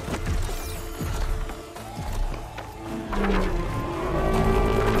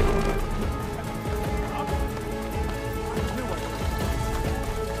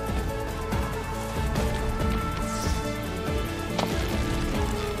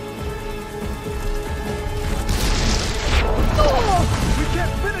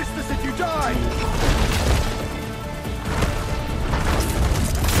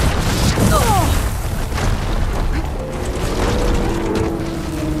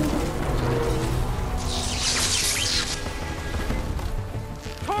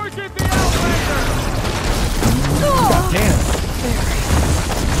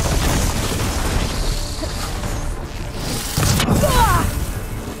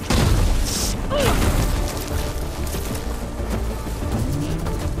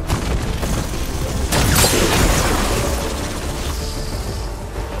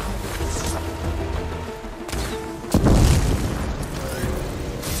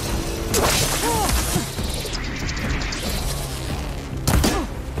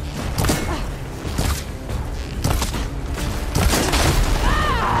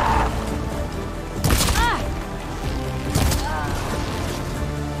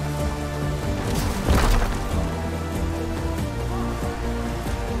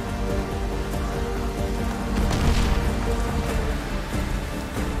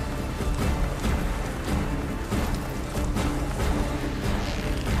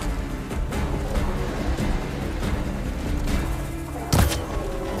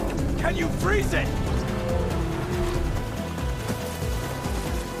 Can you freeze it?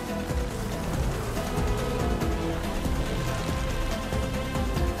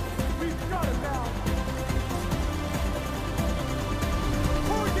 We've got it now.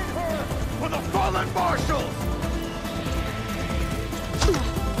 Target her! For the fallen marshals!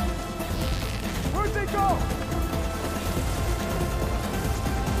 Where'd they go?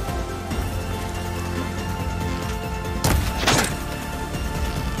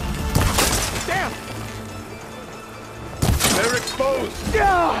 They're exposed!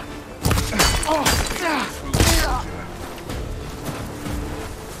 Yeah!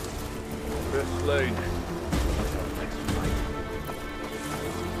 They're slain.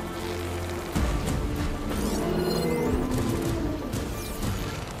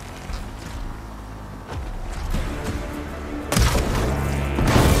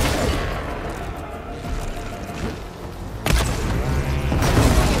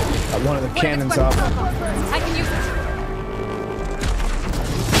 Got one of the cannons off. I can use it.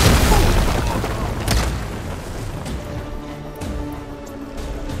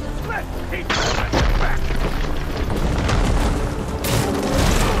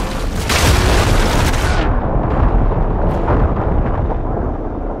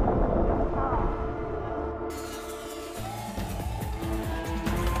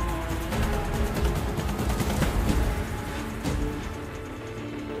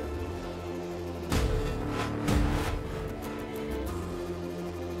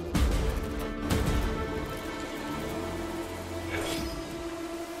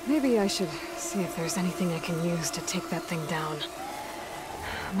 Maybe I should see if there's anything I can use to take that thing down.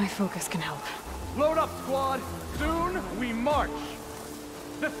 My focus can help. Load up, squad! Soon we march!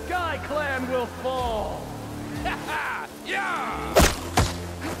 The Sky Clan will fall! Yeah!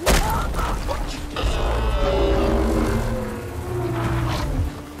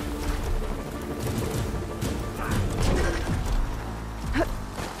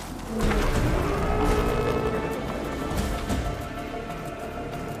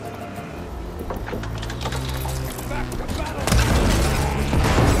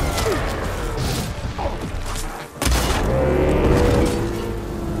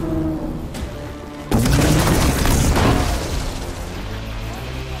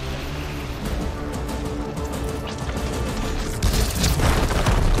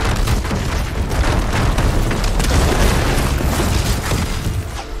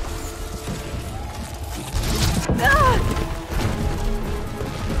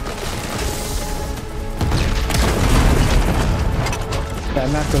 I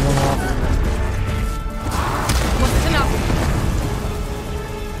knocked the one off. Wasn't enough.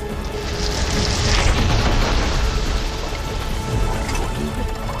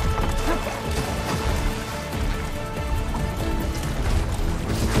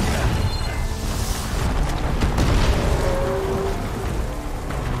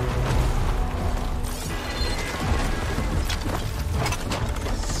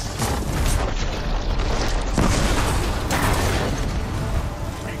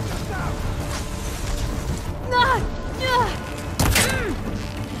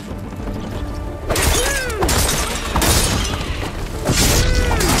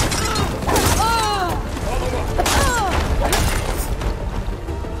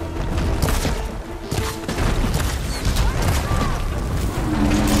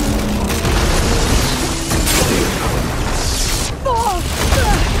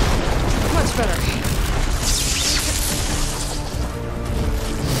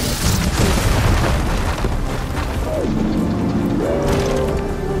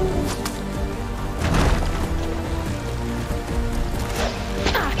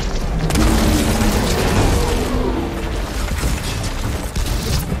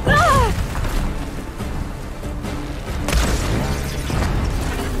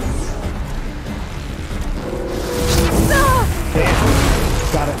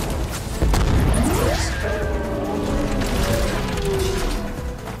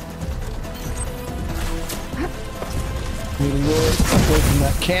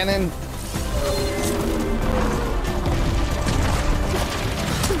 Cannon.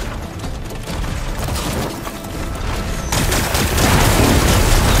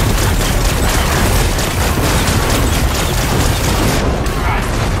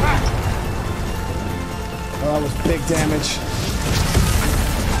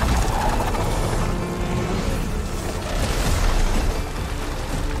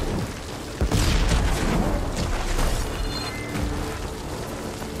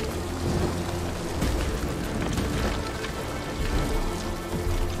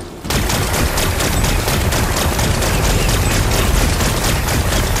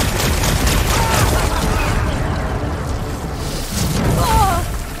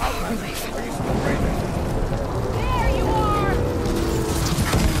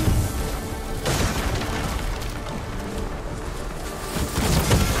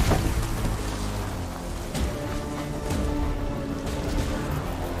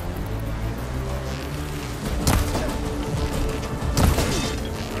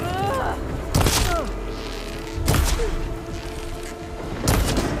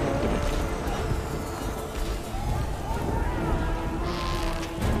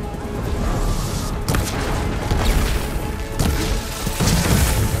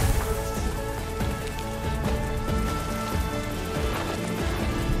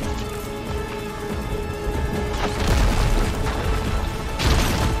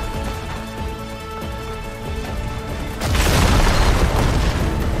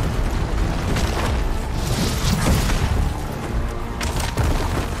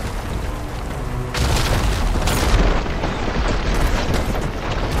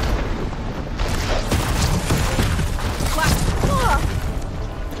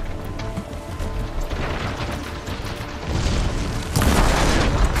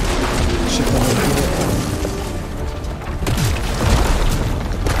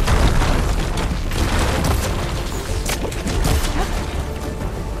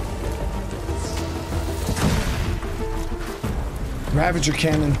 Ravager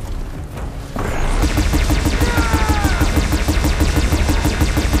cannon.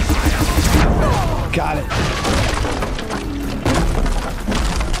 Got it.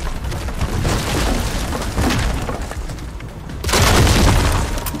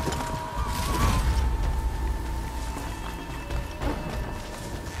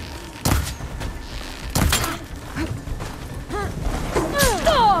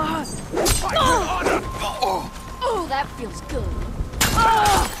 Oh, that feels good.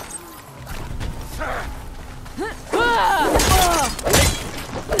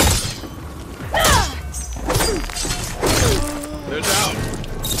 They're down.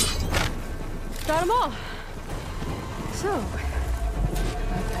 Got them all. So,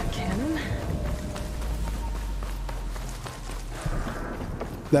 about that cannon.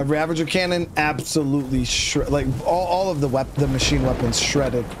 That Ravager cannon absolutely like all of the machine weapons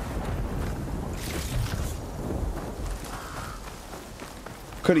shredded.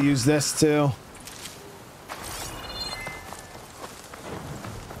 Could have used this too.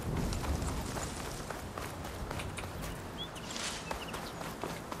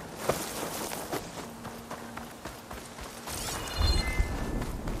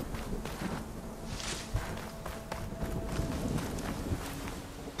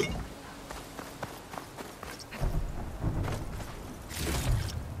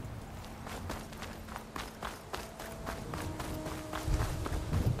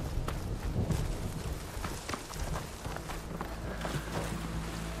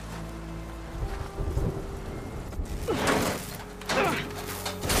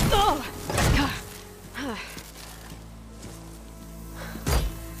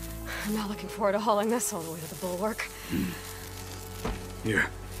 I'm not looking forward to hauling this all the way to the bulwark. Here.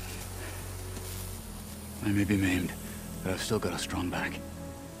 I may be maimed, but I've still got a strong back.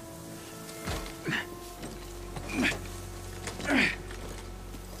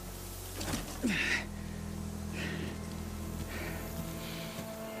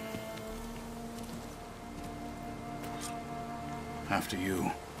 After you.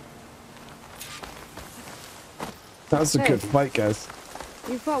 That was a good fight, guys.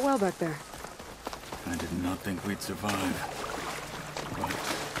 You fought well back there. I did not think we'd survive.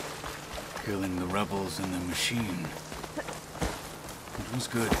 But killing the rebels and the machine. It was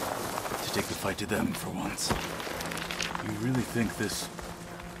good to take the fight to them for once. You really think this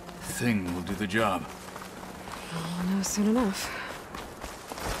thing will do the job? I'll know soon enough.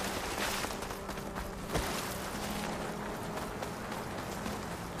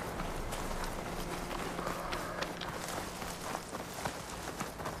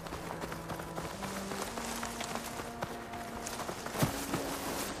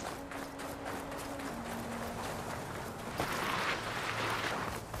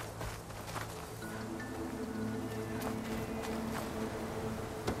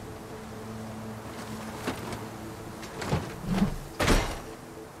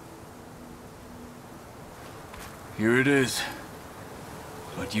 Here it is.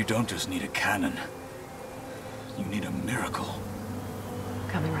 But you don't just need a cannon. You need a miracle.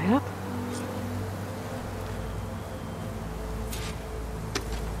 Coming right up.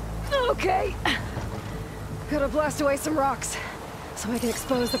 Okay. Gotta blast away some rocks so I can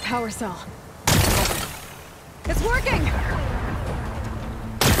expose the power cell. It's working!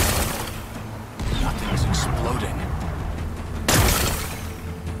 Nothing's exploding.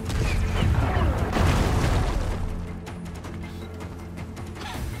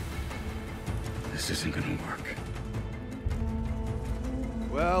 This isn't gonna work.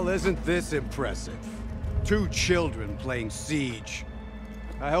 Well, isn't this impressive? 2 children playing siege.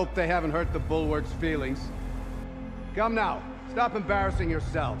 I hope they haven't hurt the bulwark's feelings. Come now, stop embarrassing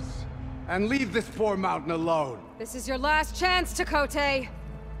yourselves. And leave this poor mountain alone. This is your last chance, Chakotay.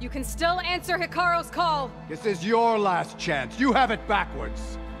 You can still answer Hikaru's call. This is your last chance. You have it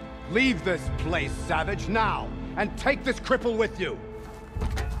backwards. Leave this place, Savage, now. And take this cripple with you.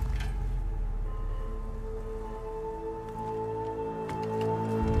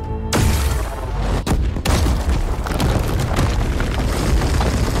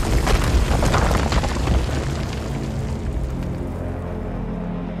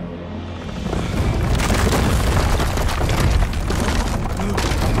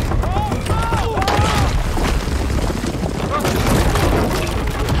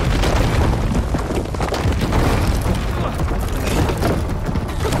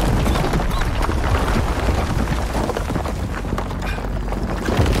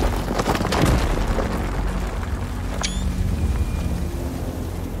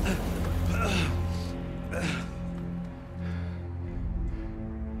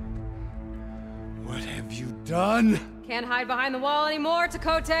 Can't hide behind the wall anymore,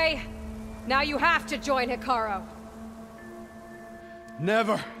 Takote. Now you have to join Hikaru.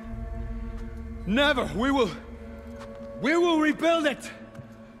 Never. Never. We will rebuild it.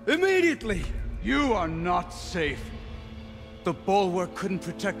 Immediately. You are not safe. The bulwark couldn't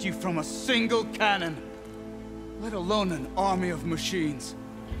protect you from a single cannon, let alone an army of machines.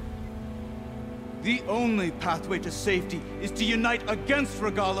 The only pathway to safety is to unite against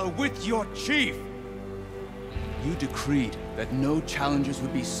Regala with your chief. You decreed that no challengers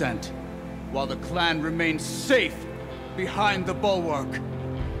would be sent, while the clan remained safe behind the bulwark.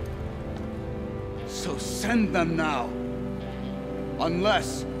 So send them now.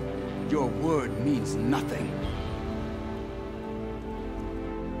 Unless your word means nothing.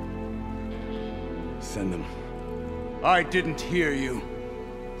 Send them. I didn't hear you.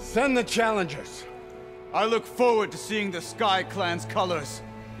 Send the challengers. I look forward to seeing the Sky Clan's colors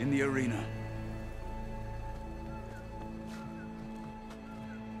in the arena.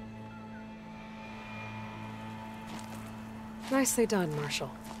 Nicely done, Marshal.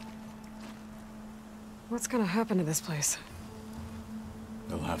 What's gonna happen to this place?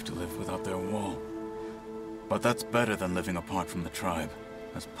 They'll have to live without their wall. But that's better than living apart from the tribe,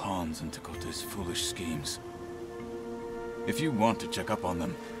 as pawns in Takote's foolish schemes. If you want to check up on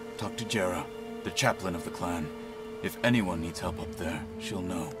them, talk to Jera, the chaplain of the clan. If anyone needs help up there, she'll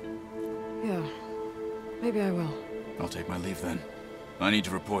know. Yeah, maybe I will. I'll take my leave then. I need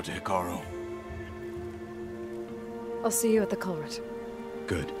to report to Hikaru. I'll see you at the culvert.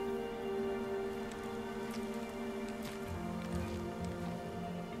 Good.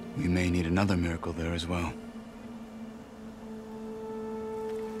 We may need another miracle there as well.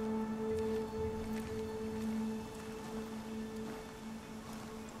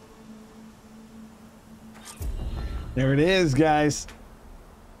 There it is, guys.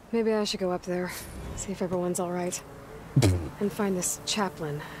 Maybe I should go up there, see if everyone's all right, and find this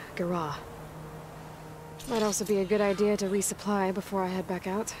chaplain, Gara. Might also be a good idea to resupply before I head back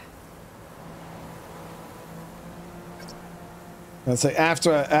out. Let's say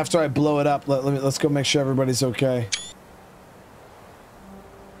after I blow it up, let's go make sure everybody's okay.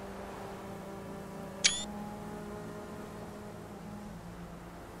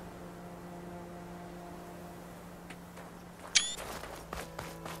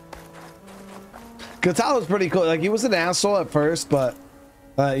 Katala's pretty cool. Like, he was an asshole at first, but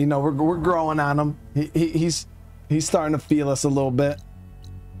you know, we're growing on him. He's starting to feel us a little bit.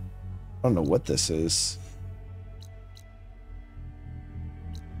 I don't know what this is.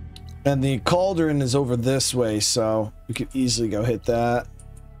 And the cauldron is over this way, so we could easily go hit that.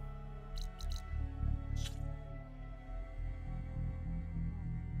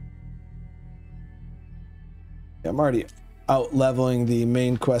 Yeah, I'm already out leveling the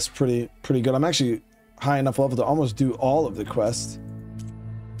main quest pretty good. I'm actually high enough level to almost do all of the quests.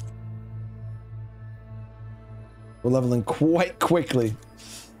 We're leveling quite quickly.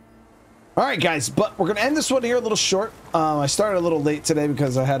 All right, guys, but we're gonna end this one here a little short. I started a little late today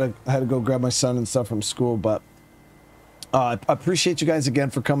because I had to go grab my son and stuff from school, but I appreciate you guys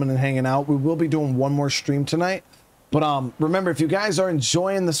again for coming and hanging out. We will be doing one more stream tonight, but remember, if you guys are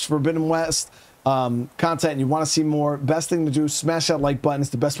enjoying this Forbidden West content and you want to see more, best thing to do, smash that like button.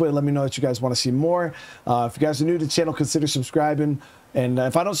 It's the best way to let me know that you guys want to see more. If you guys are new to the channel, consider subscribing, and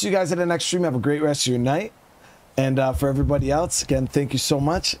if I don't see you guys at the next stream, have a great rest of your night. And for everybody else, again, thank you so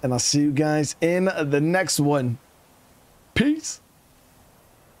much, and I'll see you guys in the next one. Peace.